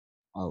way.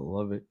 I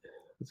love it.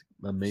 It's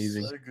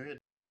amazing. So good.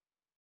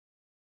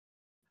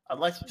 I'd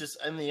like to just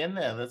in the end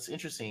there. That's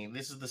interesting.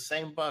 This is the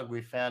same bug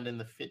we found in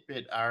the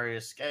Fitbit Aria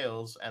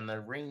scales and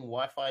the Ring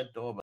Wi-Fi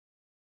doorbell.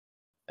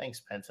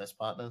 Thanks, Pentest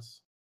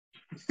partners.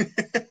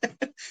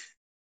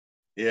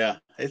 Yeah,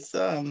 it's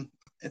a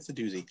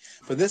doozy.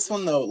 But this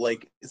one though,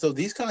 like, so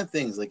these kind of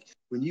things, like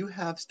when you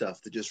have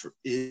stuff that just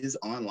is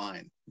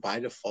online by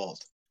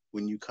default,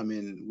 when you come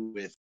in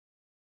with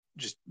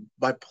just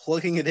by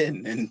plugging it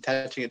in and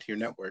attaching it to your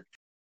network,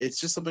 it's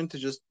just something to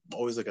just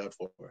always look out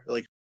for.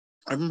 Like,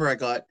 I remember I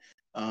got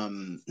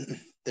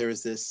there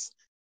was this.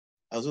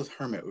 I was with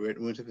Hermit. We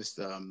went to this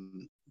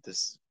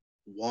this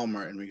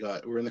Walmart, and we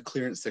were in the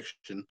clearance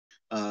section,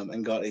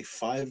 and got a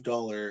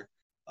 $5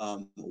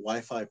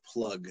 Wi-Fi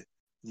plug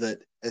that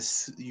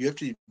you have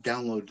to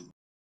download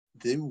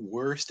the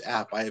worst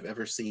app I have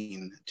ever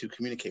seen to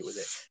communicate with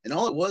it. And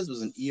all it was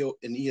an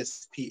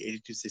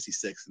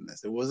ESP8266 in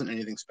this. It wasn't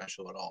anything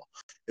special at all.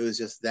 It was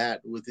just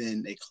that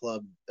within a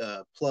club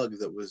plug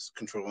that was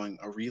controlling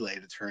a relay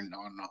to turn it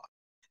on and off.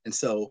 And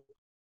so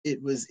it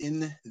was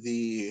in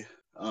the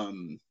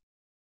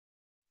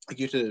like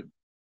you have to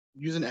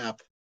use an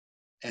app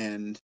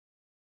and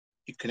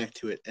you connect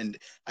to it. And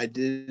I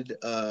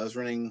was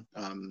running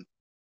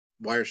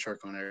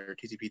Wireshark on it, or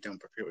TCP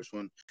dump, I forget which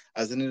one.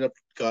 I ended up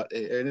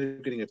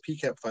getting a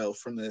PCAP file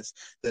from this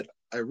that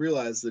I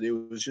realized that it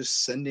was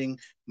just sending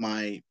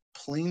my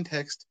plain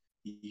text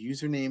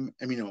username,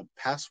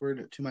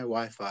 password to my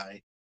Wi-Fi,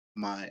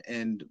 my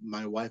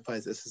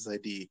Wi-Fi's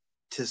SSID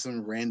to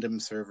some random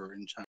server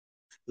in China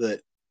that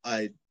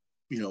I,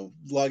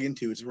 log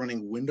into. It's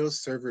running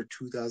Windows Server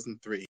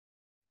 2003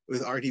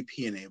 with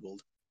RDP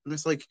enabled. And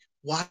it's like,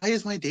 why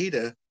is my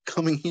data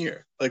coming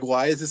here? Like,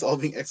 why is this all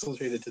being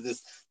exfiltrated to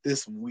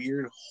this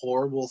weird,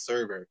 horrible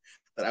server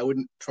that I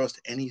wouldn't trust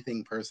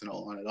anything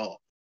personal on at all?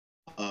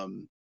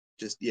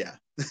 Just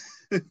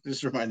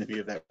reminded me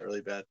of that really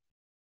bad.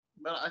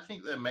 But I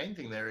think the main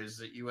thing there is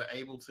that you were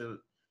able to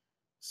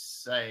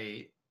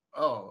say,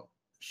 oh,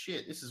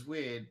 shit, this is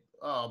weird.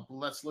 Oh,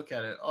 let's look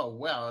at it. Oh,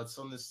 wow, it's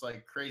on this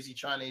like crazy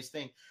Chinese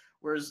thing.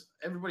 Whereas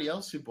everybody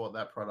else who bought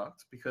that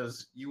product,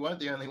 because you weren't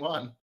the only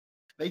one,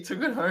 they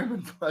took it home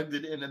and plugged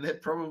it in, and they're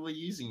probably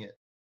using it.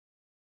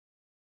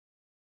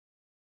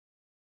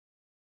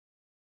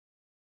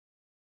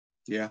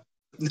 Yeah.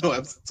 No,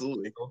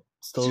 absolutely.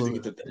 Still using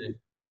it today.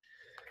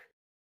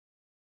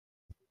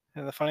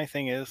 And the funny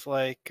thing is,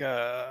 like,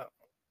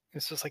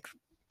 it's just like,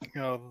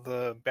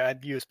 the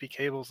bad USB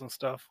cables and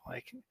stuff.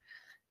 Like,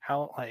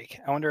 I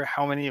wonder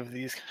how many of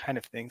these kind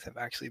of things have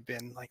actually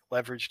been like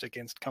leveraged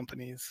against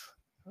companies,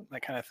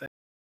 that kind of thing.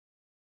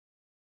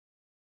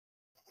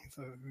 It's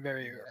a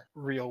very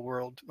real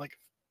world, like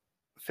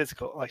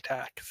physical, like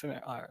attack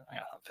scenario.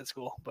 Not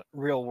physical, but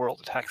real world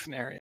attack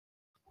scenario.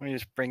 When you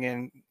just bring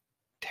in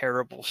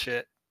terrible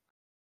shit.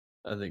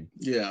 I think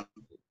yeah,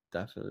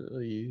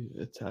 definitely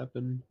it's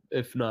happened.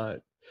 If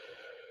not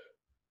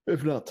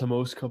to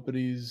most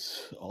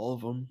companies, all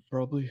of them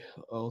probably.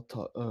 All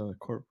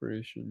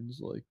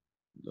corporations like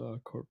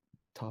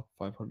top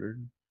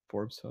 500,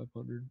 Forbes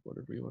 500,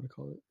 whatever you want to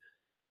call it.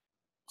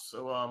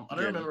 So I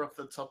don't remember off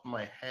the top of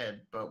my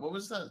head, but what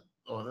was that?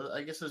 Oh,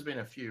 I guess there's been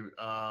a few.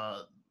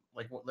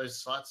 Like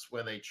those sites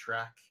where they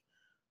track,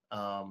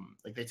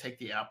 like they take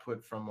the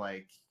output from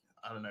like,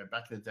 I don't know,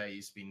 back in the day it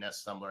used to be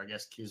NetStumbler, I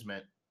guess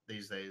Kismet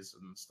these days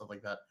and stuff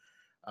like that.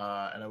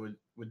 And I would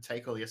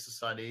take all the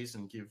SSIDs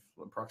and give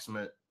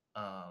approximate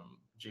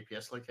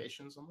GPS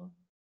locations on them.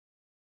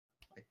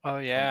 Like, oh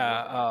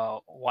yeah,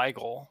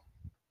 Weigel.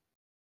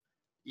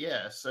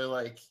 Yeah, so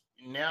like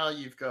now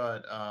you've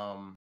got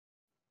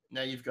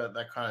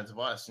that kind of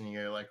device, and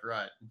you go like,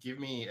 right, give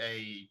me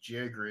a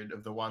geogrid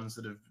of the ones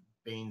that have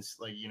been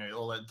like,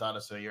 all that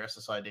data, so your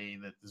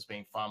SSID that is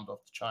being farmed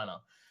off to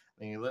China.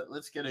 And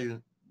let's get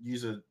a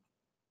user.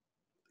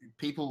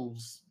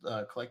 People's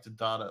collected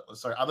data.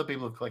 Sorry, other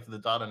people have collected the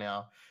data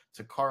now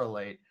to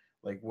correlate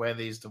like where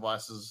these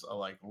devices are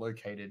like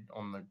located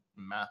on the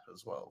map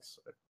as well.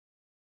 So,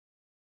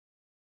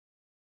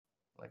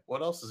 like,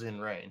 what else is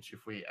in range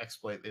if we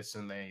exploit this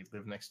and they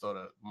live next door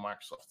to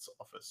Microsoft's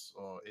office,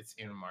 or it's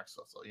in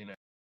Microsoft's, or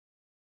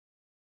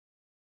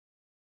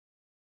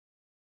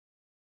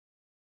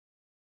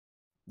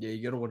Yeah,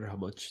 you gotta wonder how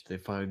much they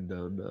find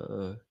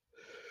on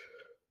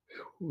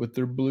with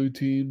their blue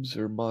teams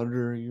or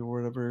monitoring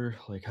or whatever.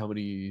 Like how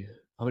many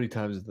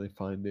times did they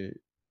find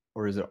it,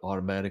 or is it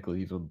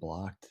automatically even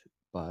blocked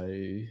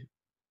by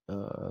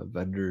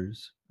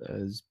vendors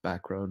as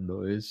background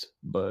noise?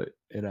 But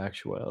in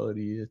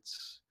actuality,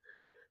 it's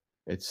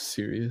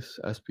serious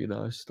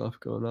espionage stuff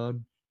going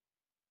on.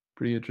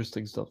 Pretty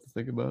interesting stuff to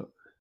think about.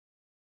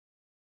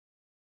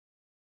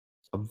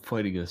 I'm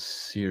fighting a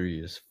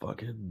serious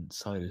fucking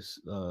sinus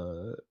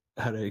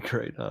headache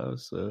right now,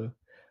 so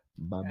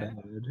my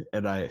bad.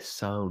 And I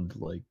sound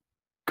like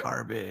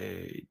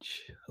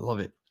garbage. I love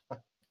it.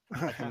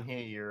 I can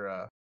hear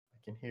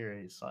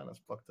your sinus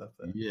plucked up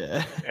there.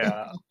 Yeah.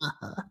 Yeah.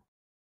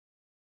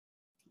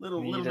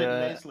 little bit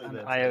nasally an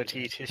there.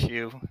 IoT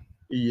tissue.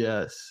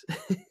 Yes.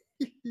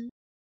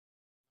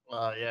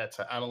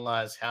 to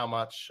analyze how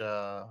much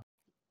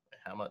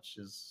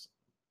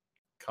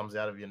comes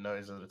out of your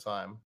nose at a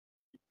time.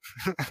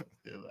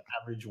 The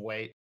average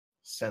weight,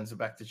 sends it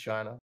back to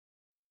China.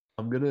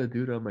 I'm gonna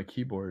do it on my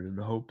keyboard and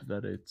hope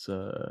that it's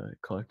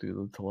collecting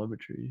the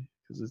telemetry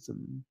because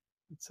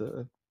it's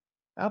a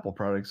Apple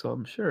product, so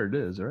I'm sure it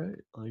is, right?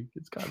 Like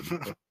it's got to be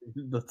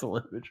collecting the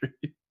telemetry.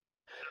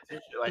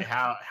 Like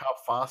how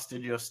fast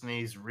did your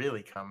sneeze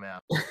really come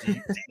out? Do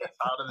you sneeze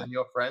harder than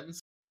your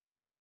friends?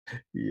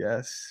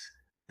 Yes.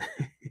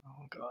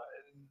 Oh god.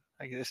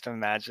 I can just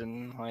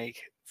imagine like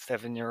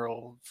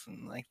 7-year-olds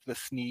and like the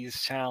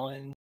sneeze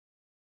challenge.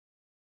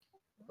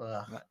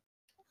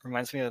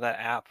 Reminds me of that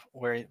app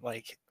where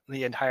like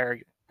the entire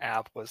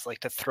app was like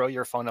to throw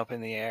your phone up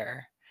in the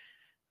air,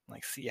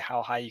 like see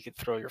how high you could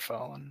throw your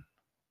phone.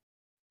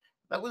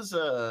 That was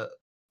a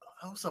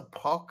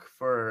POC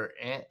for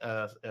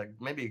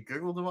maybe a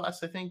Google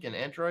device, I think, an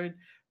Android,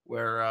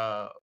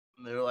 where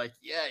they were like,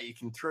 yeah, you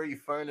can throw your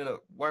phone and it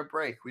won't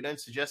break. We don't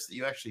suggest that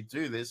you actually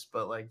do this,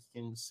 but like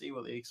you can see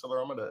what the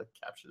accelerometer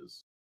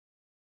captures.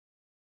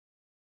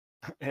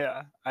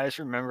 Yeah, I just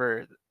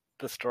remember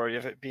the story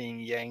of it being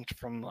yanked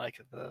from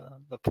like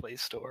the Play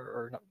Store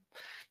or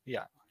the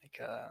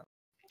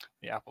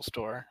Apple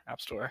Store, App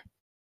Store,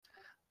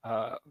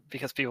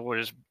 because people were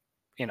just,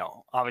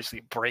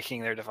 obviously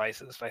breaking their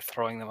devices by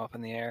throwing them up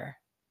in the air.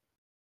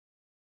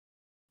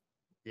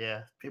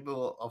 Yeah,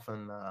 people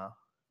often,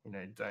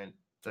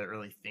 don't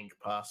really think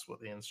past what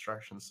the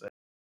instructions say.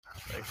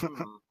 Like,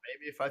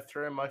 maybe if I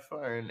throw my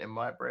phone, it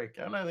might break.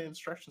 Oh no, the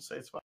instructions say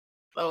it's fine.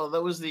 Oh,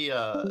 that was the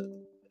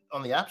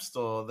on the App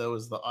Store. There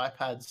was the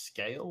iPad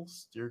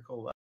scales. Do you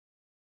recall that?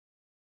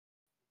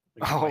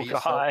 Oh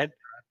god,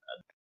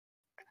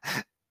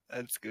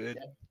 that's good.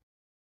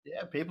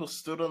 Yeah, people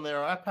stood on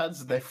their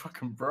iPads and they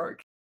fucking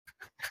broke.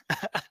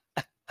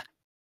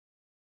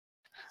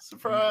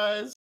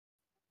 Surprise!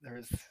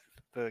 There's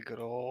the good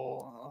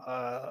old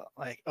a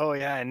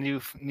new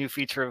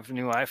feature of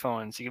new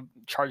iPhones. You can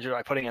charge it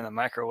by putting it in the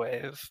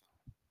microwave.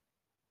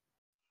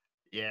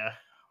 Yeah,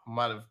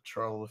 might have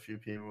trolled a few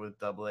people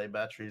with AA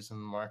batteries in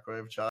the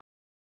microwave charge.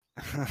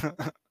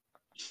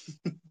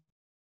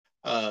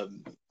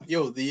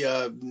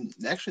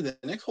 Actually the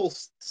next whole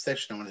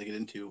section I wanted to get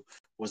into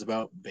was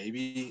about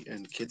baby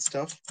and kid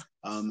stuff.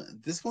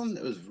 This one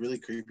was really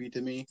creepy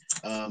to me.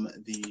 I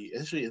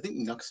think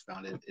Nux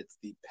found it. It's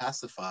the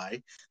Pacify,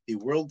 the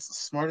world's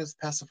smartest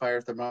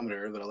pacifier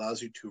thermometer that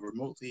allows you to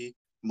remotely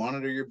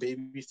monitor your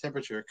baby's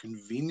temperature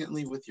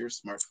conveniently with your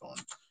smartphone.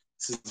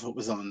 This is what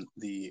was on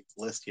the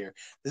list here.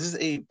 This is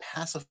a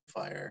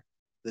pacifier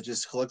that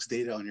just collects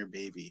data on your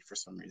baby for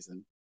some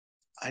reason.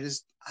 I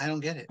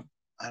don't get it.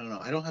 I don't know.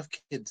 I don't have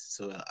kids,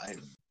 so I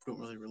don't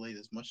really relate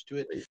as much to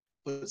it.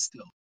 But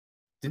still,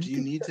 do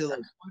you need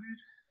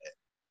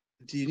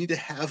to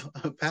have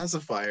a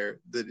pacifier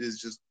that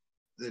has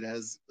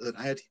an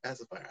IoT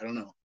pacifier? I don't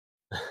know.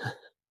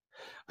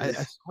 I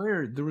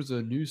swear there was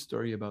a news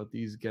story about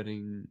these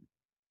getting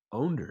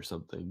owned or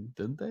something,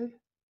 didn't they?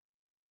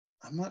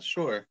 I'm not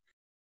sure.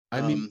 I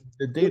mean,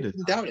 the data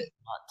is not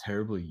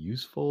terribly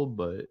useful,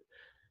 but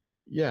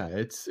yeah,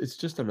 it's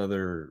just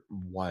another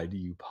why do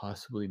you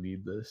possibly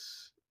need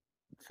this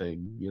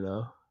thing,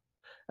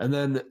 And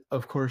then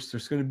of course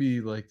there's going to be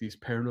like these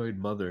paranoid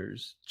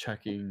mothers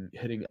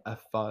hitting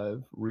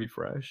F5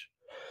 refresh,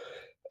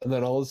 and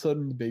then all of a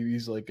sudden the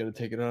baby's like going to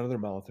take it out of their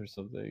mouth or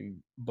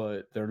something,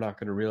 but they're not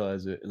going to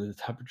realize it, and the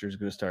temperature is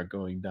going to start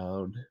going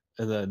down,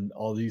 and then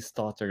all these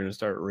thoughts are going to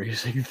start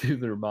racing through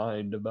their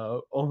mind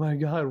about, oh my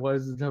god, why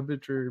is the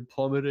temperature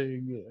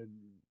plummeting? And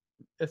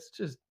it's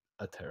just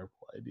a terrible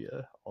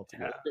idea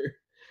altogether. Yeah.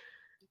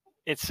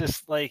 It's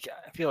just like,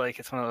 I feel like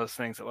it's one of those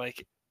things that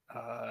like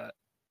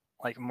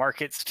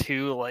markets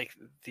to like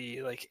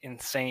the like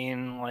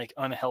insane, like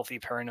unhealthy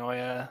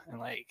paranoia and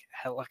like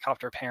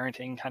helicopter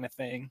parenting kind of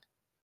thing.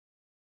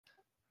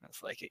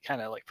 It's like it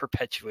kind of like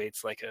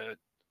perpetuates like a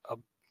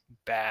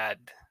bad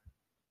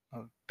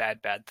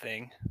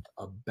thing.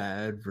 A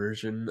bad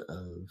version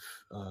of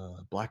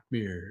Black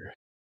Mirror.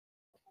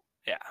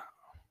 Yeah.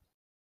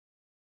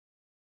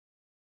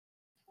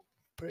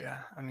 But yeah,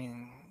 I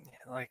mean,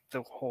 like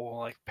the whole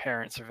like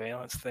parent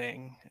surveillance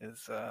thing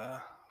is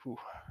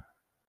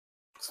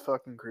it's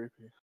fucking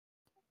creepy.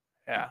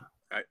 Yeah.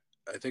 I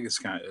think it's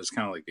kind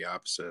of like the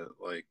opposite.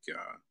 Like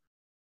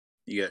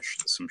you get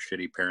some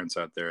shitty parents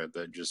out there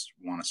that just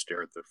want to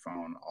stare at their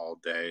phone all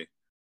day,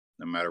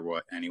 no matter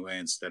what anyway,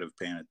 instead of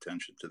paying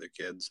attention to their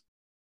kids.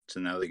 So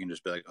now they can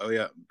just be like, oh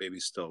yeah,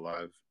 baby's still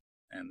alive,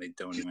 and they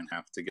don't even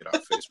have to get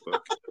off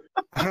Facebook.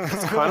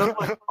 It's kind of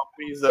like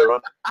companies that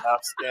run app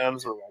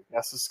scans or like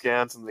Nessa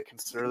scans, and they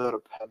consider that a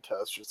pen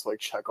test, just like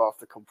check off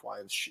the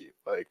compliance sheet.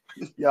 Like,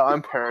 yeah,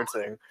 I'm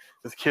parenting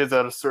with kids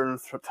at a certain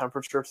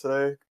temperature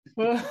today.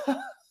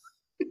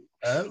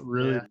 That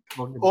really? Yeah.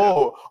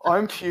 Oh,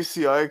 I'm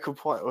PCI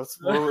compliant. What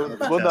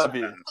would that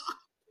be?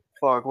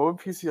 Fuck, what would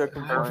PCI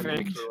compliant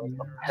be for like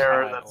a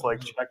parent that's like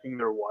checking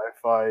their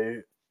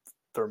Wi-Fi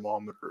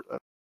thermometer?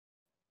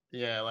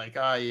 Yeah, like,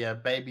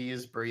 baby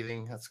is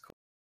breathing. That's cool.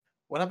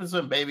 What happens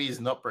when baby is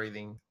not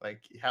breathing?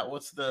 Like,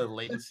 what's the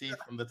latency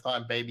from the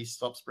time baby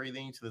stops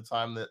breathing to the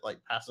time that like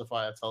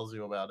pacifier tells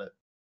you about it?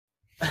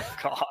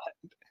 God.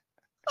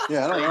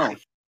 Yeah, I don't know.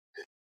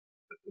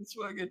 It's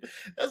fucking.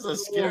 That's a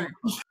scary.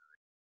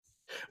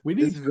 We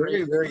need It's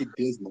very, very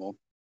dismal.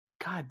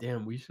 God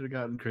damn, we should have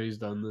gotten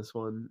Crazed on this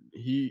one.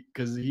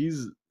 Because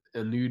he's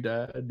a new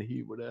dad.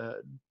 He would have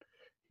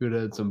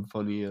had some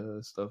funny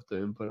stuff to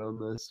input on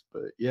this.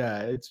 But yeah,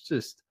 it's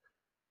just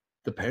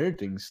the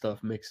parenting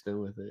stuff mixed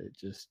in with it.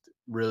 Just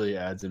really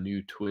adds a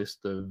new twist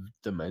of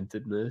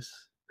dementedness.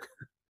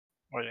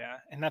 Well, yeah,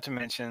 and not to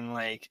mention,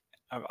 like,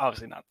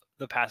 obviously not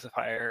the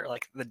pacifier,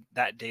 like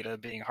that data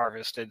being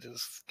harvested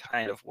is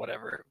kind of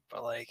whatever,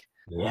 but like,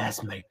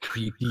 yes, my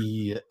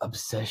creepy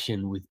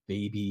obsession with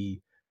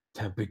baby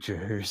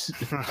temperatures.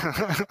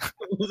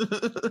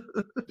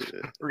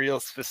 Real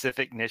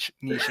specific niche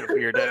of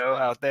weirdo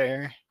out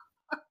there.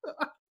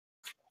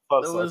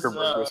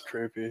 Zuckerberg was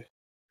creepy.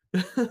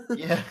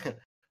 Yeah.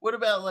 What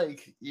about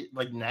like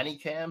nanny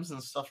cams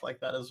and stuff like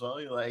that as well?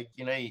 Like,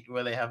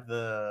 where they have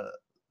the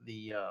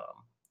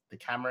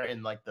camera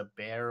in like the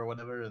bear or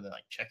whatever, and they're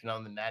like checking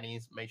on the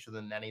nannies, make sure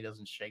the nanny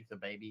doesn't shake the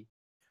baby.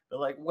 But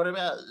like, what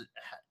about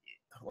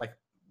like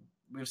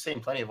we've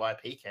seen plenty of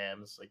IP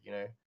cams, like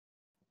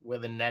where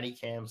the nanny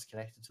cam's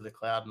connected to the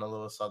cloud, and all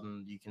of a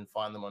sudden you can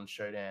find them on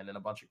Shodan, and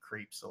a bunch of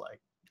creeps are like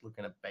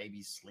looking at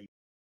babies sleep.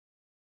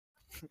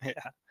 Yeah.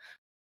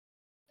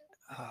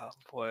 Oh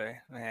boy,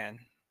 man.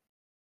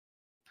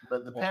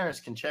 But the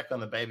parents can check on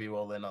the baby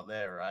while they're not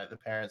there, right? The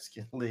parents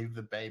can leave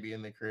the baby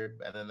in the crib,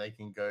 and then they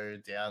can go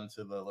down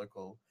to the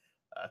local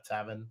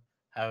tavern,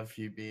 have a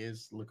few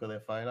beers, look at their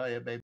phone. Oh yeah,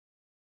 baby.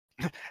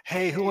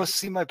 Hey, who wants to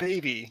see my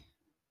baby?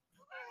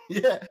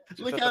 Yeah,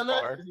 look how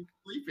nice he's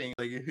sleeping.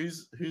 Like,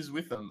 who's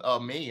with them? Oh,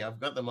 me. I've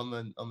got them on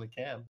the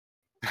cam.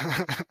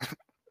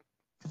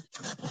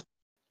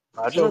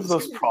 Imagine if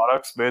those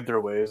products made their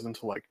ways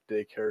into like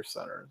daycare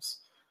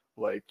centers.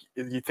 Like,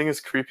 you think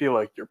it's creepy?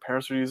 Like, your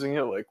parents are using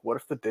it. Like, what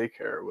if the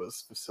daycare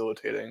was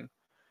facilitating?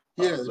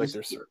 Yeah, like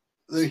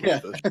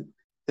yeah.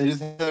 They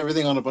just have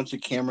everything on a bunch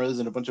of cameras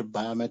and a bunch of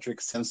biometric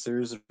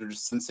sensors that are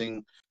just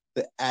sensing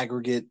the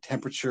aggregate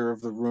temperature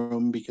of the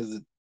room because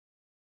it,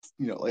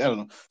 like, I don't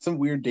know, some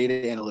weird data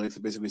analytics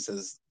that basically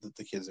says that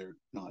the kids are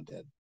not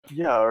dead.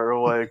 Yeah, or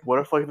like, what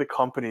if like the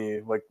company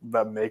like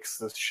that makes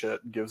this shit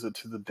gives it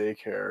to the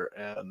daycare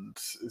and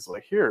is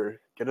like,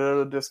 here, get it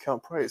at a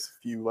discount price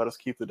if you let us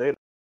keep the data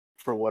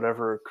for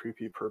whatever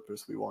creepy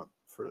purpose we want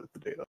for the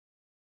data.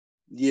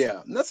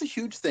 Yeah, and that's a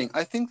huge thing.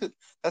 I think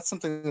that's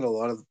something that a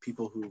lot of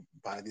people who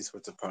buy these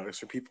sorts of products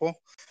for people,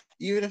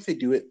 even if they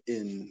do it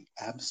in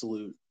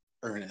absolute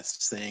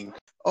earnest, saying,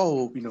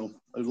 oh,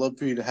 I'd love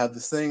for you to have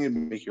this thing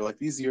and make your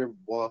life easier,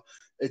 well,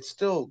 it's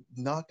still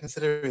not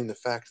considering the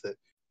fact that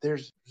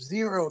there's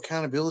zero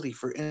accountability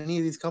for any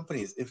of these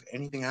companies if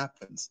anything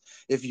happens.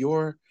 If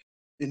your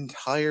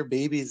entire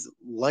baby's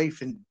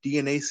life and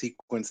DNA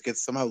sequence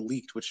gets somehow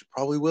leaked, which it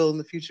probably will in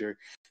the future,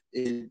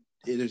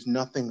 there's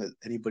nothing that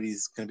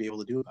anybody's going to be able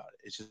to do about it.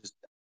 It's just...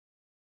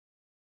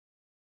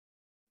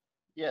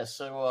 Yeah,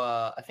 so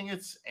I think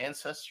it's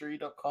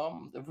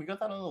Ancestry.com. Have we got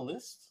that on the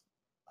list?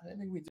 I don't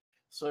think we do.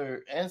 So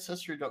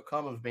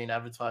Ancestry.com have been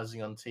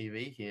advertising on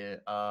TV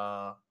here,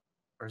 or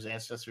is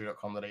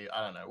Ancestry.com that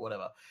I don't know,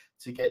 whatever,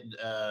 to get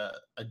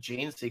a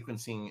gene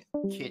sequencing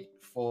kit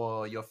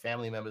for your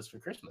family members for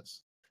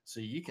Christmas. So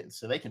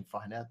they can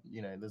find out,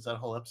 there's that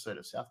whole episode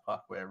of South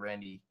Park where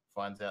Randy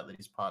finds out that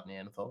he's part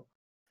Neanderthal.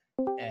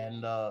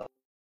 And,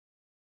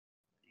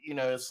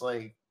 it's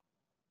like,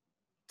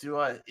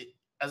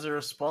 as a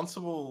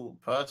responsible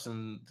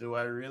person, do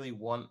I really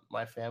want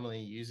my family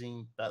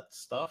using that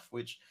stuff?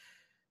 Which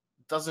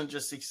doesn't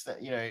just extend,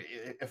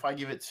 if I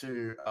give it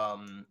to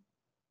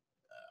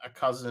a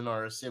cousin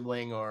or a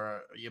sibling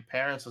or your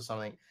parents or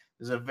something,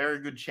 there's a very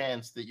good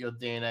chance that your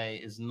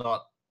DNA is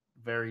not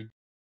very...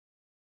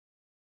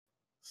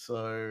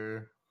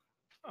 So...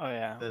 Oh,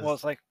 yeah. Well,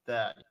 it's like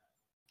that.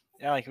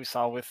 Yeah, like we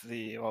saw with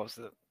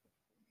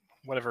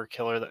whatever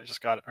killer that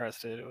just got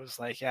arrested. It was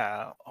like,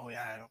 yeah, oh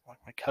yeah,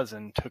 my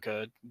cousin took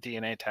a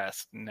DNA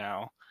test, and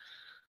now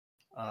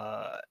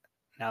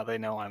they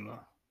know I'm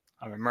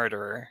a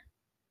murderer.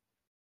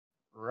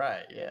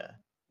 Right. Yeah.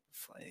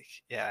 It's like,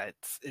 yeah,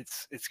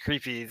 it's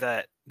creepy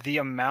that the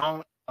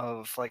amount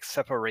of like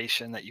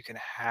separation that you can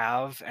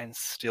have and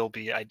still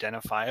be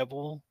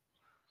identifiable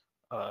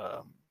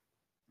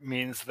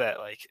means that,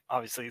 like,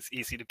 obviously it's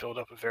easy to build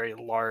up a very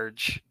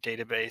large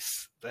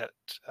database that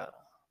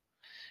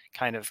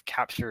kind of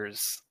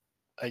captures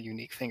a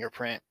unique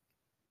fingerprint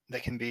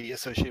that can be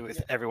associated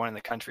with everyone in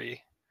the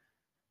country.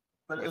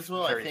 But as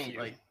well, I think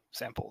like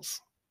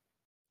samples.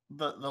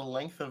 The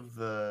length of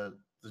the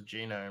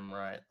genome,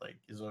 right, like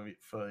is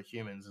for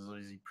humans is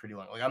obviously pretty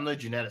long. Like, I'm no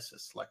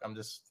geneticist. Like, I'm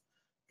just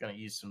gonna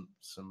use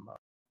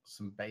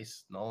some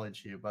base knowledge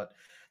here, but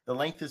the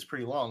length is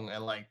pretty long,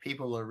 and like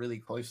people are really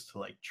close to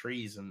like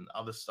trees and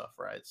other stuff,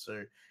 right?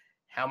 So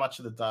how much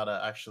of the data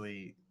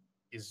actually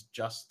is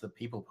just the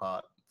people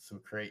part to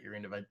create your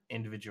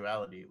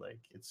individuality? Like,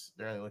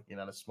 they're only looking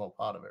at a small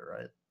part of it,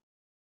 right?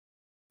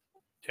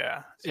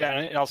 Yeah, yeah,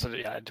 and it also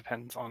it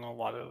depends on a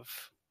lot of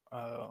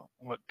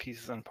what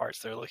pieces and parts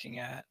they're looking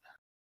at.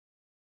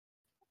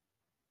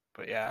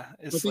 But yeah,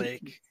 it's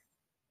like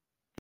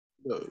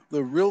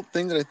the real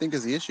thing that I think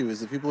is the issue is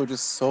that people are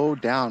just so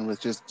down with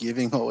just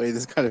giving away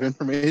this kind of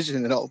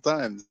information at all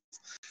times.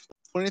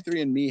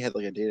 23andMe had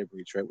like a data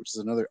breach, right, which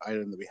is another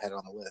item that we had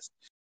on the list.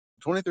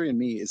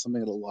 23andMe is something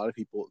that a lot of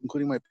people,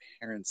 including my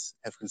parents,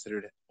 have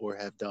considered or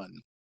have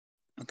done.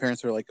 My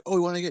parents are like, "Oh,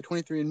 we want to get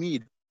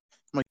 23andMe."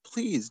 I'm like,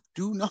 "Please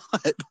do not."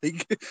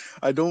 Like,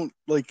 I don't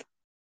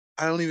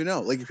even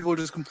know. Like, people are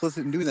just complicit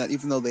in doing that,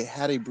 even though they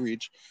had a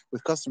breach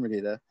with customer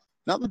data,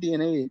 not the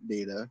DNA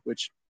data,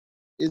 which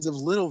is of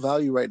little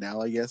value right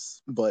now, I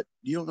guess, but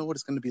you don't know what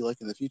it's going to be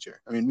like in the future.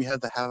 I mean, we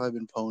have the Have I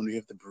Been Pwned, we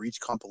have the breach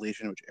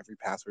compilation, which every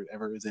password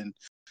ever is in.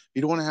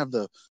 You don't want to have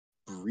the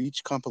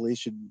breach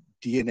compilation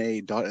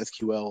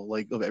DNA.SQL,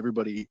 like, of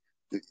everybody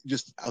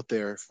just out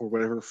there for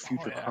whatever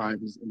future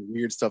crimes and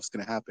weird stuff's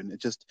going to happen. It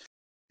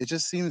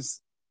just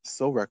seems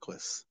so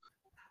reckless.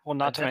 Well,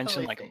 not to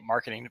mention like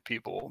marketing to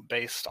people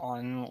based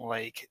on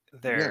like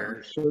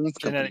their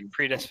genetic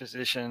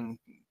predisposition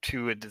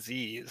to a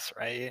disease,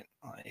 right?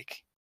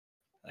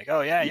 Like,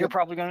 oh yeah, you're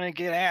probably going to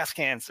get ass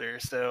cancer,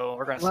 so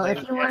we're going to. Well,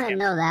 if you want to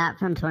know that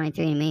from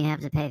 23andMe, you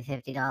have to pay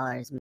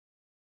 $50.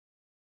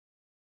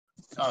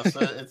 Oh, so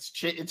it's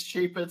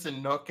cheaper to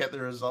not get the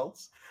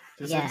results.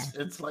 Yeah.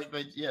 It's like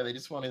they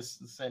just want to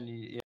send you.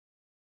 Yeah.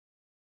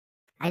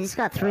 I just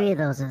got 3 of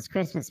those as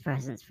Christmas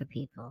presents for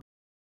people.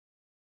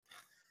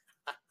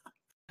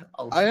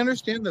 I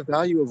understand the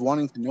value of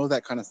wanting to know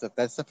that kind of stuff.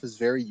 That stuff is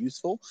very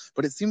useful,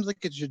 but it seems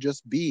like it should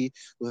just be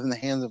within the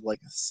hands of like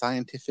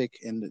scientific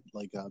and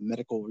like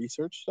medical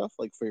research stuff,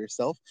 like for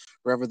yourself,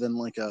 rather than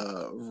like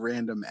a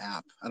random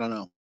app. I don't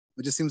know.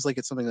 It just seems like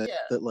it's something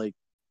that like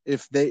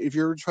if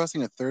you're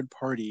trusting a third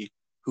party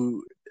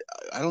who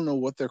I don't know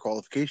what their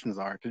qualifications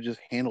are to just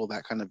handle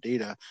that kind of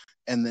data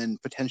and then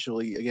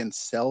potentially again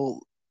sell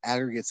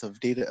aggregates of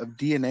data of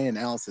DNA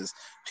analysis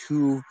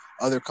to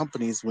other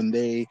companies when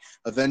they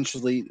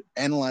eventually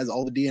analyze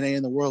all the DNA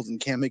in the world and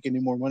can't make any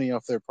more money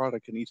off their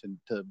product and need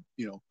to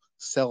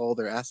sell all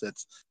their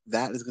assets.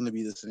 That is going to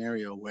be the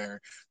scenario where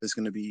there's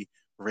going to be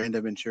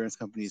random insurance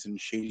companies and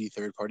shady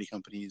third-party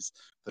companies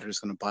that are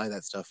just going to buy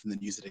that stuff and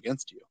then use it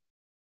against you.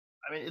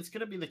 I mean, it's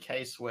going to be the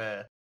case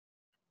where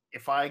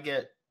if I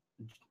get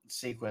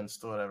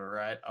sequenced or whatever,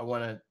 right? I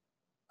want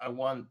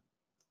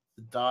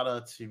the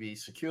data to be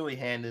securely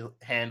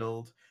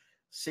handled,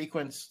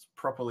 sequenced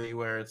properly,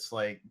 where it's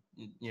like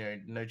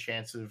no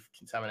chance of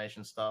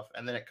contamination stuff,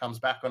 and then it comes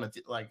back on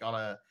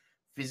a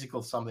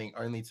physical something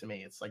only to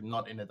me. It's like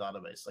not in a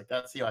database. Like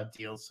that's the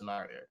ideal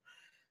scenario,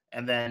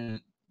 and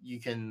then you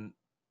can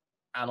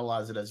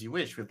analyze it as you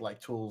wish with like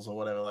tools or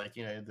whatever. Like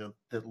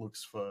that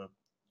looks for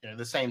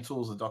the same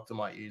tools a doctor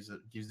might use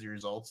that gives the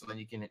results, and then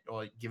you can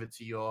give it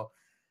to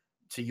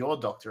your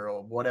doctor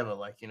or whatever.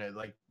 Like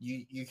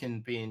you can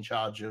be in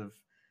charge of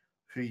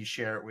who you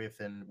share it with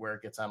and where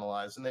it gets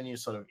analyzed, and then you're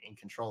sort of in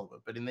control of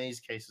it. But in these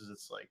cases,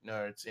 it's like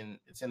no, it's in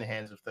the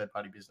hands of third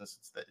party business.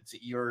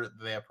 You're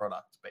their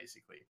product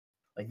basically.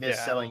 Like they're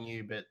selling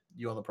you, but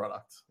you're the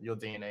product. Your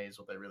DNA is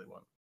what they really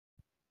want.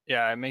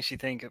 Yeah, it makes you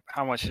think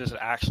how much does it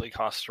actually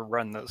cost to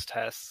run those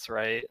tests,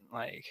 right?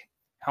 Like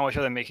how much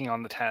are they making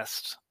on the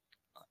test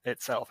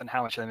itself, and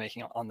how much are they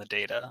making on the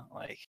data?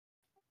 Like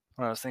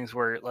one of those things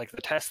where like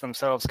the tests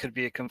themselves could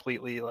be a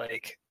completely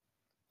like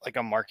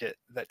a market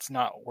that's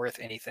not worth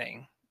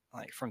anything,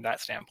 like from that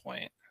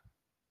standpoint.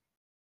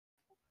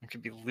 You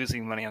could be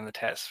losing money on the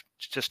test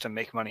just to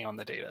make money on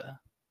the data.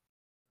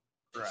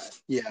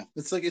 Right. Yeah,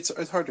 it's like it's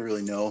hard to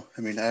really know.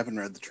 I mean, I haven't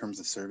read the terms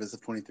of service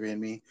of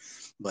 23andMe,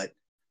 but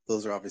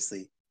those are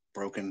obviously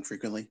broken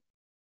frequently,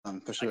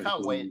 especially when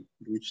people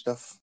breach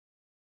stuff.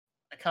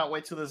 I can't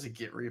wait till there's a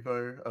Git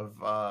repo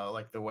of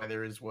like the way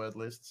there is word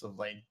lists of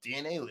like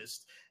DNA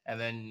list, and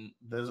then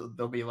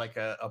there'll be like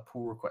a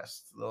pull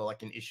request or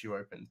like an issue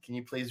open. Can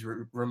you please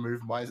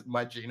remove my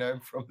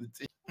genome from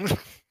the team?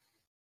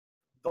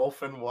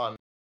 Dolphin 1.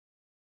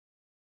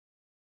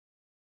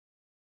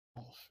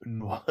 Dolphin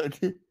 1.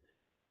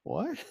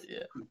 What?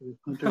 Yeah.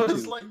 It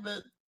was like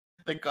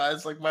the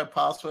guy's like, my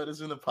password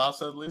is in the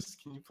password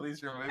list. Can you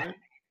please remove it?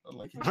 I'm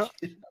like,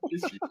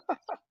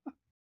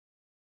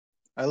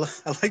 I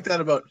like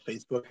that about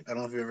Facebook. I don't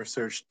know if you ever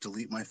searched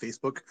delete my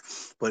Facebook,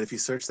 but if you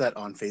search that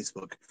on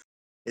Facebook,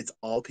 it's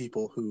all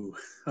people who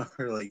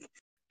are like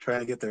trying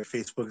to get their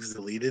Facebooks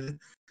deleted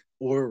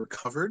or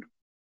recovered,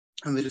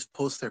 and they just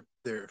post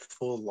their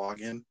full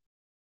login.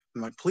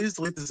 I'm like, please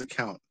delete this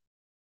account.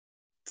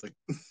 It's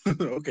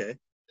like, okay.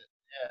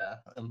 Yeah,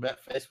 I bet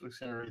Facebook's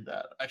gonna read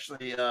that.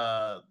 Actually,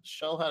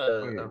 Shell had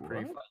a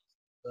pretty fun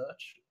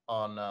search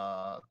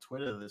on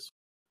Twitter this.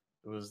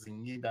 It was the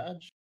new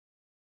badge.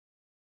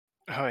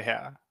 Oh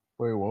yeah.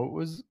 Wait, what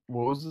was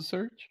the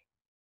search?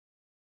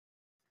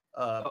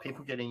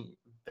 People getting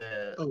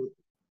their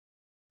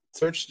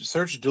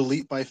search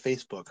delete my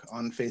Facebook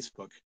on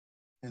Facebook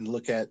and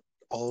look at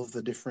all of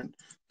the different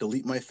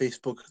delete my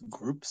Facebook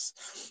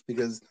groups,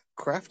 because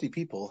crafty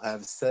people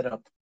have set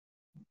up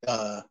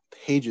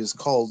pages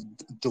called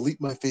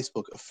Delete My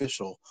Facebook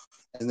Official,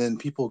 and then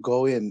people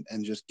go in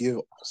and just give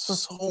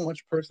so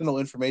much personal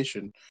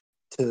information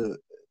to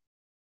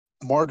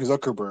Mark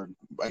Zuckerberg,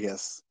 I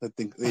guess. I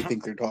think they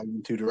think they're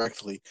talking to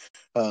directly,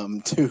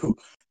 to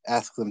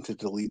ask them to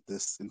delete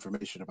this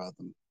information about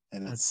them.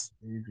 And it's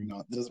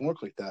not, it doesn't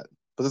work like that.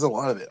 But there's a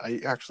lot of it. I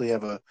actually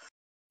have a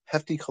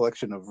hefty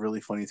collection of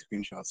really funny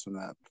screenshots from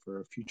that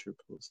for a future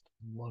post.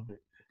 Love it.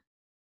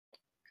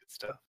 Good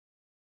stuff.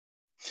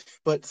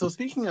 But so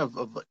speaking of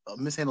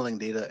mishandling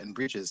data and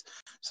breaches,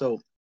 so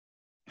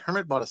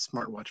Hermit bought a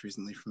smartwatch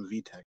recently from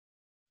VTech,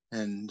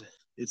 and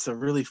it's a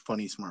really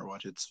funny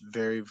smartwatch. It's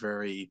very,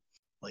 very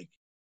like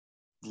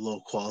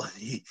low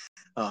quality,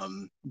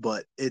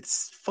 but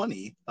it's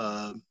funny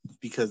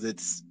because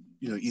it's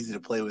easy to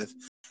play with.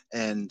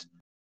 And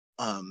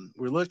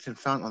we looked and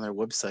found on their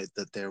website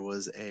that there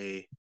was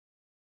a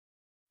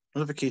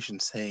notification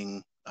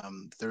saying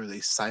there was a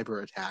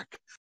cyber attack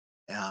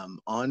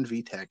on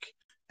VTech,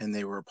 and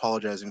they were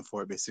apologizing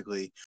for it.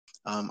 Basically,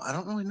 I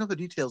don't really know the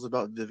details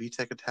about the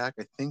VTech attack.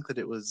 I think that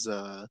it was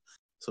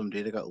some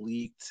data got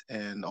leaked,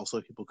 and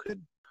also people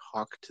could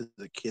talk to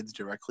the kids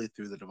directly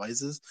through the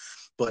devices.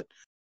 But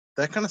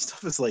that kind of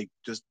stuff is like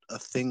just a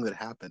thing that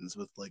happens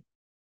with like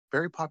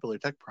very popular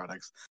tech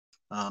products.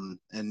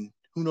 And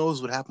who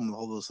knows what happened with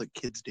all those like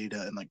kids'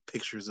 data and like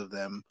pictures of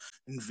them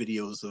and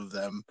videos of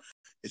them.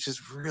 It's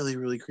just really,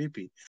 really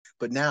creepy.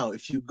 But now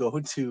if you go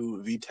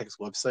to VTech's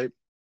website,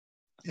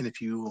 and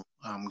if you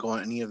go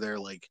on any of their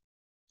like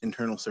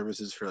internal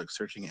services for like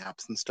searching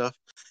apps and stuff,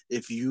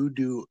 if you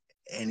do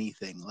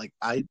anything like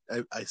I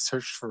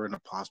searched for an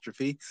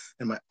apostrophe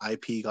and my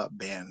IP got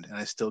banned, and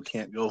I still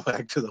can't go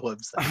back to the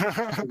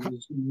website.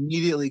 It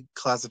immediately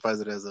classifies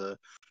it as a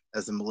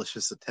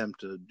malicious attempt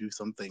to do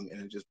something,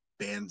 and it just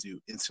bans you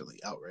instantly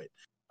outright.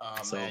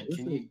 So man,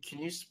 can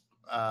you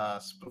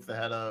spoof the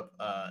header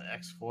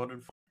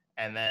X-forwarded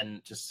and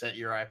then just set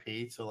your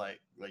IP to like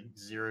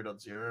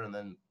 0.0 and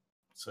then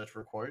search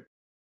for a quote?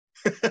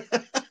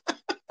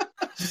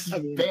 Just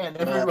ban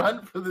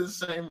everyone for the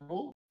same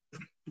rule.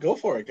 Go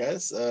for it,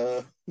 guys.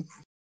 I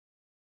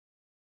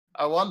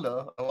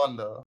wonder.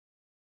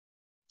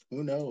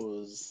 Who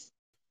knows?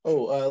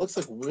 Oh, it looks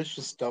like Wish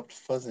has stopped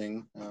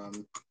fuzzing.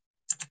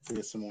 We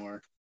get some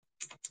more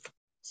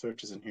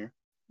searches in here.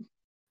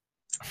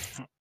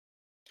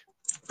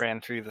 Ran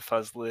through the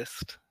fuzz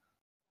list.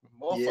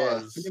 More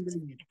fuzz.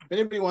 If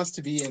anybody wants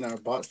to be in our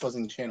bot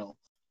fuzzing channel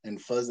and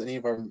fuzz any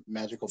of our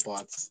magical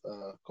bots,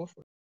 go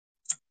for it.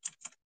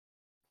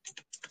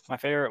 My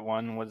favorite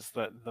one was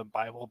that the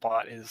Bible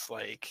bot is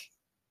like,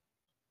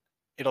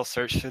 it'll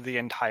search through the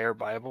entire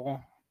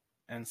Bible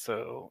and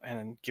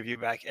give you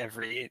back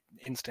every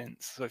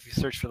instance. So if you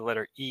search for the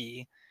letter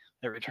E,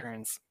 it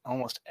returns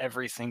almost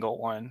every single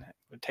one.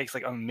 It takes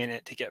like a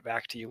minute to get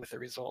back to you with the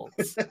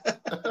results.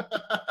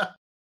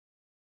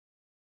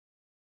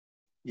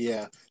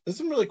 Yeah, there's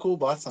some really cool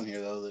bots on here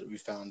though that we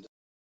found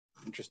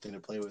interesting to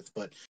play with.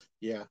 But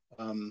yeah,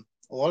 a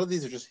lot of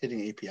these are just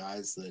hitting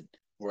APIs that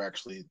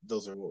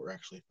those are what we're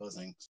actually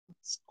fuzzing. So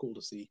it's cool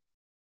to see.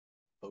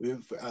 But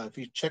if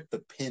you check the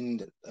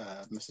pinned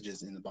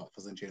messages in the bot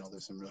fuzzing channel,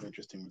 there's some really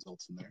interesting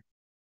results in there.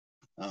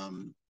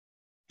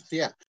 So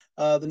yeah,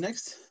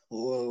 the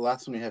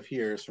last one we have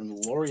here is from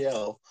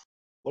L'Oreal.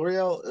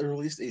 L'Oreal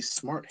released a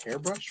smart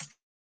hairbrush for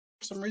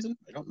some reason.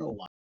 I don't know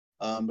why,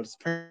 but it's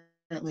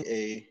apparently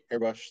a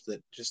hairbrush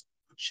that just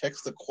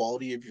checks the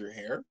quality of your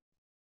hair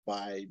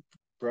by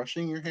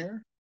brushing your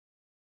hair,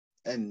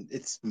 and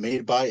it's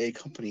made by a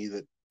company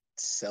that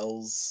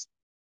sells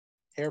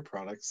hair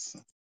products.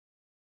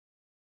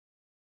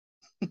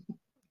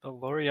 The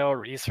L'Oreal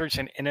Research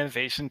and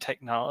Innovation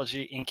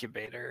Technology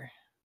Incubator.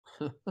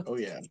 Oh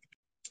yeah.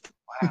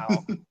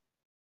 Wow.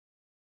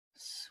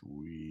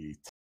 Sweet.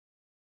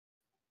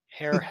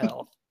 Hair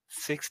health,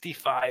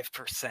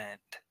 65%.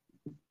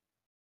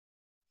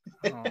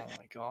 Oh my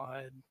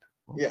god.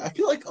 Yeah, I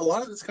feel like a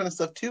lot of this kind of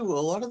stuff too, a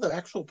lot of the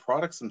actual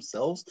products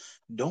themselves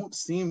don't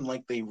seem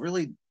like they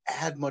really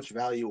add much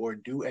value or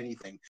do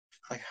anything.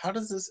 Like, how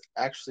does this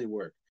actually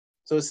work?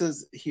 So it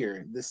says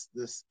here, this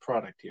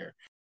product here,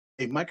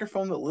 a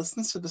microphone that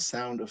listens to the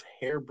sound of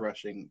hair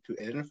brushing to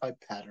identify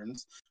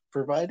patterns,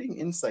 providing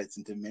insights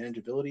into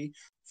manageability,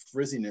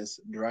 frizziness,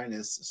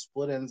 dryness,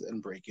 split ends,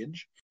 and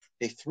breakage.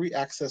 A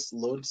 3-axis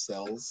load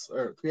cells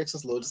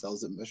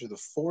that measure the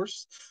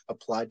force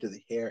applied to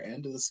the hair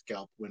and to the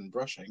scalp when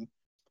brushing.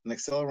 An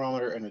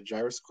accelerometer and a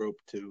gyroscope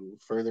to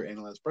further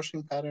analyze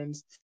brushing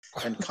patterns,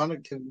 and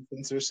conductivity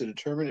sensors to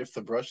determine if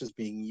the brush is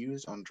being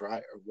used on dry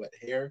or wet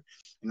hair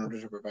in order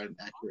to provide an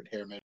accurate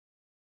hair measure.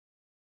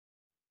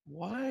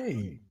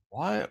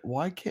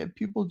 Why can't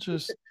people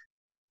just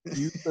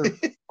use their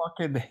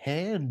fucking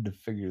hand to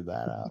figure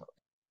that out?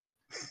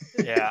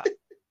 Yeah.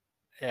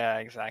 Yeah,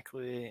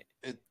 exactly.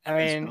 I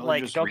mean, really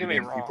like, just don't get me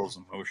reading wrong. people's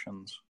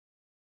emotions.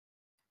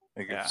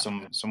 Like Yeah.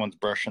 if someone's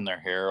brushing their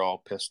hair all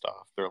pissed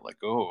off, they're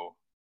like, "Oh,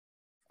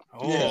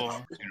 Yeah.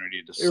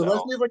 opportunity to It sell."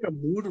 reminds me of like a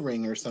mood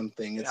ring or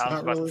something. It's I was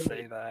not about really to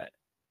say that.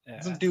 It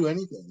doesn't do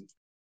anything.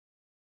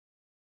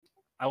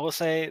 I will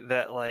say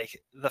that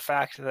like the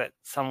fact that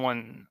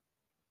someone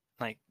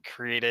like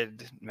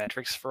created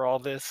metrics for all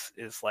this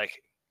is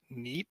like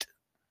neat,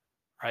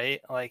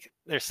 right? Like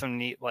there's some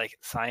neat like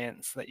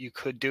science that you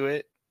could do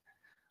it.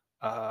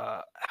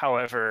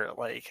 However,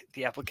 like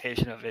the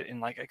application of it in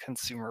like a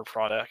consumer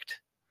product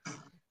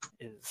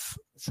is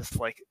just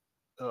like,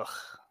 ugh.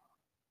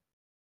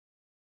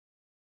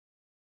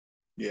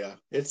 Yeah,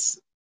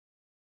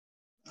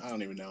 I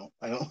don't even know.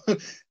 I don't.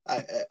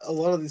 A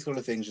lot of these kind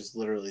of things just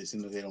literally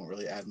seem that they don't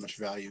really add much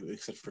value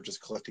except for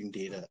just collecting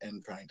data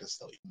and trying to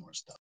sell you more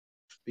stuff.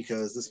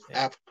 Because this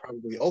app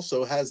probably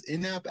also has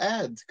in-app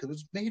ads because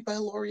it's made by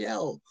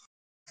L'Oreal.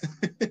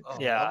 Oh,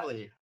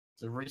 lovely.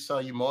 To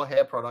resell you more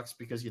hair products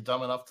because you're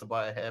dumb enough to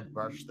buy a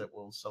hairbrush that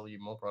will sell you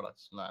more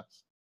products.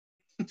 Nice.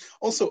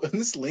 Also, in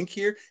this link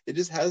here, it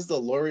just has the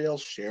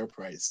L'Oreal share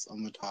price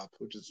on the top,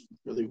 which is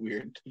really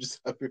weird to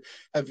just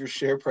have your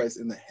share price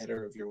in the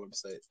header of your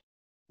website.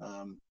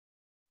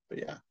 But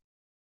yeah,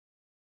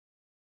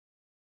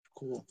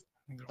 cool.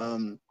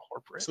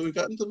 So we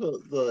got into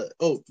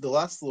the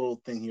last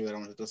little thing here that I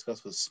wanted to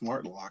discuss was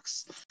smart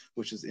locks,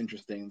 which is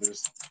interesting.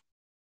 There's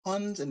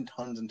tons and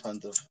tons and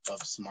tons of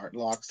smart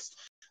locks,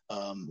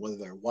 whether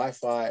they're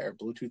Wi-Fi or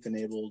Bluetooth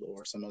enabled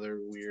or some other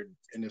weird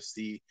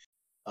NFC.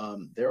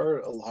 There are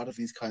a lot of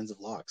these kinds of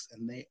locks,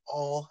 and they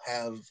all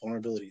have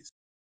vulnerabilities.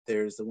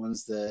 There's the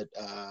ones that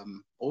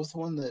what was the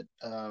one that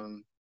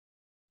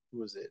who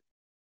was it?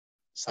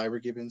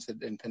 CyberGibbons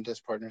and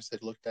Pentest Partners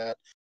had looked at.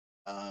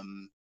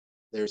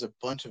 There's a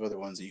bunch of other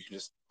ones that you can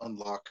just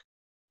unlock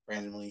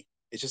randomly.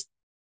 It's just,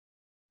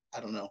 I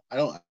don't know. I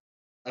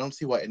don't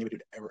see why anybody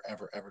would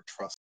ever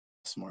trust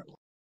a smart lock.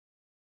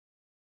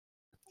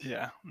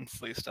 Yeah, it's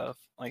silly stuff.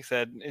 Like I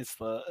said, it's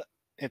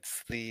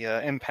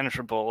the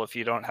impenetrable if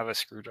you don't have a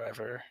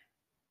screwdriver.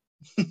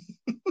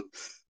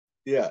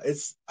 Yeah,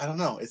 I don't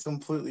know. It's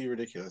completely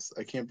ridiculous.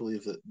 I can't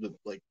believe that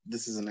like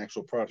this is an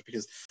actual product,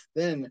 because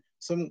then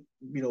some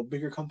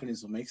bigger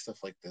companies will make stuff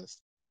like this,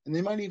 and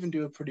they might even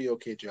do a pretty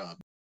okay job.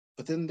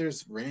 But then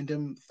there's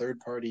random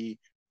third-party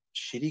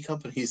shitty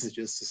companies that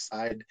just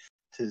decide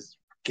to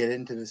get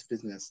into this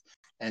business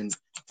and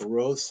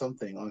throw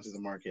something onto the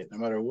market, no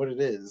matter what it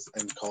is,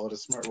 and call it a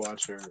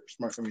smartwatch or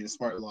a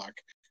smart lock,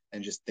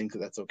 and just think that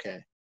that's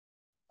okay.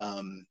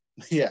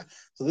 Yeah.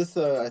 So this,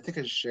 I think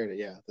I just shared it.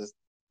 Yeah, this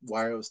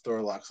wireless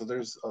door lock. So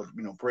there's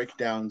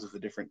breakdowns of the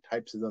different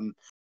types of them.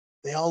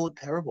 They all look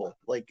terrible.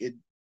 Like it,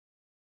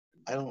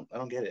 I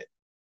don't get it.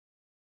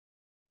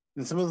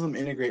 And some of them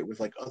integrate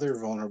with like other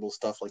vulnerable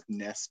stuff like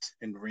Nest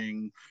and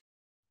Ring,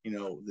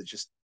 that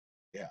just,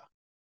 yeah.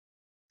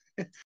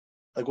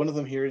 Like one of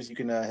them here is you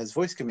can has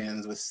voice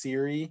commands with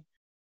Siri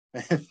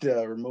and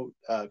remote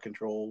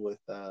control with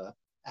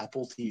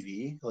Apple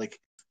TV. Like,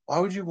 why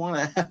would you want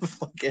to have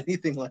like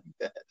anything like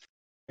that?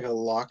 Like a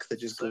lock that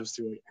just goes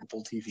through like,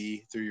 Apple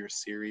TV through your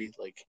Siri,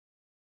 like.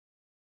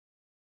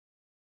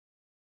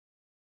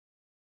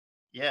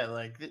 Yeah,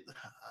 like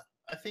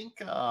I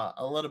think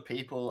a lot of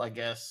people, I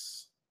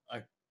guess,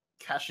 are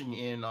cashing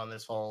in on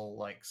this whole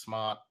like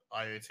smart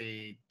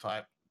IoT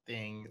type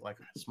thing, like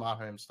smart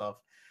home stuff.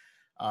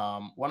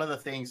 One of the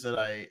things that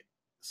I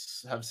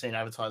have seen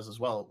advertised as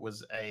well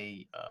was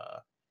a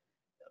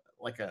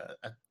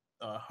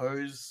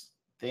hose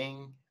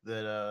thing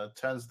that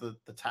turns the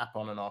tap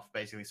on and off,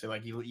 basically. So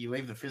like you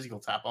leave the physical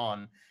tap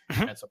on,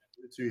 and it's a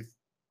Bluetooth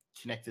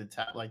connected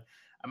tap. Like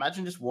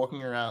imagine just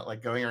walking around,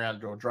 like going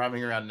around or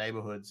driving around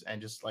neighborhoods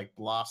and just like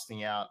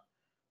blasting out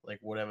like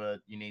whatever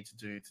you need to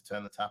do to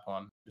turn the tap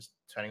on, just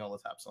turning all the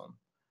taps on.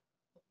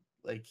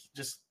 Like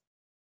just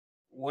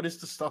what is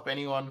to stop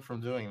anyone from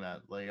doing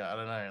that? Like I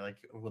don't know, like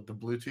with the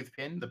Bluetooth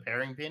pin, the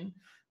pairing pin,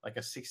 like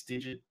a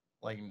 6-digit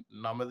like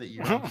number that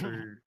you run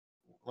through.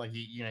 Like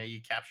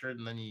you capture it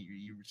and then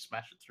you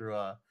smash it through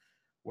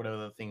whatever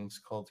the thing's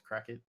called to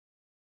crack it.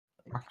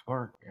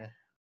 Yeah.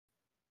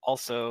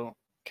 Also,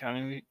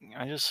 can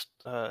I just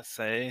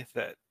say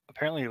that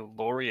apparently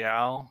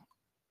L'Oreal,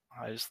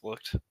 I just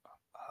looked,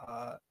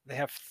 they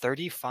have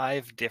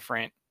 35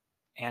 different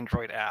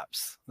Android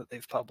apps that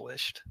they've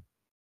published.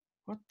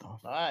 What the?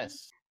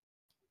 Nice.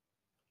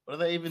 What do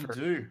they even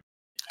do?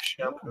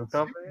 Shampoo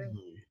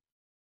company.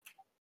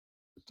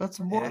 That's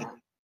more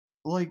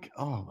like,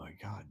 oh my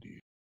god, dude.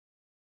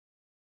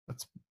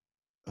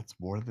 That's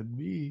more than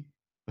me.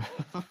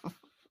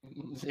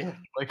 Yeah.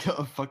 Like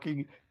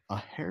a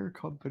hair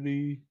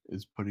company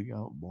is putting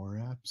out more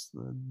apps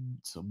than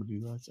somebody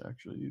that's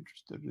actually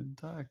interested in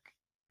tech.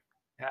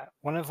 Yeah,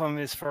 one of them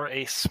is for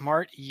a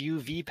smart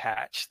UV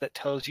patch that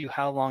tells you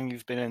how long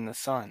you've been in the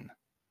sun,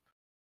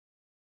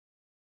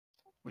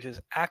 which is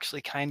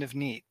actually kind of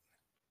neat.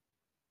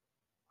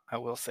 I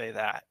will say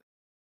that.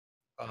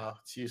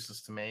 It's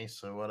useless to me,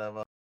 so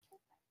whatever.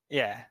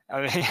 Yeah,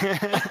 I mean...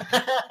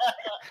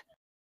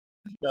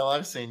 Well,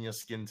 I've seen your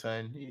skin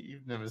tone.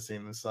 You've never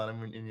seen the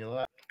sun in your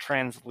life.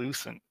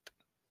 Translucent.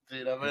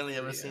 Dude, I've only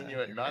ever seen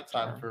you at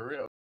nighttime for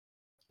real.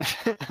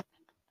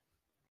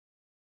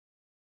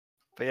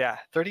 But yeah,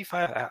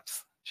 35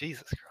 apps.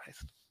 Jesus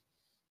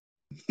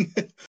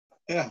Christ.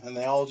 Yeah, and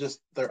they're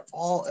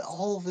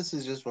all of this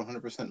is just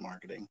 100%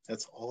 marketing.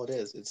 That's all it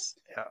is. It's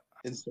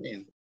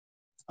insane.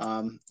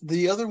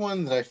 The other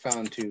one that I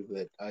found too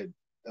that I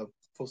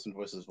Post and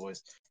Voice's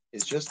voice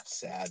is just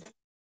sad.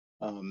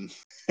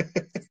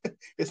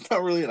 It's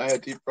not really an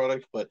IoT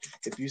product, but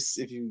if you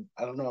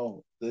I don't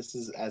know, this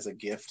is as a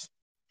gift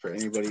for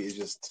anybody. It's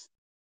just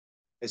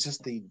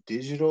the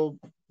digital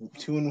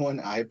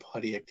 2-in-1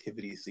 iPod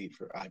activity seat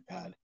for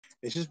iPad.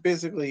 It's just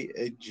basically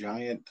a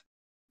giant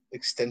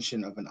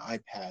extension of an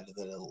iPad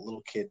that a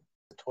little kid,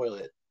 the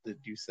toilet that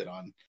you sit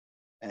on,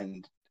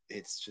 and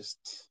it's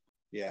just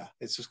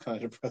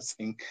kind of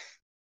depressing.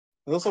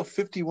 There's also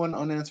 51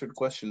 unanswered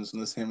questions in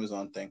this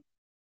Amazon thing.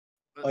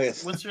 Oh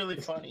yes. What's really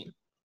funny,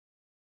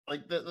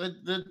 like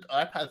the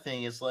iPad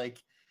thing is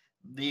like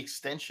the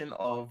extension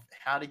of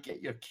how to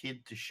get your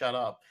kid to shut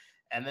up,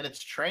 and then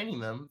it's training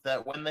them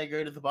that when they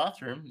go to the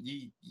bathroom,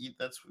 you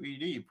that's what you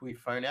do. You put your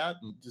phone out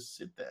and just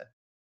sit there.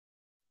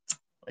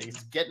 Like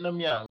it's getting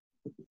them young.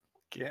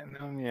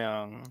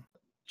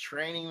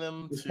 Training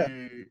them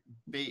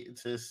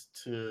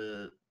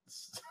to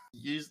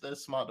use their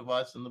smart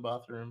device in the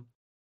bathroom.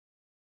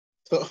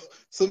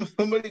 So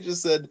somebody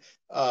just said,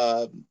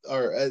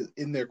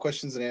 in their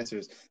questions and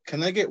answers,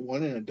 can I get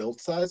one in adult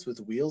size with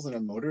wheels and a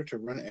motor to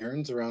run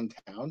errands around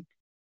town?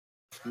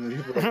 And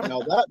people are like,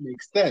 now that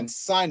makes sense.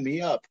 Sign me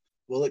up.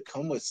 Will it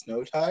come with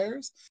snow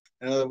tires?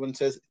 Another one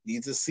says,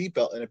 needs a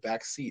seatbelt and a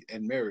back seat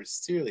and mirrors.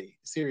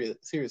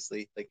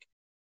 Seriously, like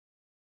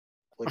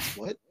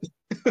what?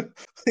 Like,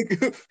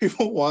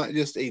 people want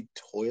just a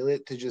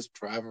toilet to just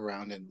drive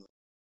around in.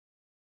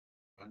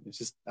 It's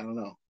just, I don't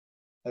know.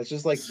 That's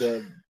just like it's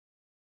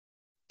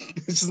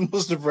just the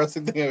most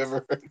depressing thing I've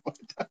ever heard in my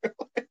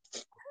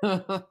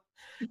entire life.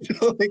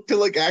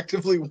 To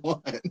actively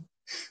want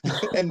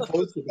and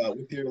post about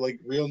with your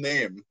real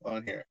name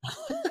on here.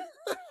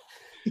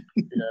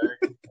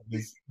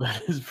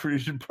 That is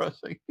pretty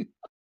depressing.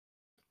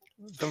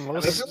 The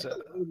most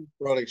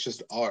products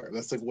just are.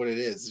 That's what it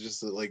is.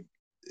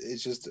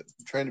 It's just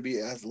trying to be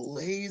as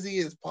lazy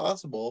as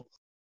possible,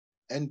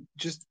 and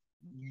just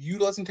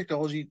utilizing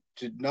technology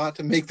not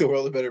to make the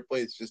world a better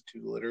place, just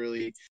to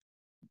literally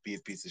be a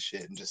piece of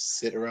shit and just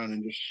sit around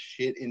and just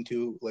shit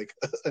into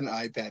an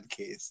iPad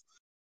case,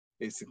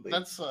 basically.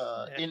 That's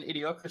in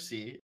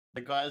Idiocracy, the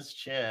guy's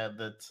chair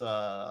that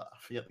I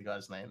forget the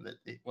guy's name, that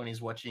when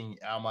he's watching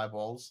Our My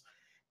Balls,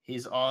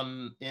 he's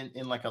in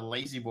a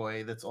lazy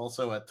boy that's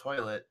also a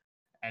toilet,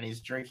 and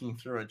he's drinking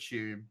through a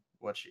tube.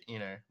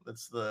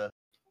 That's the.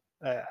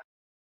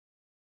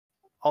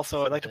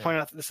 Also, I'd like to point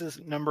out that this is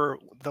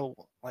the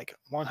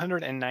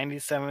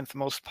 197th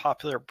most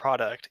popular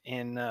product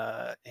in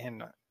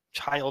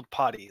child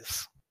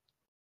potties.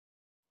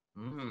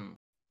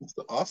 That's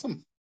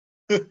awesome.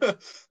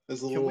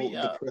 There's a little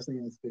depressing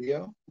in this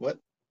video. What?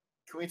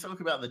 Can we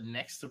talk about the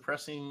next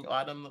depressing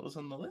item that was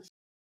on the list?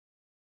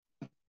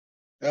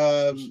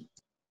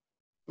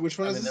 Which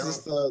one is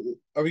this?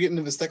 Are we getting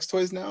into the sex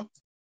toys now?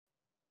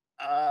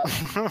 Yeah,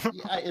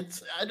 I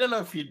don't know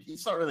if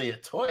it's not really a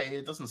toy.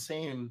 It doesn't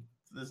seem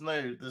there's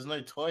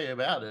no toy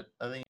about it.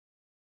 I think.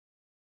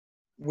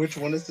 Which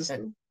one is this?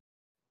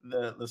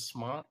 The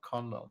smart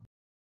condom.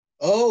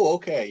 Oh,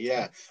 okay,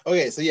 yeah.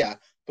 Okay, so yeah.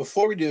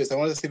 Before we do this, I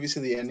wanted to see if you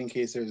see the end in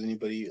case there's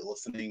anybody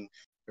listening,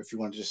 or if you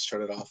want to just shut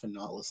it off and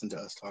not listen to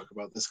us talk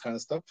about this kind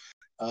of stuff.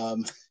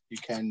 You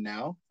can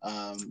now.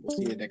 We'll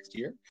see you next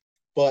year.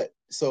 But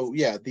so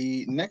yeah,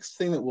 the next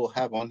thing that we'll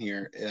have on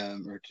here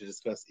or to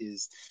discuss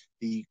is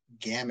the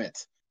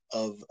gamut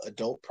of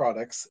adult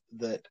products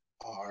that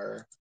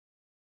are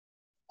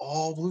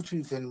all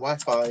Bluetooth and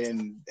Wi-Fi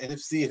and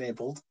NFC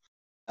enabled.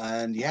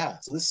 And yeah,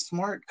 so this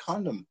smart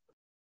condom.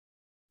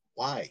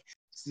 Why?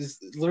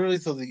 Literally,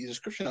 so the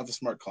description of a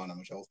smart condom,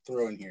 which I'll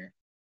throw in here,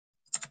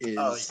 is...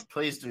 Oh,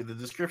 please do. The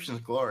description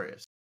is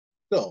glorious.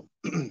 So,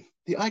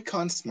 the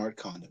Icon Smart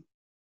Condom.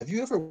 Have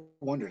you ever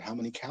wondered how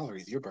many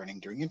calories you're burning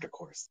during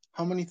intercourse?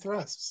 How many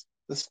thrusts?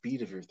 The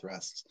speed of your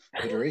thrusts?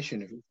 The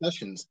duration of your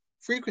sessions?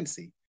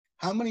 Frequency?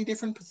 How many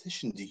different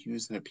positions you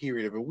use in a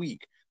period of a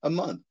week, a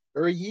month,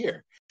 or a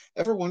year?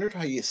 Ever wondered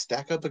how you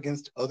stack up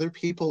against other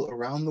people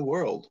around the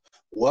world?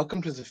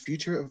 Welcome to the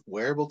future of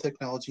wearable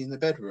technology in the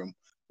bedroom.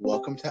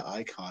 Welcome to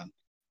Icon.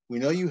 We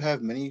know you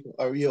have a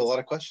lot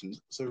of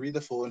questions, so read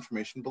the full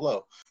information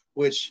below.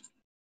 Which,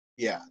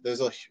 yeah,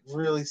 there's a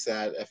really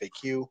sad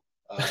FAQ.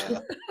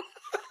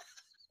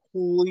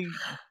 Holy!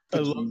 I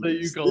love that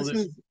you called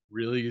it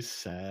really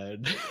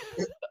sad.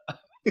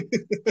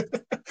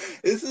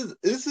 This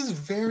is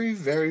very,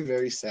 very,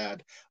 very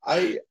sad.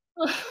 Okay,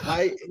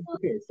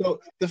 so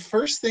the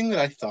first thing that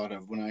I thought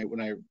of when I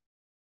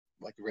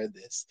read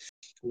this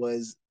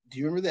was, do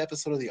you remember the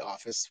episode of The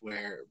Office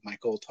where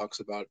Michael talks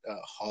about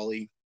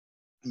Holly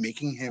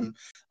making him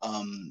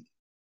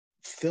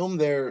film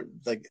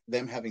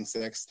them having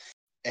sex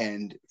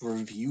and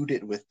reviewed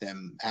it with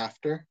them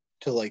after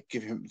to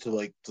give him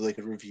a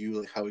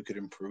review how he could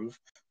improve,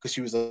 because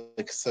she was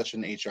such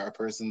an HR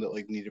person that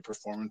needed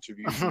performance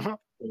reviews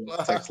in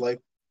sex life.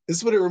 This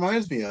is what it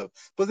reminds me of.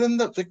 But then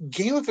the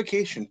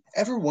gamification.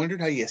 Ever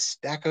wondered how you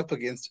stack up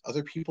against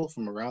other people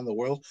from around the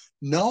world?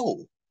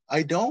 No,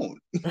 I don't.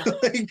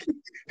 Like,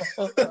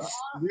 that's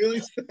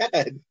really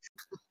sad.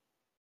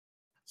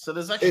 So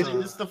there's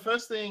actually the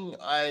first thing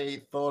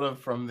I thought of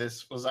from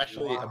this was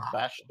actually a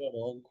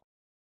bash.org.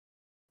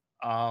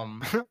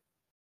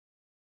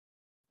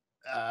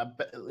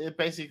 It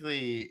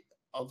basically,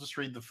 I'll just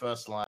read the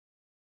first line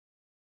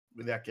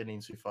without getting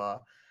too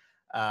far.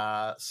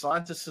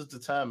 Scientists have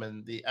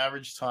determined the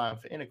average time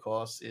for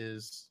intercourse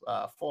is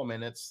 4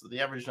 minutes. The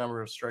average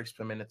number of strokes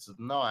per minute is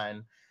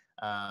 9.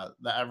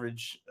 The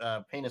average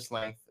penis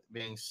length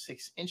being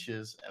 6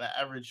 inches, and the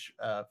average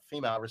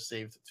female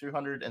received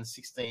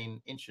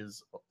 216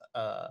 inches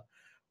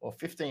or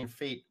 15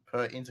 feet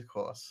per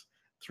intercourse,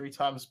 3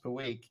 times per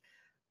week,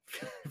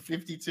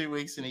 52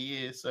 weeks in a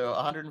year. So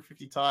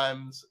 150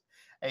 times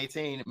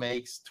 18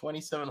 makes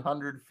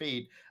 2,700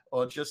 feet,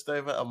 or just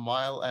over a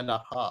mile and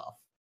a half.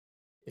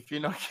 If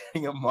you're not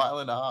getting a mile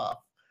and a half,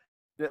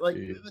 like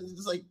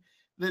it's like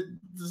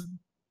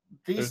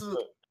these.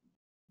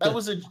 That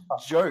was a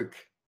joke.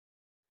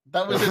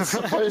 That was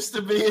supposed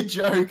to be a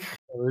joke.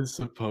 It was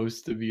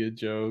supposed to be a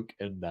joke,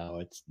 and now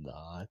it's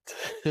not.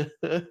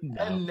 No.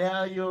 And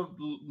now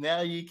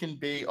you can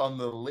be on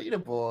the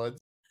leaderboard.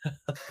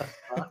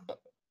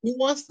 Who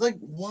wants, like,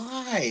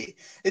 why?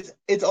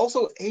 It's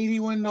also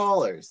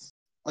 $81.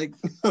 Like,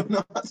 I'm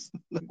not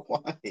like,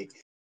 why?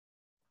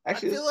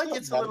 Actually, I feel like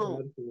it's a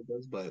little.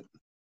 But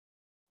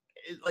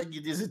like,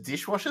 is a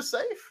dishwasher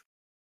safe?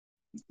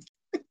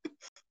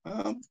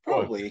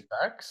 Probably.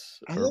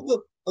 I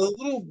love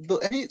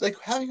like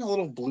having a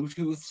little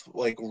Bluetooth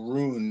like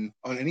rune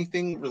on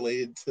anything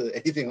related to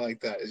anything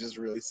like that is just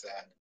really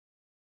sad.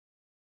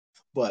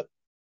 But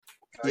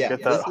yeah,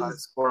 get that high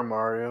score,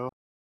 Mario.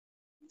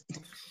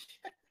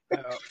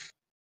 It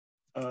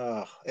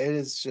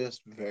is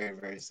just very,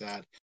 very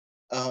sad.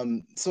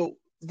 So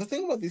the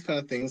thing about these kind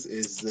of things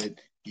is that,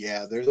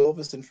 yeah, there's all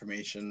this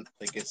information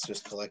that gets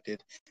just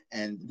collected.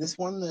 And this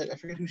one that I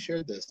forget who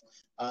shared this,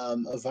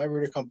 a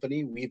vibrator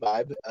company,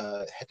 WeVibe,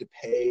 had to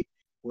pay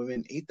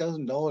women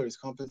 $8,000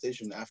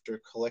 compensation after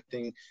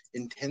collecting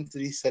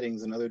intensity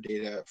settings and other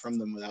data from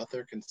them without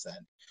their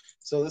consent.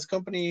 So this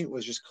company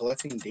was just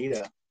collecting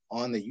data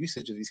on the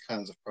usage of these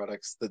kinds of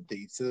products that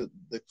they said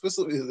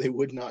explicitly that they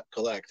would not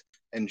collect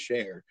and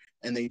share,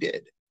 and they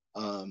did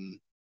on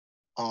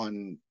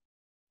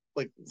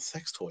like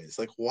sex toys.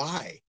 Like,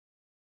 why?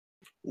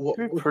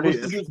 It'd be pretty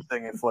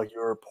interesting if like you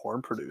were a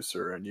porn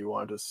producer and you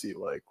wanted to see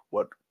like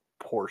what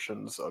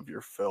portions of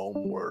your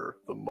film were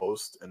the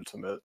most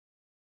intimate.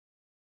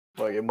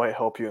 Like, it might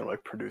help you in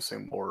like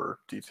producing more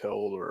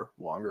detailed or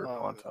longer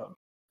content.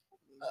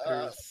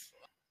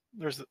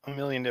 There's a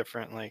million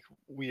different like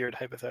weird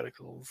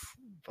hypotheticals,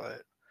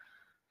 but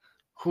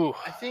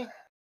I think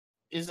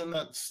isn't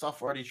that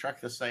stuff already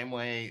tracked the same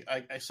way?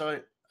 I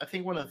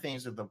think one of the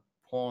things with the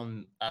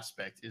porn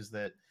aspect is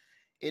that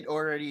it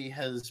already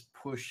has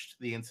pushed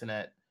the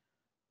internet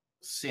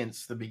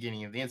since the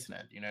beginning of the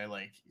internet. You know,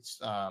 like it's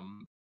I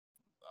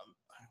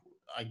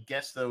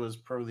guess there was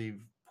probably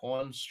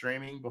porn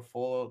streaming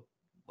before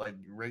like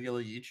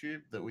regular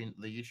YouTube the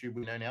YouTube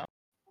we know now.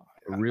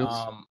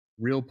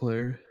 Real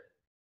player.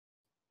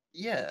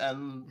 Yeah,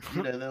 and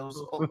you know there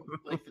was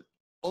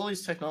all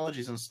these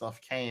technologies and stuff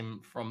came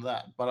from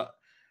that. But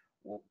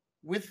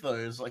with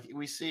those, like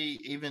we see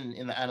even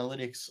in the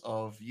analytics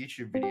of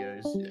YouTube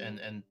videos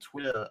and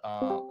Twitter,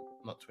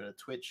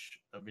 Twitch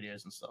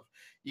videos and stuff,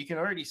 you can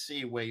already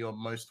see where your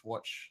most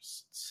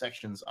watched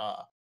sections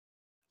are.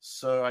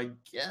 So I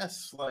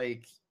guess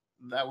like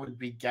that would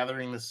be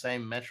gathering the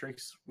same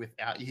metrics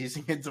without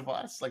using a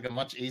device, like a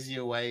much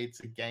easier way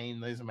to gain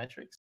those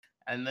metrics.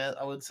 And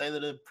I would say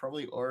that it's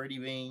probably already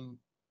being,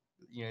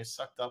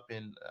 sucked up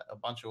in a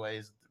bunch of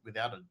ways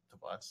without a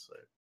device. So.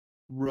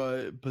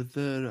 Right, but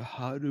then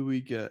how do we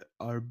get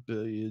our $1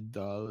 billion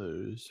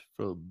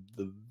from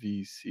the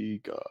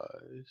VC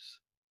guys?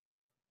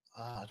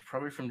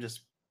 Probably from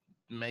just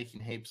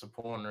making heaps of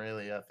porn.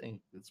 Really, I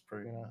think it's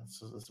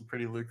it's a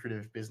pretty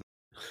lucrative business.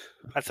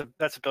 That's a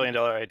 $1 billion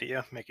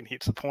idea, making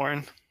heaps of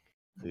porn.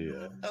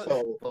 Yeah.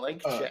 So,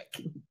 blank check.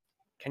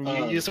 Can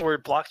you use the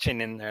word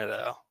blockchain in there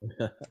though?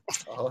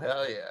 Oh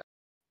hell yeah!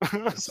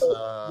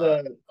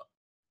 So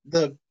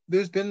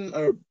there's been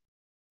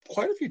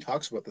quite a few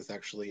talks about this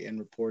actually, and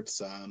reports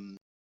from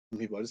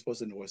people. I just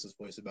posted in Voice's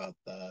Voice about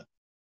the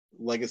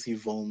legacy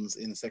vulns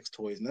in sex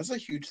toys, and that's a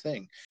huge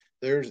thing.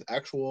 There's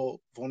actual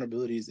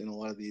vulnerabilities in a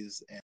lot of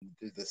these, and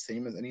they're the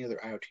same as any other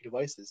IoT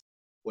devices,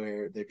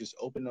 where they're just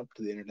open up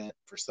to the internet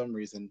for some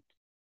reason,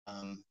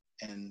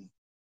 and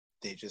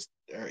they just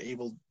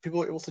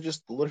people are able to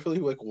just literally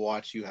like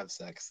watch you have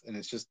sex, and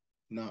it's just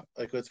not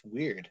like, it's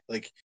weird.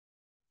 Like,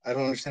 I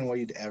don't understand why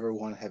you'd ever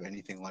want to have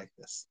anything like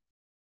this.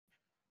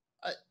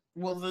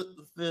 Well,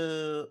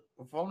 the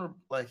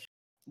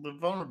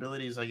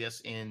vulnerabilities, I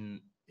guess,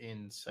 in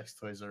sex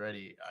toys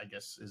already, I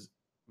guess, is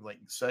like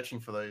searching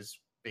for those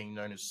being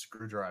known as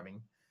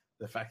screwdriving.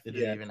 The fact that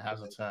it even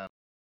has a term,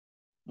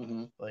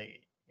 Mm-hmm.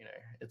 like,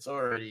 it's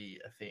already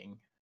a thing.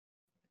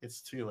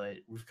 It's too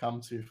late. We've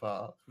come too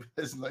far.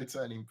 There's no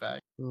turning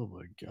back. Oh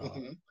my god.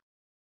 Mm-hmm.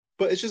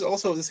 But it's just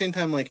also at the same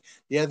time, like,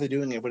 yeah, they're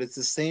doing it, but it's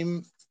the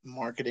same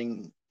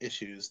marketing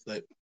issues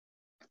that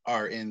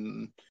are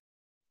in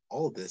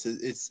all of this.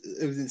 It's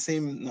the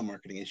same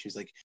marketing issues,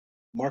 like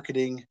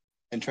marketing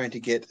and trying to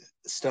get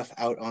stuff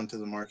out onto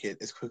the market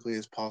as quickly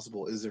as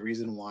possible is the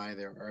reason why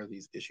there are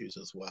these issues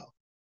as well.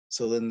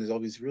 So then there's all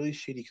these really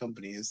shitty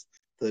companies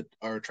that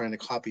are trying to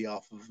copy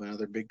off of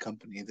another big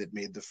company that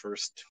made the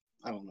first,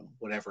 I don't know,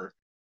 whatever,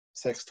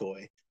 sex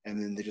toy,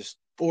 and then they just,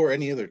 or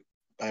any other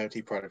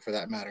IoT product for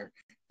that matter,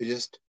 they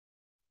just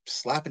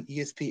slap an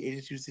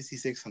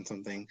ESP8266 on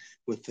something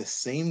with the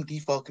same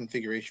default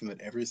configuration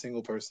that every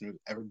single person who's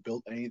ever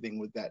built anything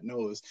with that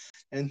knows,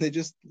 and they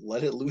just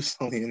let it loose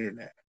on the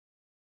internet.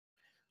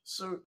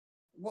 So,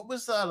 what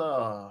was that?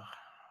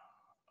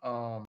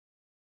 Oh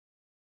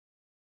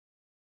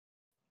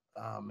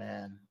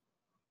man,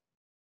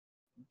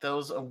 there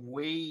was a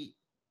Wii.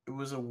 It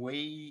was a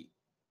Wii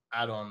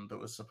add-on that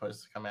was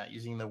supposed to come out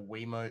using the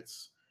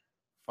Wiimote's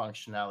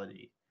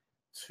functionality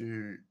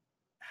to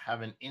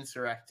have an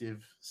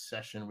interactive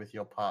session with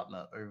your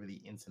partner over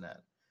the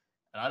internet.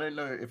 And I don't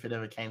know if it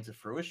ever came to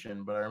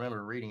fruition, but I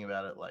remember reading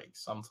about it like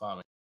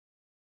sometime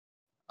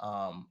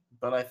ago.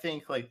 But I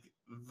think like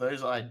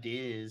those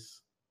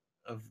ideas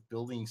of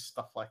building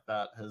stuff like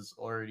that has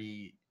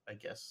already, I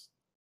guess,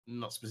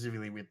 not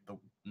specifically with the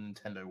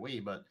Nintendo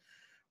Wii, but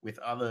with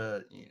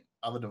other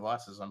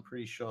devices, I'm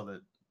pretty sure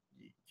that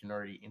you can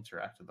already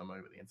interact with them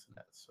over the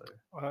internet. So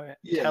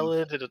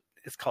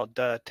it's called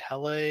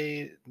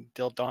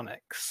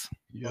Teledildonics.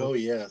 Oh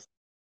yeah.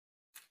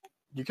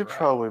 You could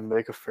probably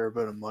make a fair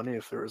bit of money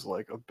if there was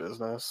like a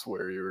business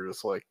where you were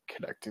just like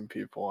connecting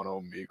people on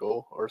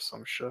Omegle or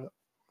some shit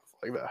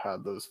like that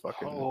had those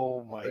fucking.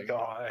 Oh my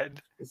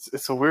god!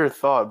 It's a weird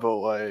thought, but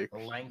like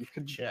you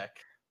could check.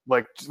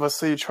 Like, let's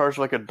say you charge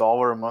like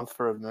 $1 a month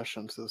for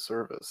admission to the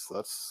service.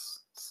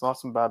 It's not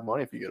some bad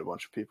money if you get a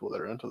bunch of people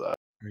that are into that.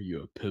 Are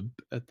you a pimp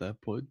at that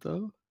point,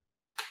 though?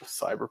 A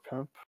cyber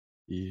pimp?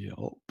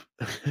 Yup.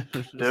 I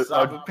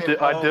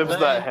dibs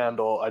that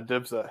handle.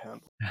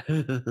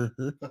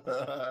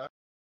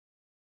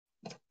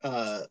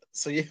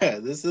 So yeah,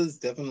 this has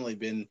definitely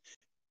been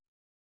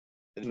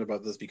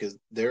about this because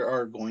there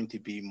are going to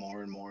be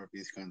more and more of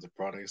these kinds of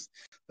products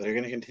that are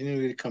going to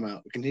continue to come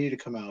out, and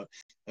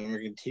we're going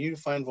to continue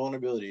to find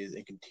vulnerabilities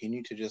and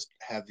continue to just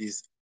have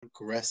these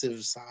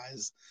aggressive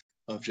size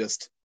of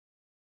just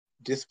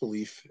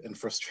disbelief and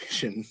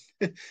frustration.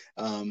 But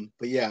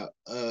yeah,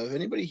 if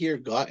anybody here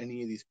got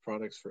any of these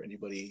products for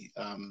anybody,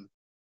 I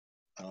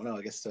don't know,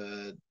 I guess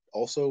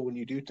also when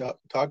you do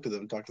talk to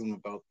them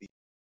about the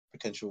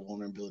potential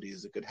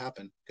vulnerabilities that could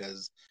happen,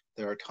 because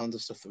there are tons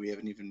of stuff that we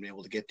haven't even been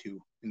able to get to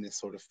in this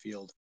sort of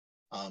field,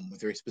 with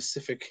very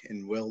specific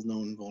and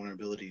well-known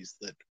vulnerabilities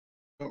that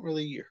don't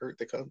really hurt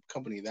the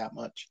company that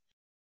much.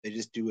 They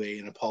just do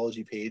an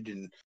apology page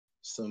and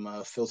some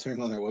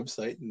filtering on their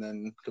website, and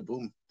then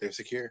kaboom, they're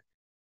secure.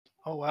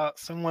 Oh wow,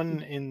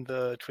 someone in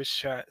the Twitch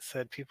chat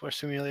said people are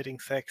simulating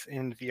sex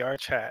in VR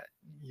chat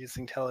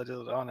using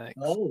teledildonics.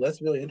 Oh,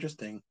 that's really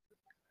interesting.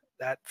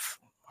 I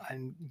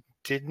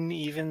didn't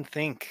even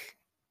think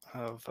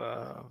of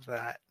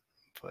that,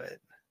 but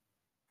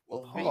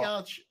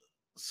VR.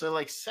 So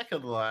like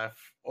Second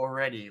Life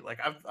already, like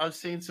I've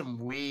seen some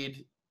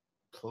weird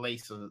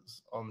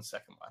places on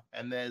Second Life,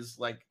 and there's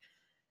like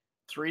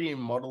 3D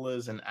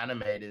modelers and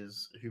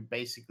animators who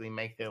basically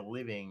make their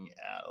living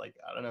like,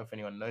 I don't know if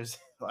anyone knows.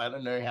 I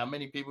don't know how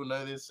many people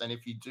know this, and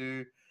if you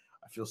do,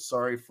 I feel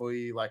sorry for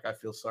you. Like I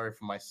feel sorry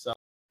for myself.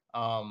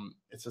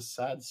 It's a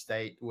sad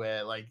state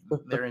where like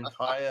their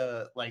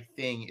entire like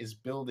thing is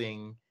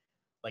building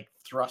like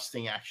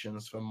thrusting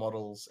actions for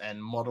models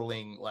and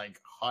modeling like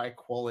high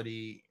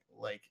quality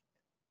like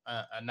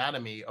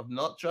anatomy of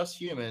not just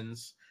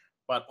humans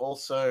but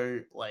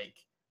also like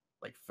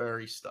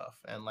furry stuff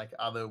and like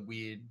other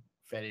weird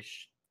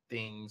fetish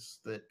things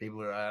that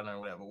people are, I don't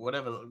know,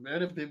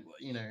 whatever people,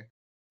 you know,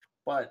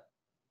 but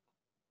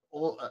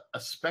all a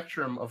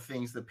spectrum of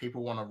things that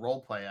people want to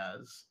role play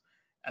as.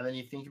 And then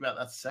you think about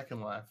that Second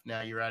Life.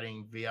 Now you're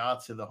adding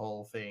VR to the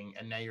whole thing,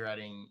 and now you're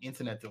adding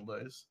internet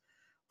dildos.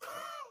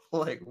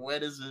 Like, where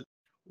does it?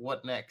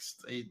 What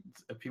next?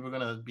 Are people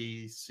going to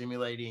be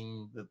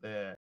simulating that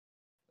they're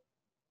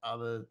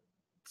other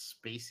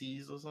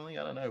species or something?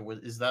 I don't know.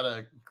 Is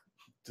that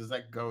does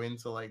that go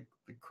into like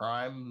the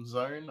crime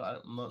zone?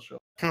 I'm not sure.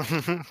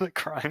 The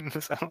crime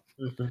zone.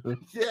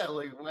 Yeah,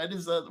 like where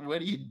does the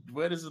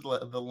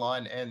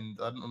line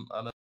end? I don't.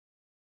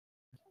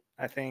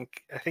 I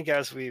think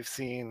as we've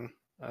seen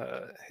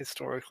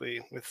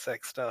historically with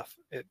sex stuff,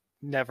 it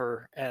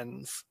never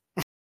ends.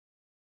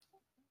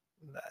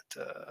 That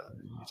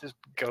it just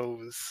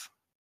goes.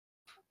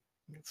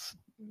 It's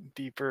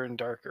deeper and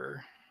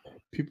darker.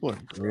 People are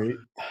great.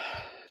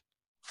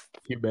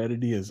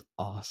 Humanity is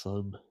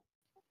awesome.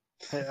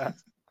 Yeah.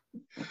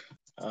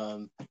 Yeah.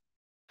 All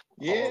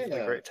of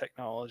the great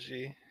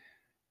technology.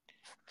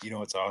 You know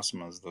what's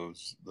awesome is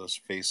those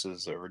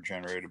faces that were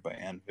generated by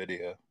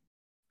NVIDIA.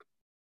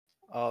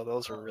 Oh,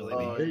 those were really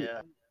Oh neat.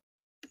 yeah.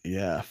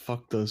 Yeah,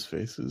 fuck those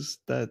faces.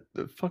 The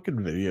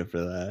fucking video for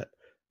that.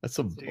 That's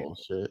some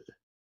bullshit.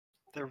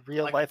 They're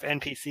real life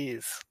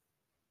NPCs.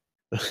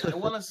 I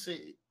want to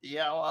see.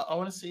 Yeah, I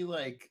want to see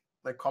like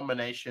the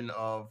combination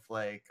of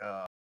like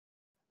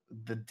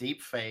the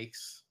deep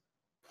fakes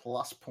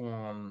plus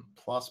porn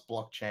plus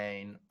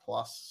blockchain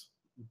plus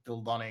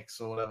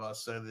Buildonics or whatever,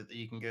 so that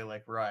you can go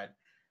like, right,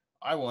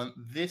 I want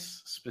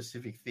this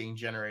specific thing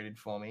generated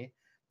for me.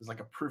 There's like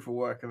a proof of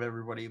work of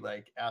everybody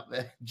like out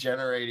there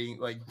generating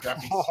like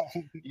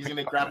graphics, using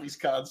the graphics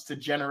cards to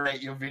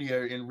generate your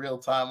video in real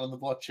time on the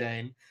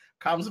blockchain.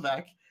 Comes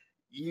back,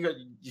 you got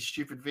your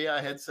stupid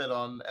VR headset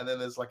on, and then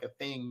there's like a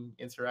thing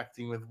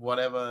interacting with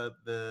whatever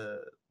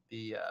the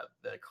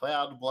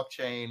cloud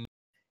blockchain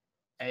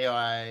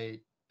AI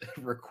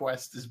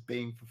request is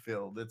being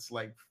fulfilled. It's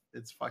like,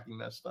 it's fucking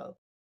messed up.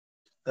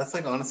 That's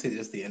like honestly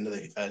just the end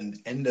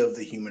of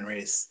the human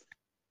race.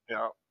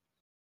 Yeah.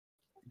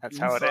 That's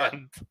how it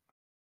ends.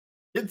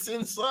 It's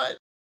inside.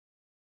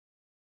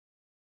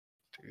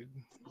 Dude.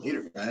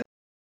 Later, man.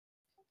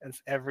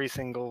 It's every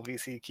single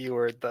VC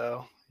keyword,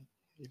 though.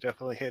 You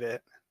definitely hit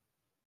it.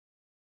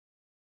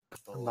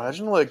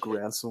 Imagine like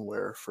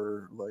ransomware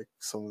for like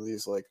some of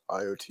these like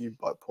IoT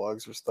butt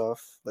plugs or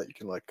stuff that you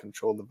can like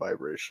control the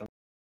vibration.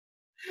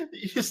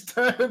 You just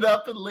turn it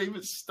up and leave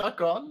it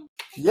stuck on.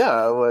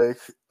 Yeah, like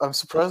I'm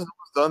surprised no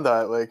one's done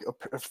that. Like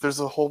if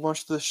there's a whole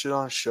bunch of this shit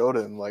on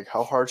Shodan, like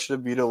how hard should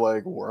it be to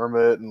like worm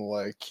it and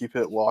like keep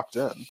it locked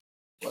in?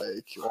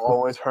 Like I'll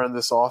only turn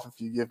this off if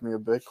you give me a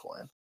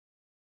Bitcoin.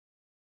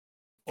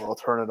 Or I'll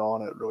turn it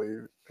on at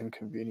really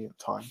inconvenient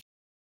time.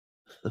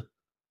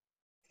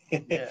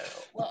 Yeah.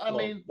 Well, I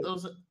mean,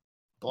 those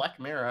Black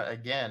Mirror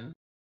again.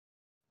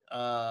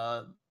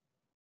 I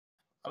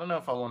don't know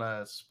if I want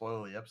to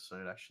spoil the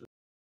episode. Actually,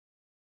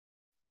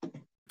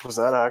 was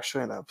that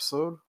actually an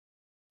episode?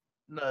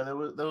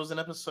 No, there was an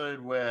episode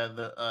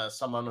where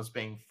someone was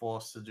being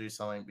forced to do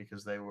something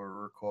because they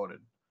were recorded.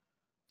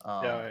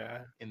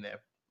 In their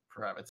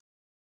private.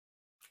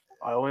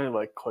 I only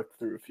like clicked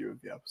through a few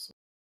of the episodes.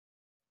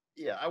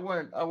 Yeah, I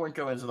won't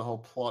go into the whole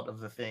plot of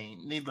the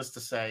thing. Needless to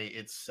say,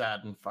 it's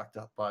sad and fucked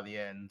up by the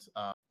end.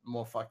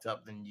 More fucked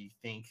up than you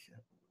think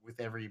with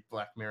every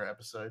Black Mirror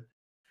episode.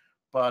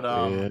 But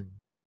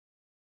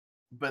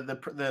but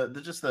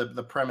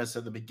the premise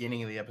at the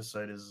beginning of the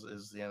episode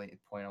is the only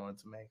point I wanted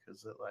to make,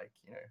 is that, like,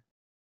 you know,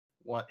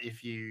 what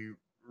if you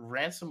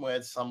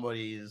ransomware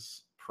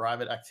somebody's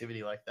private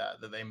activity like that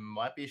they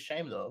might be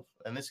ashamed of,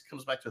 and this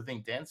comes back to a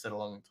thing Dan said a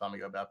long time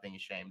ago about being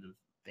ashamed of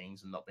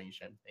things and not being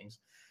ashamed of things,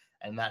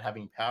 and that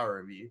having power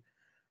over you.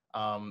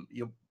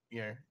 You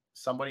know,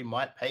 somebody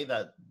might pay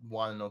that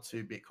 1 or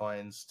 2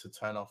 Bitcoins to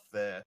turn off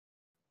their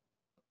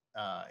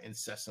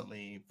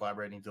incessantly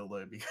vibrating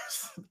dildo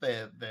because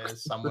they're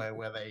somewhere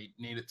where they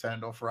need it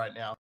turned off right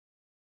now.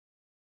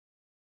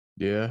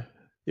 Yeah,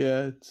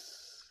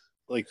 it's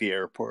like the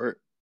airport.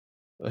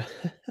 There's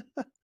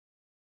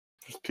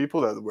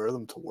people that wear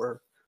them to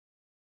work.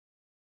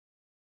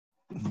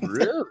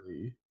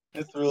 Really?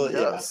 It's really,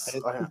 yes.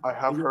 I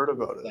have heard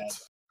about it.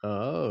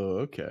 Oh,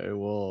 okay.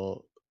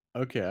 Well,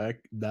 okay.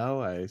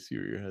 Now I see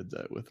where your head's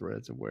at with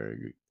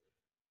ransomware.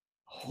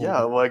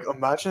 Yeah, like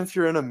imagine if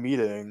you're in a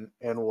meeting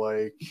and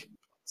like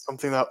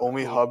something that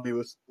only Hubby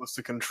was supposed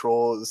to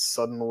control is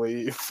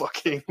suddenly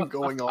fucking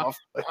going off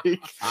like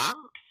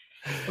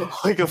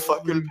a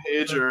fucking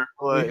pager.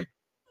 Like,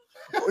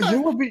 you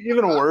know what would be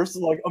even worse?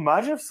 Like,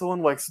 imagine if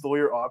someone like stole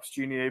your Ops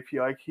Genie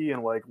API key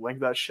and like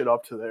linked that shit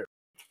up to there.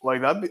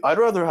 Like I'd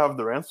rather have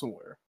the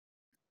ransomware.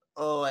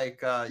 Oh,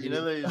 like you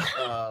know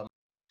those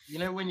you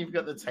know when you've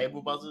got the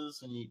table buzzers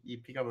and you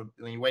pick up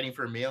when you're waiting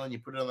for a meal and you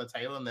put it on the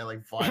table and they're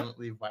like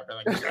violently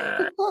vibrating,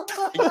 like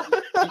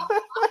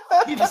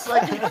you just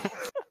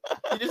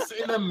you're just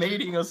in a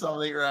meeting or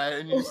something, right?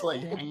 And you're just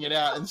like hanging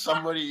out and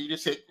you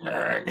just hit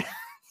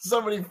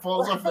somebody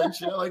falls off their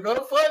chair, like,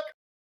 oh fuck.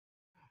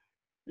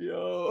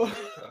 Yo,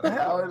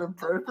 how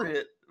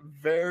inappropriate.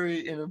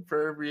 Very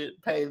inappropriate.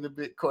 Pay the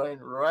Bitcoin,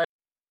 right?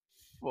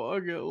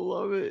 Fuck, I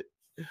love it.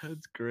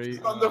 That's great.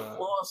 He's on the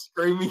floor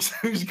screaming,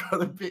 who's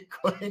got a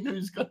Bitcoin?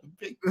 Who's got a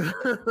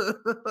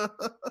Bitcoin?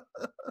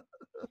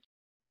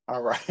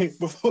 All right,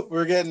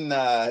 we're getting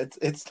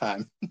it's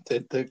time to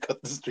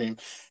cut the stream.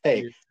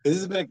 Hey, this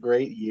has been a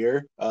great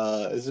year.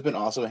 This has been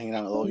awesome hanging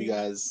out with all of you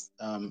guys.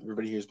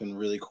 Everybody here has been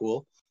really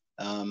cool.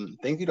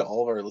 Thank you to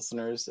all of our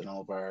listeners and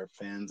all of our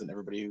fans and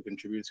everybody who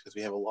contributes, because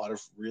we have a lot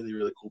of really,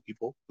 really cool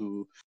people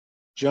who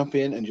jump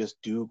in and just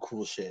do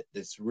cool shit.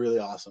 It's really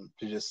awesome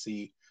to just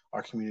see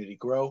our community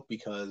grow,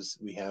 because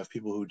we have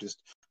people who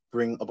just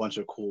bring a bunch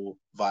of cool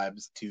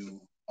vibes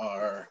to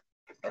our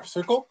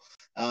circle,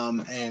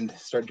 and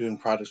start doing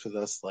projects with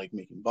us, like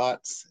making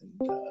bots and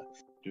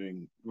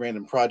doing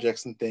random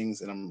projects and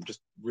things. And I'm just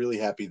really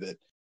happy that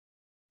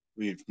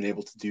we've been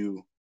able to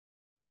do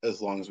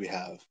as long as we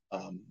have.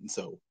 And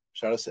so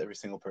shout out to every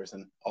single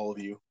person, all of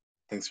you.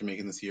 Thanks for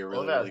making this year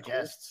really, really cool.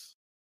 Guests.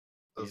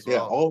 Yeah,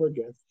 all of our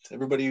guests,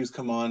 everybody who's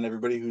come on,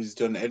 everybody who's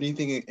done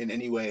anything in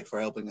any way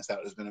for helping us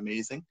out has been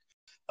amazing.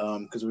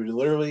 Because we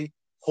literally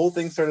whole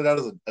thing started out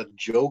as a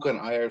joke on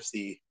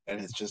IRC, and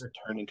it's just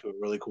turned into a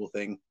really cool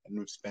thing. And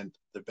we've spent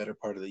the better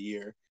part of the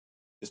year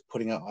just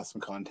putting out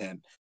awesome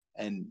content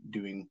and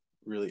doing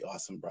really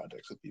awesome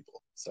projects with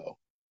people. So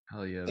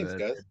hell yeah, thanks, man.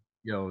 guys.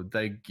 Yo,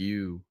 thank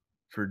you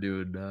for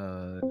doing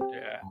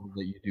all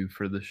that you do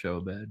for the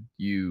show, man.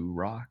 You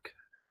rock.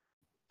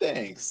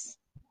 Thanks.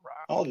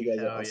 All of you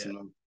guys are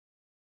awesome.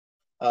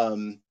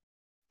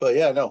 But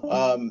yeah, no.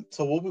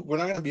 So we're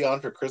not gonna be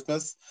on for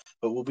Christmas,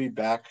 but we'll be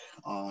back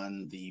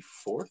on the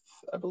 4th,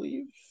 I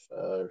believe.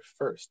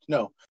 1st.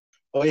 No.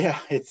 Oh yeah,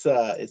 it's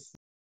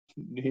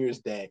New Year's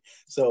Day.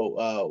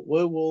 So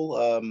we will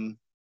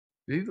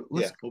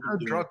let's go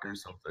drunk or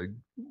something.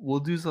 We'll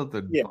do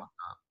something. Yeah,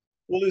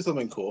 we'll do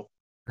something cool.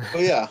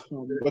 But yeah,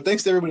 but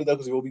thanks to everybody though,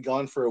 because we'll be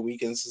gone for a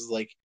week, and this is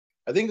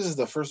I think this is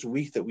the first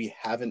week that we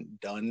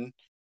haven't done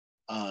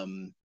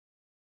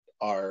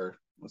our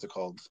what's it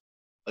called?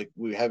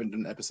 We haven't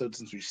done an episode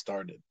since we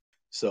started,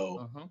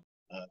 so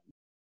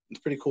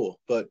it's pretty cool.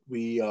 But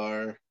we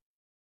are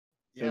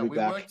we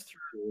worked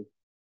through.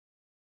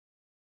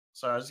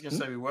 Sorry, I was just gonna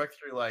say we worked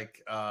through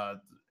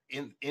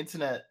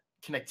internet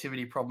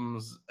connectivity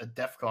problems at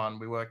DEF CON.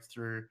 We worked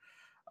through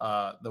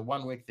the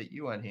 1 week that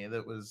you weren't here.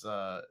 That was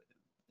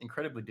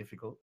incredibly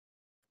difficult.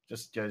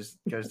 Just goes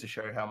to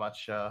show how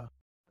much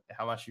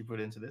you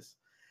put into this.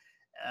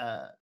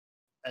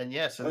 And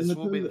yeah, so this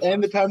will be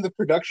the time the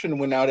production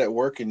went out at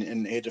work and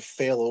it had to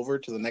fail over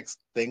to the next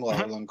thing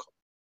while I was on call.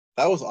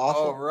 That was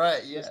awful. Oh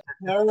right, yeah,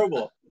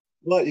 terrible.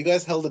 But you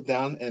guys held it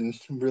down, and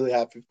I'm really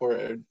happy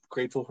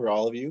grateful for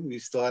all of you. We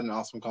still had an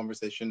awesome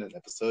conversation and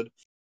episode.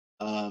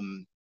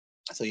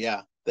 So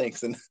yeah,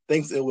 thanks, and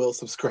thanks. It will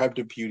subscribe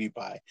to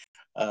PewDiePie.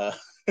 Hell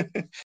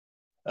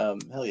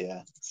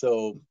yeah.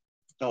 So,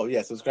 oh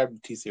yeah, subscribe to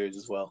T Series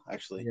as well.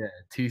 Actually, yeah,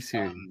 T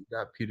Series,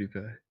 not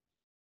PewDiePie.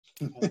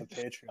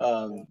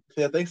 So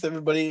yeah, thanks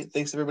everybody.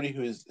 Thanks everybody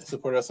who's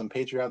supported us on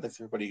Patreon. Thanks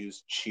everybody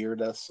who's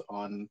cheered us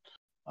on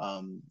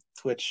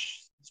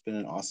Twitch. It's been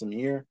an awesome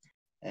year,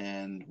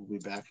 and we'll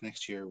be back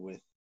next year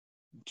with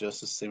just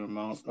the same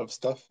amount of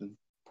stuff and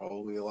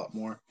probably a lot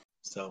more.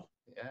 So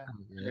yeah,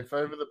 if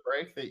over the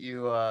break that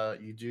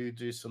you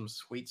do some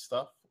sweet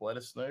stuff, let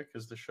us know,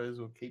 because the shows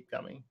will keep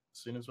coming as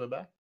soon as we're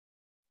back.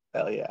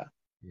 Hell yeah.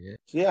 Yeah.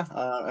 So yeah,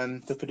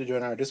 and feel free to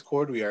join our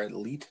Discord. We are at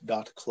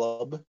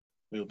elite.club.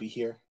 We'll be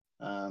here.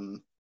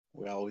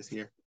 We're always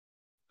here.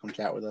 Come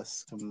chat with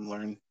us. Come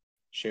learn,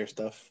 share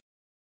stuff.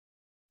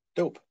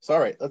 Dope. So all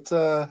right, let's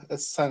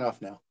sign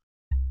off now.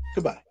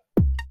 Goodbye.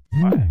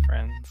 Bye,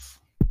 friends.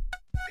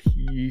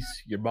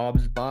 Peace. Your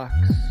mom's box.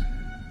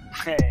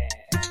 Hey.